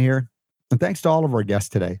for being here. And thanks to all of our guests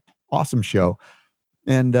today. Awesome show.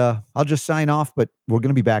 And I'll just sign off, but we're going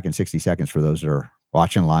to be back in 60 seconds for those that are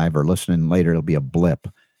watching live or listening later. It'll be a blip.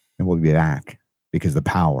 And we'll be back because the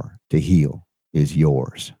power to heal is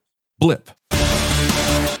yours. Blip.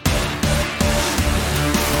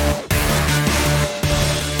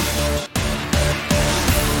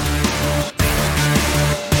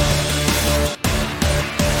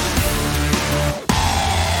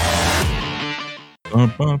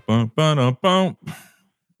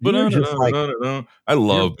 I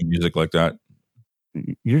love music like that.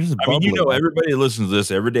 You're just everybody listens to this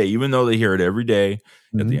every day, even though they hear it every day.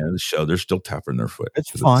 At the end of the show, they're still tapping their foot. It's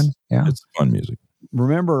fun. It's fun music.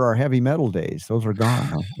 Remember our heavy metal days? Those are gone.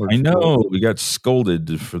 Huh? I know. We got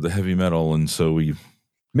scolded for the heavy metal, and so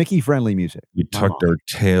Mickey friendly music. We tucked our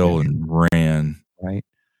tail and ran. Right.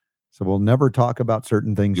 So we'll never talk about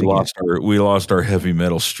certain things. We lost our heavy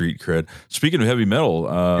metal street cred. Speaking of heavy metal,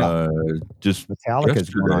 just Metallica's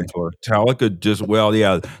going on tour.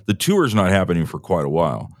 The tour's not happening for quite a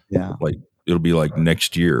while. Yeah, like it'll be like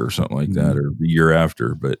next year or something like that, or the year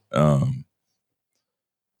after. But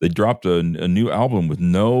they dropped a new album with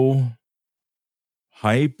no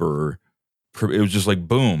hype it was just like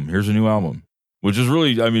boom, here's a new album, which is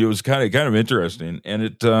really, it was kind of interesting, and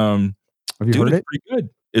it. Have you heard it? Pretty good.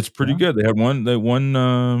 It's pretty good. They had one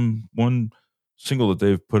single that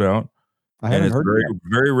they've put out, and it's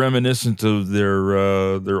very reminiscent of their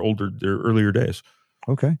earlier days.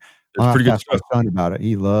 Okay, it's pretty good stuff. My son about it.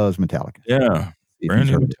 He loves Metallica. Yeah, brand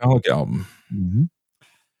new Metallica album. Mm-hmm.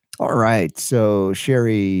 All right, so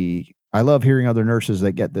Sherry, I love hearing other nurses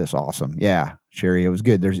that get this. Awesome, yeah, Sherry, it was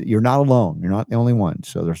good. You're not alone. You're not the only one.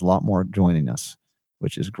 So there's a lot more joining us,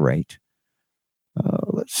 which is great.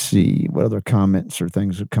 Let's see what other comments or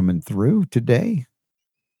things are coming through today.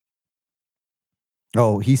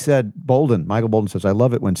 Oh, he said, Michael Bolden says, I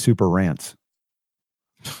love it when Super rants.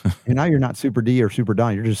 And now you're not Super D or Super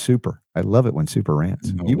Don. You're just Super. I love it when Super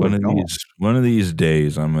rants. One of these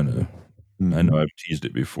days, I'm going to, I know I've teased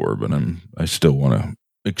it before, but I still want to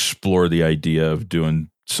explore the idea of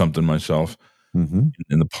doing something myself in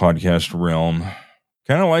the podcast realm.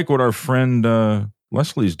 Kind of like what our friend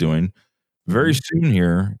Leslie's doing. Very soon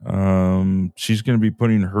here, she's going to be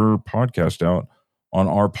putting her podcast out on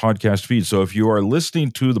our podcast feed. So if you are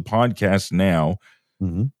listening to the podcast now,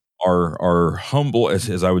 our humble,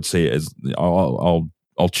 as I would say, as I'll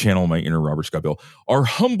channel my inner Robert Scott Bell, our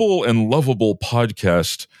humble and lovable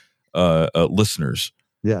podcast listeners.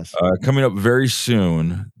 Yes, coming up very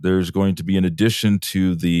soon. There's going to be an addition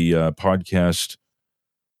to the podcast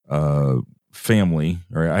family,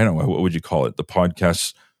 or I don't know, what would you call it? The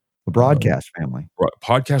podcast. The broadcast family.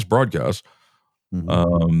 Broadcast.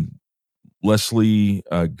 Leslie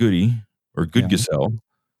Goody or Goodgesell.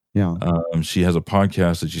 Yeah. She has a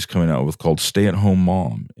podcast that she's coming out with called Stay at Home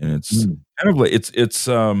Mom. And it's kind of like it's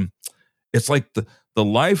like the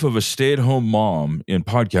life of a stay-at-home mom in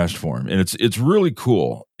podcast form. And it's really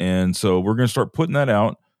cool. And so we're gonna start putting that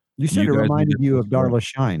out. You said it reminded you of Darla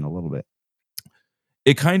Shine a little bit.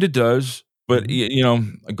 It kind of does. But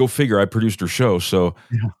go figure. I produced her show, so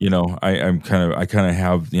I kind of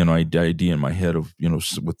have idea in my head of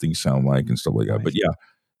what things sound like and stuff like that. But yeah,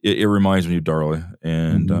 it reminds me of Darla.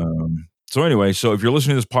 And so anyway, so if you're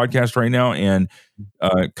listening to this podcast right now and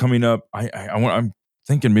coming up, I'm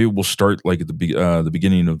thinking maybe we'll start like at the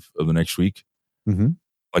beginning of the next week,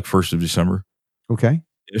 like 1st of December. Okay.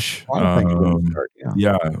 Ish.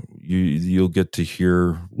 You'll get to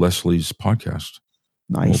hear Leslie's podcast.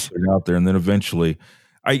 Nice. We'll put it out there, and then eventually,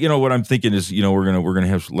 what I'm thinking is, we're gonna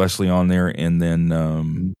have Leslie on there, and then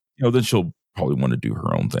then she'll probably want to do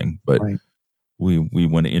her own thing, but we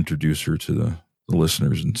want to introduce her to the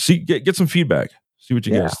listeners and get some feedback, see what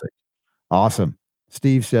you guys think. Awesome.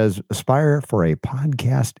 Steve says, aspire for a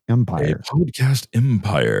podcast empire.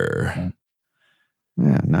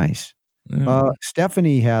 Yeah, nice. Yeah.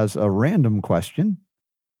 Stephanie has a random question.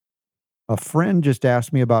 A friend just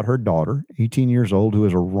asked me about her daughter, 18 years old, who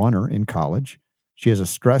is a runner in college. She has a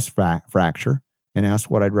stress fracture and asked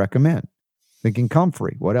what I'd recommend. Thinking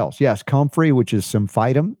comfrey. What else? Yes, comfrey, which is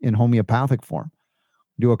Symphytum in homeopathic form.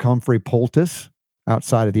 Do a comfrey poultice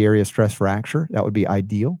outside of the area of stress fracture. That would be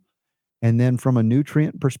ideal. And then from a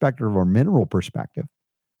nutrient perspective or mineral perspective,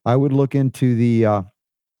 I would look into the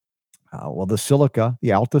silica,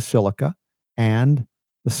 the Alta Silica, and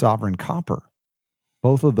the Sovereign Copper.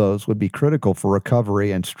 Both of those would be critical for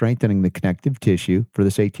recovery and strengthening the connective tissue for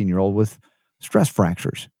this 18-year-old with stress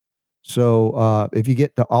fractures. So if you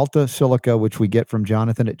get the Alta Silica, which we get from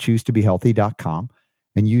Jonathan at choosetobehealthy.com,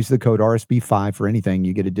 and use the code RSB5 for anything,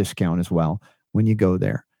 you get a discount as well when you go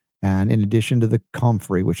there. And in addition to the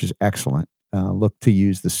comfrey, which is excellent, look to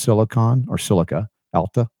use the silicon or silica,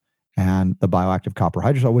 Alta, and the bioactive copper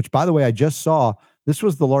hydrosol, which, by the way, I just saw, this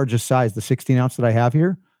was the largest size, the 16 ounce that I have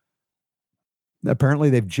here. Apparently,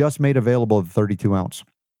 they've just made available the 32 ounce.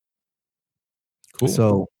 Cool.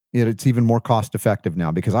 So it's even more cost effective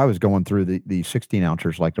now, because I was going through the 16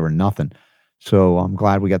 ounces like there were nothing. So I'm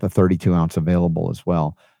glad we got the 32 ounce available as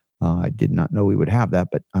well. I did not know we would have that,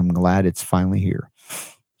 but I'm glad it's finally here.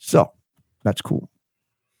 So that's cool.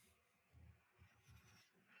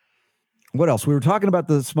 What else? We were talking about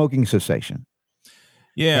the smoking cessation.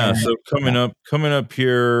 Yeah. So coming up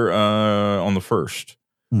here on the 1st,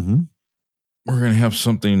 we're going to have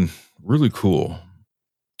something really cool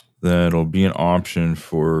that'll be an option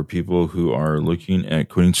for people who are looking at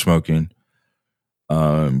quitting smoking,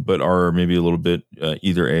 but are maybe a little bit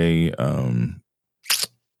either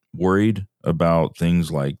worried about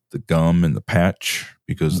things like the gum and the patch,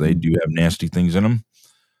 because they do have nasty things in them.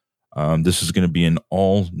 This is going to be an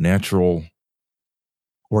all natural,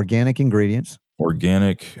 organic ingredients. Check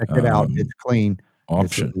it out. It's clean.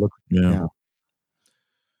 Option. Yeah.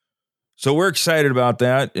 So we're excited about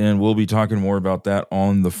that, and we'll be talking more about that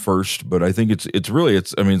on the 1st. But I think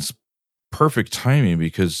it's perfect timing,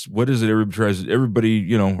 because what is it?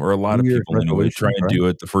 Everybody, or a lot of people anyway, try and do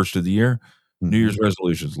it the 1st of the year. New Year's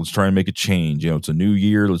resolutions. Let's try and make a change. It's a new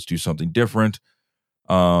year. Let's do something different.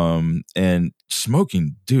 And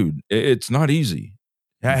smoking, dude, it's not easy.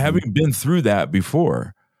 Having been through that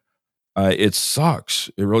before, it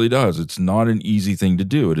sucks. It really does. It's not an easy thing to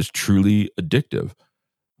do. It is truly addictive.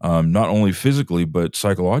 Not only physically, but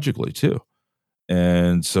psychologically too.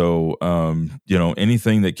 And so,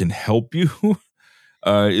 anything that can help you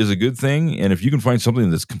is a good thing. And if you can find something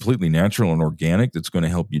that's completely natural and organic, that's going to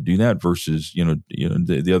help you do that versus,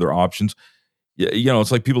 the other options,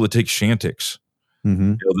 it's like people that take Chantix.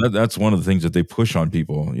 That's one of the things that they push on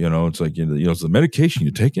people. It's like, it's the medication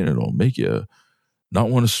you take, and it'll make you not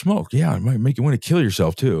want to smoke. Yeah. It might make you want to kill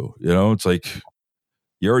yourself too. It's like,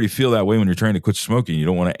 you already feel that way when you're trying to quit smoking. You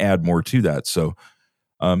don't want to add more to that. So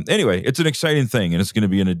anyway, it's an exciting thing, and it's going to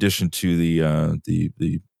be in addition to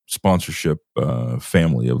the sponsorship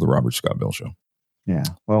family of the Robert Scott Bell Show. Yeah.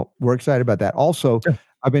 Well, we're excited about that. Also,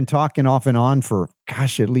 I've been talking off and on for,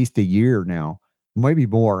 at least a year now, maybe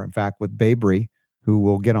more, in fact, with Babry, who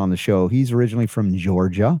will get on the show. He's originally from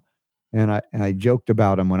Georgia. And I joked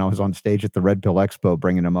about him when I was on stage at the Red Pill Expo,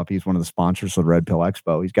 bringing him up. He's one of the sponsors of the Red Pill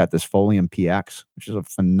Expo. He's got this Folium PX, which is a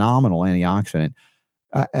phenomenal antioxidant.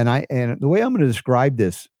 And the way I'm going to describe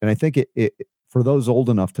this, and I think it for those old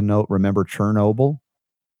enough to remember Chernobyl,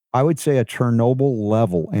 I would say a Chernobyl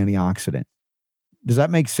level antioxidant. Does that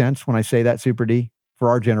make sense when I say that, Super D? For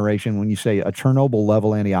our generation, when you say a Chernobyl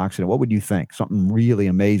level antioxidant, what would you think? Something really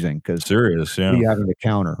amazing, because serious, yeah. You having to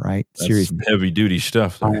counter, right? Serious, heavy duty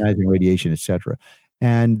stuff, ionizing radiation, etc.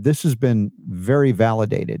 And this has been very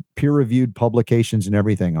validated, peer reviewed publications and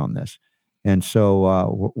everything on this. And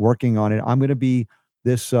so we're working on it. I'm going to be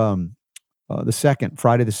this Friday the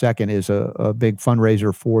 2nd is a big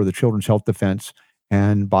fundraiser for the Children's Health Defense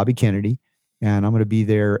and Bobby Kennedy, and I'm going to be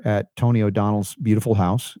there at Tony O'Donnell's beautiful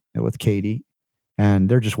house with Katie. And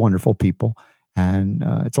they're just wonderful people. And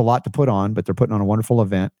it's a lot to put on, but they're putting on a wonderful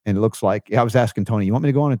event. And it looks like, I was asking Tony, you want me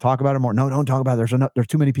to go on and talk about it more? No, don't talk about it. There's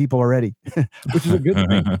too many people already, which is a good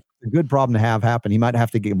thing. A good problem to have happen. He might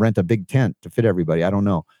have to rent a big tent to fit everybody. I don't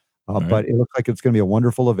know. But it looks like it's going to be a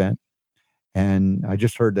wonderful event. And I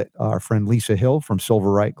just heard that our friend Lisa Hill from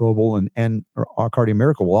Silverite Global and our Cardio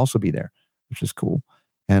Miracle will also be there, which is cool.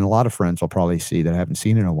 And a lot of friends I'll probably see that I haven't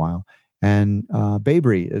seen in a while. And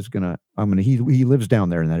Babry is he lives down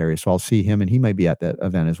there in that area, so I'll see him, and he may be at that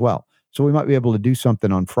event as well. So we might be able to do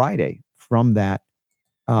something on Friday from that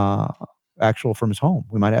from his home.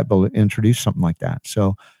 We might have to introduce something like that.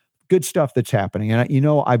 So good stuff that's happening. And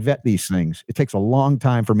I vet these things. It takes a long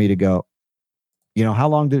time for me to go, how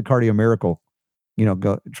long did Cardio Miracle,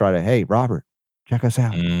 go try to, hey, Robert, check us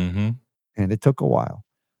out. Mm-hmm. And it took a while.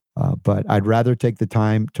 But I'd rather take the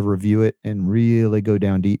time to review it and really go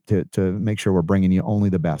down deep to make sure we're bringing you only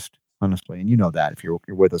the best, honestly. And you know that if you're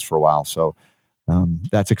with us for a while. So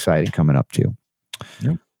that's exciting coming up too.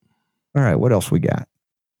 Yep. All right. What else we got?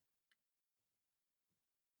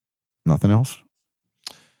 Nothing else?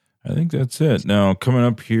 I think that's it. Now, coming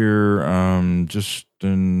up here, just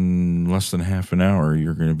in less than half an hour,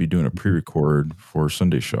 you're going to be doing a pre-record for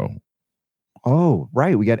Sunday show. Oh,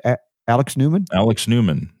 right. We got Alex Newman. Alex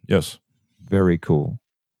Newman. Yes. Very cool.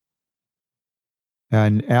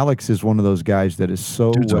 And Alex is one of those guys that is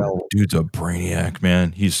so dude's a brainiac,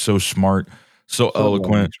 man. He's so smart, so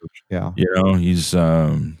eloquent. Yeah. You know, he's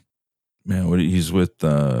he's with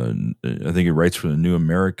I think he writes for the New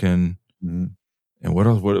American. Mm-hmm. And what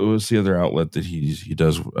else? What was the other outlet that he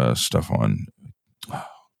does stuff on? Oh,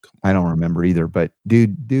 I don't remember either. But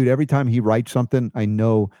dude, every time he writes something, I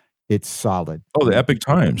know it's solid. Oh, the Epic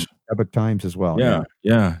Times. Epic Times as well. Yeah.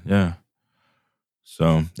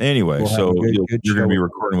 So anyway, you're going to be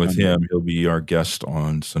recording with him. He'll be our guest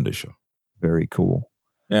on Sunday show. Very cool.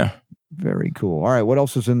 Yeah. Very cool. All right. What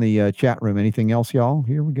else is in the chat room? Anything else, y'all?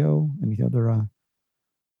 Here we go. Any other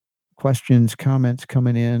questions, comments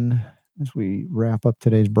coming in as we wrap up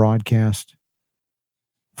today's broadcast?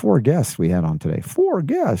 4 guests we had on today. 4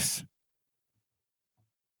 guests.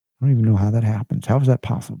 I don't even know how that happens. How is that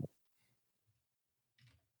possible?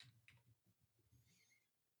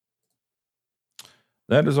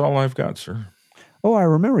 That is all I've got, sir. Oh, I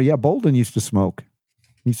remember. Yeah, Bolden used to smoke.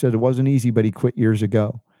 He said it wasn't easy, but he quit years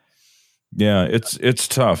ago. Yeah, it's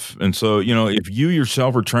tough. And so, you know, if you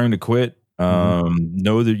yourself are trying to quit,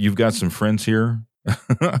 know that you've got some friends here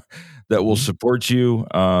that will support you.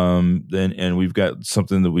 And we've got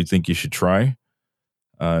something that we think you should try.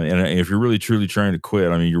 And if you're really truly trying to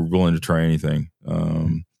quit, I mean, you're willing to try anything.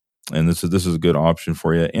 And this is a good option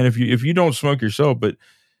for you. And if you don't smoke yourself, but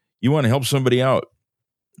you want to help somebody out,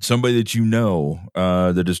 somebody that you know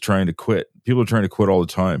that is trying to quit. People are trying to quit all the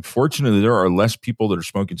time. Fortunately, there are less people that are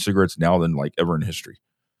smoking cigarettes now than like ever in history.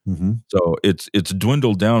 Mm-hmm. So it's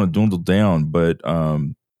dwindled down. But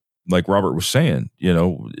like Robert was saying, you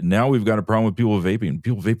know, now we've got a problem with people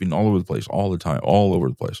vaping all over the place, all the time, all over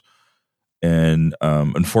the place. And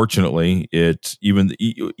unfortunately, it's even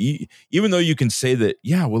though you can say that,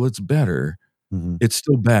 yeah, well, it's better, it's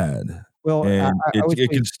still bad. Well, and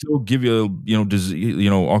it can still give you,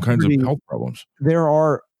 all kinds of health problems. There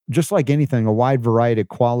are, just like anything, a wide variety of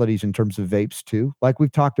qualities in terms of vapes too. Like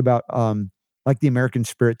we've talked about, like the American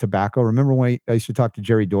Spirit tobacco. Remember when I used to talk to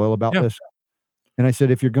Jerry Doyle about this? And I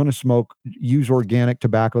said, if you're going to smoke, use organic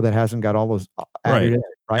tobacco that hasn't got all those additives.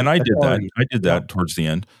 Right. And I did that towards the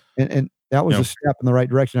end. And that was a step in the right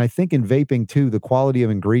direction. I think in vaping too, the quality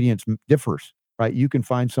of ingredients differs. Right, you can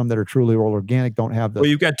find some that are truly all organic. Don't have the. Well,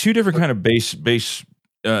 you've got 2 different kind of base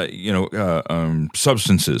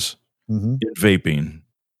substances in vaping.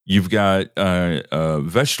 You've got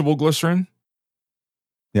vegetable glycerin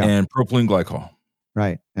and propylene glycol.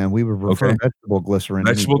 Right, and we would prefer vegetable glycerin.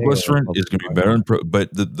 Vegetable glycerin is going to be better, but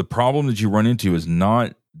the problem that you run into is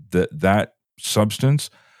not that substance,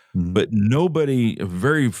 but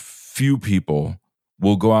very few people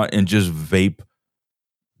will go out and just vape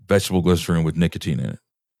vegetable glycerin with nicotine in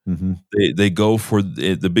it. They go for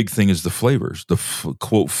the big thing is the flavors, the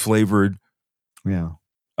quote flavored. Yeah,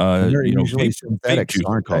 they're usually synthetics,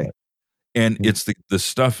 aren't they? And it's the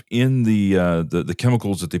stuff in the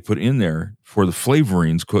chemicals that they put in there for the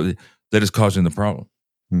flavorings that is causing the problem.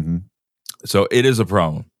 So it is a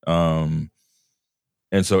problem. And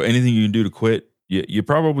so anything you can do to quit, you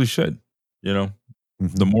probably should. You know,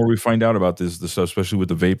 the more we find out about this stuff, especially with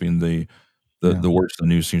the vaping, the worse the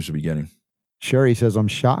news seems to be getting. Sherry says, I'm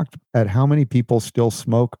shocked at how many people still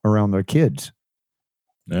smoke around their kids.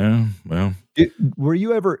 Yeah, well. Did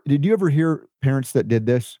you ever hear parents that did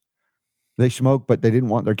this? They smoked, but they didn't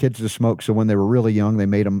want their kids to smoke. So when they were really young, they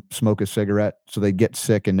made them smoke a cigarette so they'd get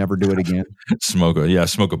sick and never do it again. smoke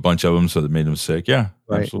a bunch of them so that made them sick. Yeah,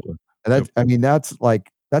 right. Absolutely. And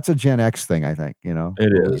that's a Gen X thing, I think, you know.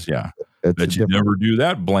 It is, yeah. Bet you never do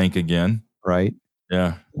that blank again. Right.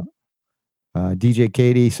 Yeah. DJ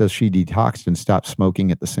Katie says she detoxed and stopped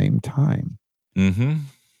smoking at the same time.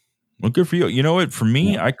 Well, good for you. You know what? For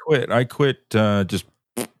me, I quit the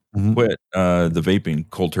vaping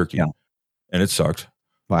cold turkey, and it sucked.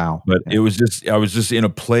 Wow. But it was I was just in a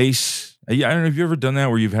place. I don't know if you've ever done that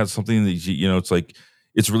where you've had something that it's like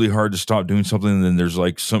it's really hard to stop doing something, and then there's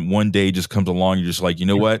like one day just comes along. You're just like, you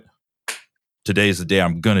know what? Today's the day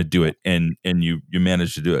I'm gonna do it, and you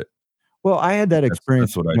manage to do it. Well, I had that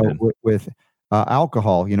experience with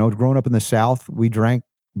alcohol. You know, growing up in the South, we drank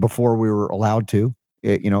before we were allowed to.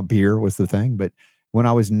 Beer was the thing. But when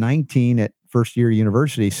I was 19 at first year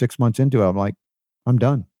university, 6 months into it, I'm like, I'm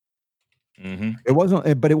done. It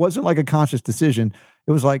wasn't like a conscious decision.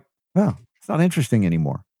 It was like, oh, it's not interesting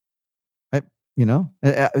anymore.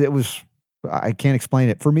 It was. I can't explain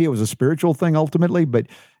it. For me, it was a spiritual thing ultimately, but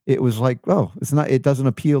it was like, oh, it doesn't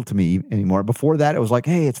appeal to me anymore. Before that, it was like,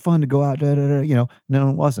 hey, it's fun to go out, no,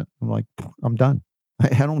 it wasn't. I'm like, I'm done.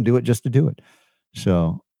 I don't do it just to do it.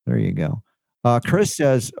 So there you go. Chris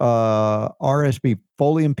says, RSB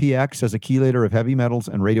Folium PX as a chelator of heavy metals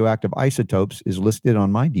and radioactive isotopes is listed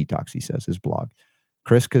on my detox, he says, his blog.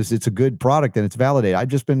 Chris, because it's a good product and it's validated. I've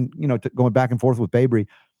just been, going back and forth with Babry.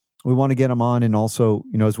 We want to get them on. And also,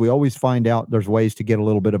 as we always find out, there's ways to get a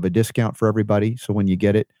little bit of a discount for everybody. So when you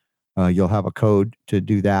get it, you'll have a code to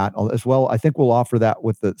do that as well. I think we'll offer that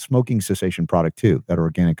with the smoking cessation product too, that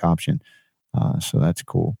organic option. So that's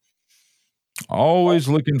cool. Always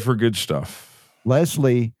looking for good stuff.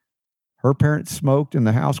 Leslie, her parents smoked in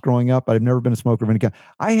the house growing up. I've never been a smoker of any kind.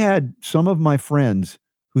 I had some of my friends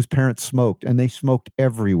whose parents smoked, and they smoked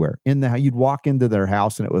everywhere. You'd walk into their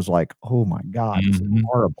house, and it was like, oh my God, it's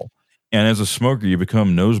horrible. And as a smoker, you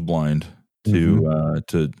become nose blind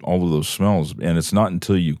to all of those smells. And it's not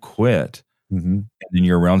until you quit, and then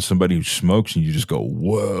you're around somebody who smokes, and you just go,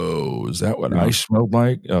 whoa, is that what I smelled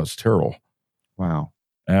like? Oh, it's terrible. Wow.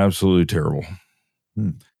 Absolutely terrible.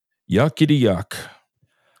 Yuckity yuck.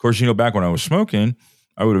 Of course, back when I was smoking,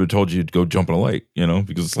 I would have told you to go jump in a lake,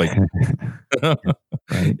 because it's like, right.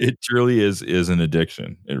 It truly is an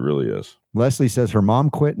addiction. It really is. Leslie says her mom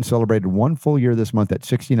quit and celebrated 1 full year this month at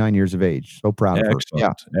 69 years of age. So proud of her.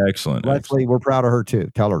 Yeah. Excellent. Leslie, we're proud of her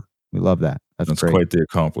too. Tell her we love that. That's great. Quite the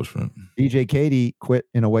accomplishment. DJ Katie quit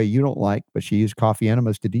in a way you don't like, but she used coffee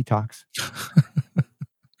enemas to detox.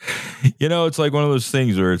 It's like one of those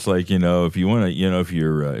things where it's like, if you want to,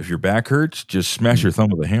 if your back hurts, just smash your thumb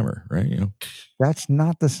with a hammer, right? That's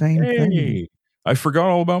not the same thing. I forgot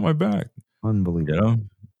all about my back. Unbelievable.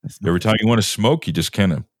 Every time you want to smoke, you just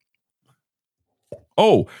kind of.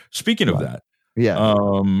 Oh, speaking of that, yeah.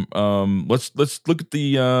 Let's look at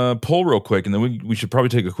the poll real quick, and then we should probably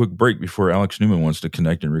take a quick break before Alex Newman wants to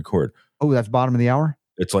connect and record. Oh, that's bottom of the hour?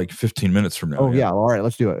 It's like 15 minutes from now. Oh, yeah. All right,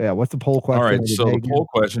 let's do it. Yeah. What's the poll question? All right. So the poll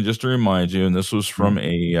question, just to remind you, and this was from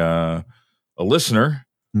a listener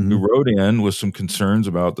who wrote in with some concerns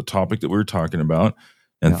about the topic that we were talking about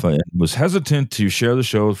and was hesitant to share the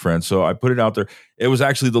show with friends. So I put it out there. It was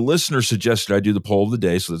actually the listener suggested I do the poll of the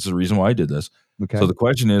day. So that's the reason why I did this. Okay. So the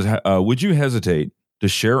question is, would you hesitate to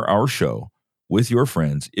share our show with your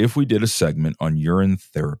friends if we did a segment on urine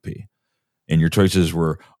therapy? And your choices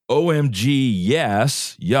were OMG,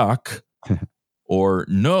 yes, yuck, or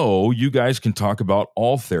no, you guys can talk about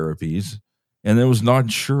all therapies. And it was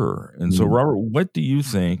not sure. And so, Robert, what do you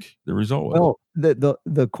think the result was? Well,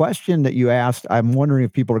 the question that you asked, I'm wondering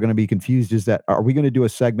if people are going to be confused, is that, are we going to do a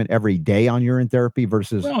segment every day on urine therapy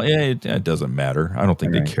versus? Well, it doesn't matter. I don't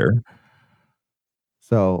think they care.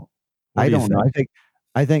 So I don't know.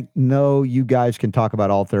 I think no, you guys can talk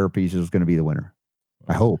about all therapies is going to be the winner.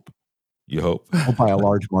 I hope. You hope. By a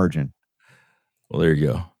large margin. Well, there you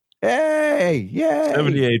go. Hey, yay.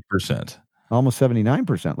 78%. Almost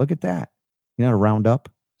 79%. Look at that. To round up.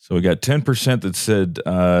 So we got 10% that said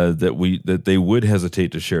that they would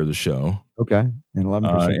hesitate to share the show. Okay. And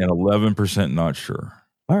 11%. And 11% not sure.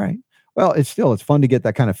 All right. Well, it's fun to get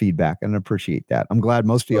that kind of feedback and appreciate that. I'm glad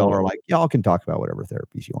most of y'all are like, y'all can talk about whatever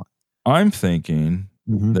therapies you want. I'm thinking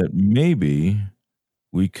that maybe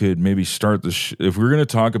we could start if we're going to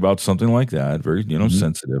talk about something like that, very,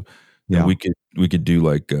 sensitive, then we could do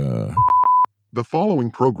like, the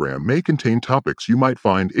following program may contain topics you might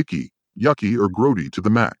find icky, yucky, or grody to the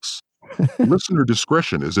max. Listener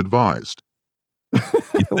discretion is advised. Do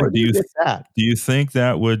you think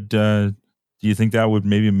that would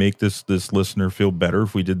maybe make this listener feel better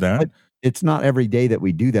if we did that? But it's not every day that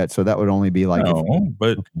we do that, so that would only be like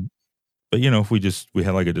but if we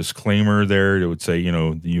had like a disclaimer there that would say,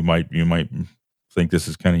 you might think this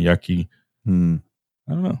is kind of yucky. I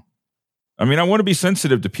don't know. I mean, I want to be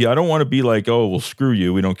sensitive to people. I don't want to be like, oh, well, screw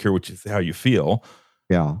you. We don't care how you feel.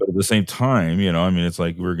 Yeah. But at the same time, it's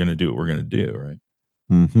like we're going to do what we're going to do, right?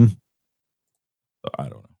 So I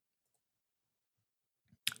don't know.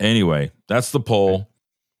 Anyway, that's the poll.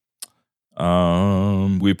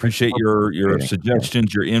 We appreciate your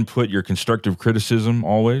suggestions, your input, your constructive criticism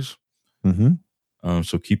always.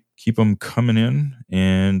 So keep them coming in.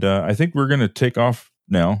 And I think we're going to take off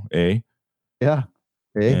now, Yeah.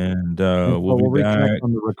 And we'll be back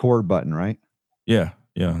on the record button, right? Yeah,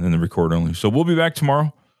 and the record only. So we'll be back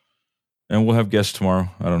tomorrow, and we'll have guests tomorrow.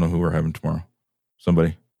 I don't know who we're having tomorrow.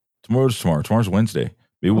 Somebody. Tomorrow's tomorrow. Tomorrow's Wednesday.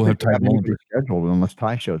 Maybe we'll have Ty scheduled unless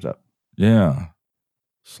Ty shows up. Yeah,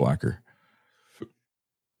 slacker.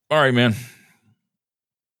 All right, man.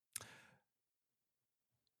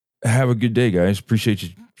 Have a good day, guys.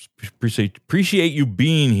 Appreciate you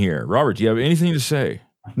being here. Robert, do you have anything to say?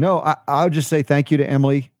 No, I'll just say thank you to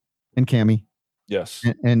Emily and Kami. Yes.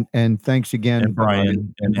 And thanks again, And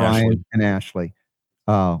Brian and Ashley. And Ashley.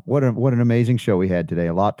 What an amazing show we had today.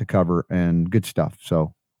 A lot to cover and good stuff.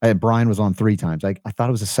 So Brian was on 3 times. I thought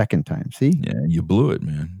it was the second time. See? Yeah, you blew it,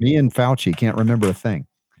 man. Me and Fauci can't remember a thing.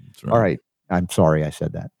 That's right. All right. I'm sorry I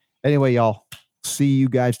said that. Anyway, y'all, see you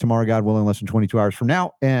guys tomorrow, God willing, less than 22 hours from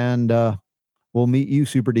now. And we'll meet you,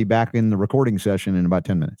 Super D, back in the recording session in about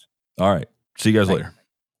 10 minutes. All right. See you guys later.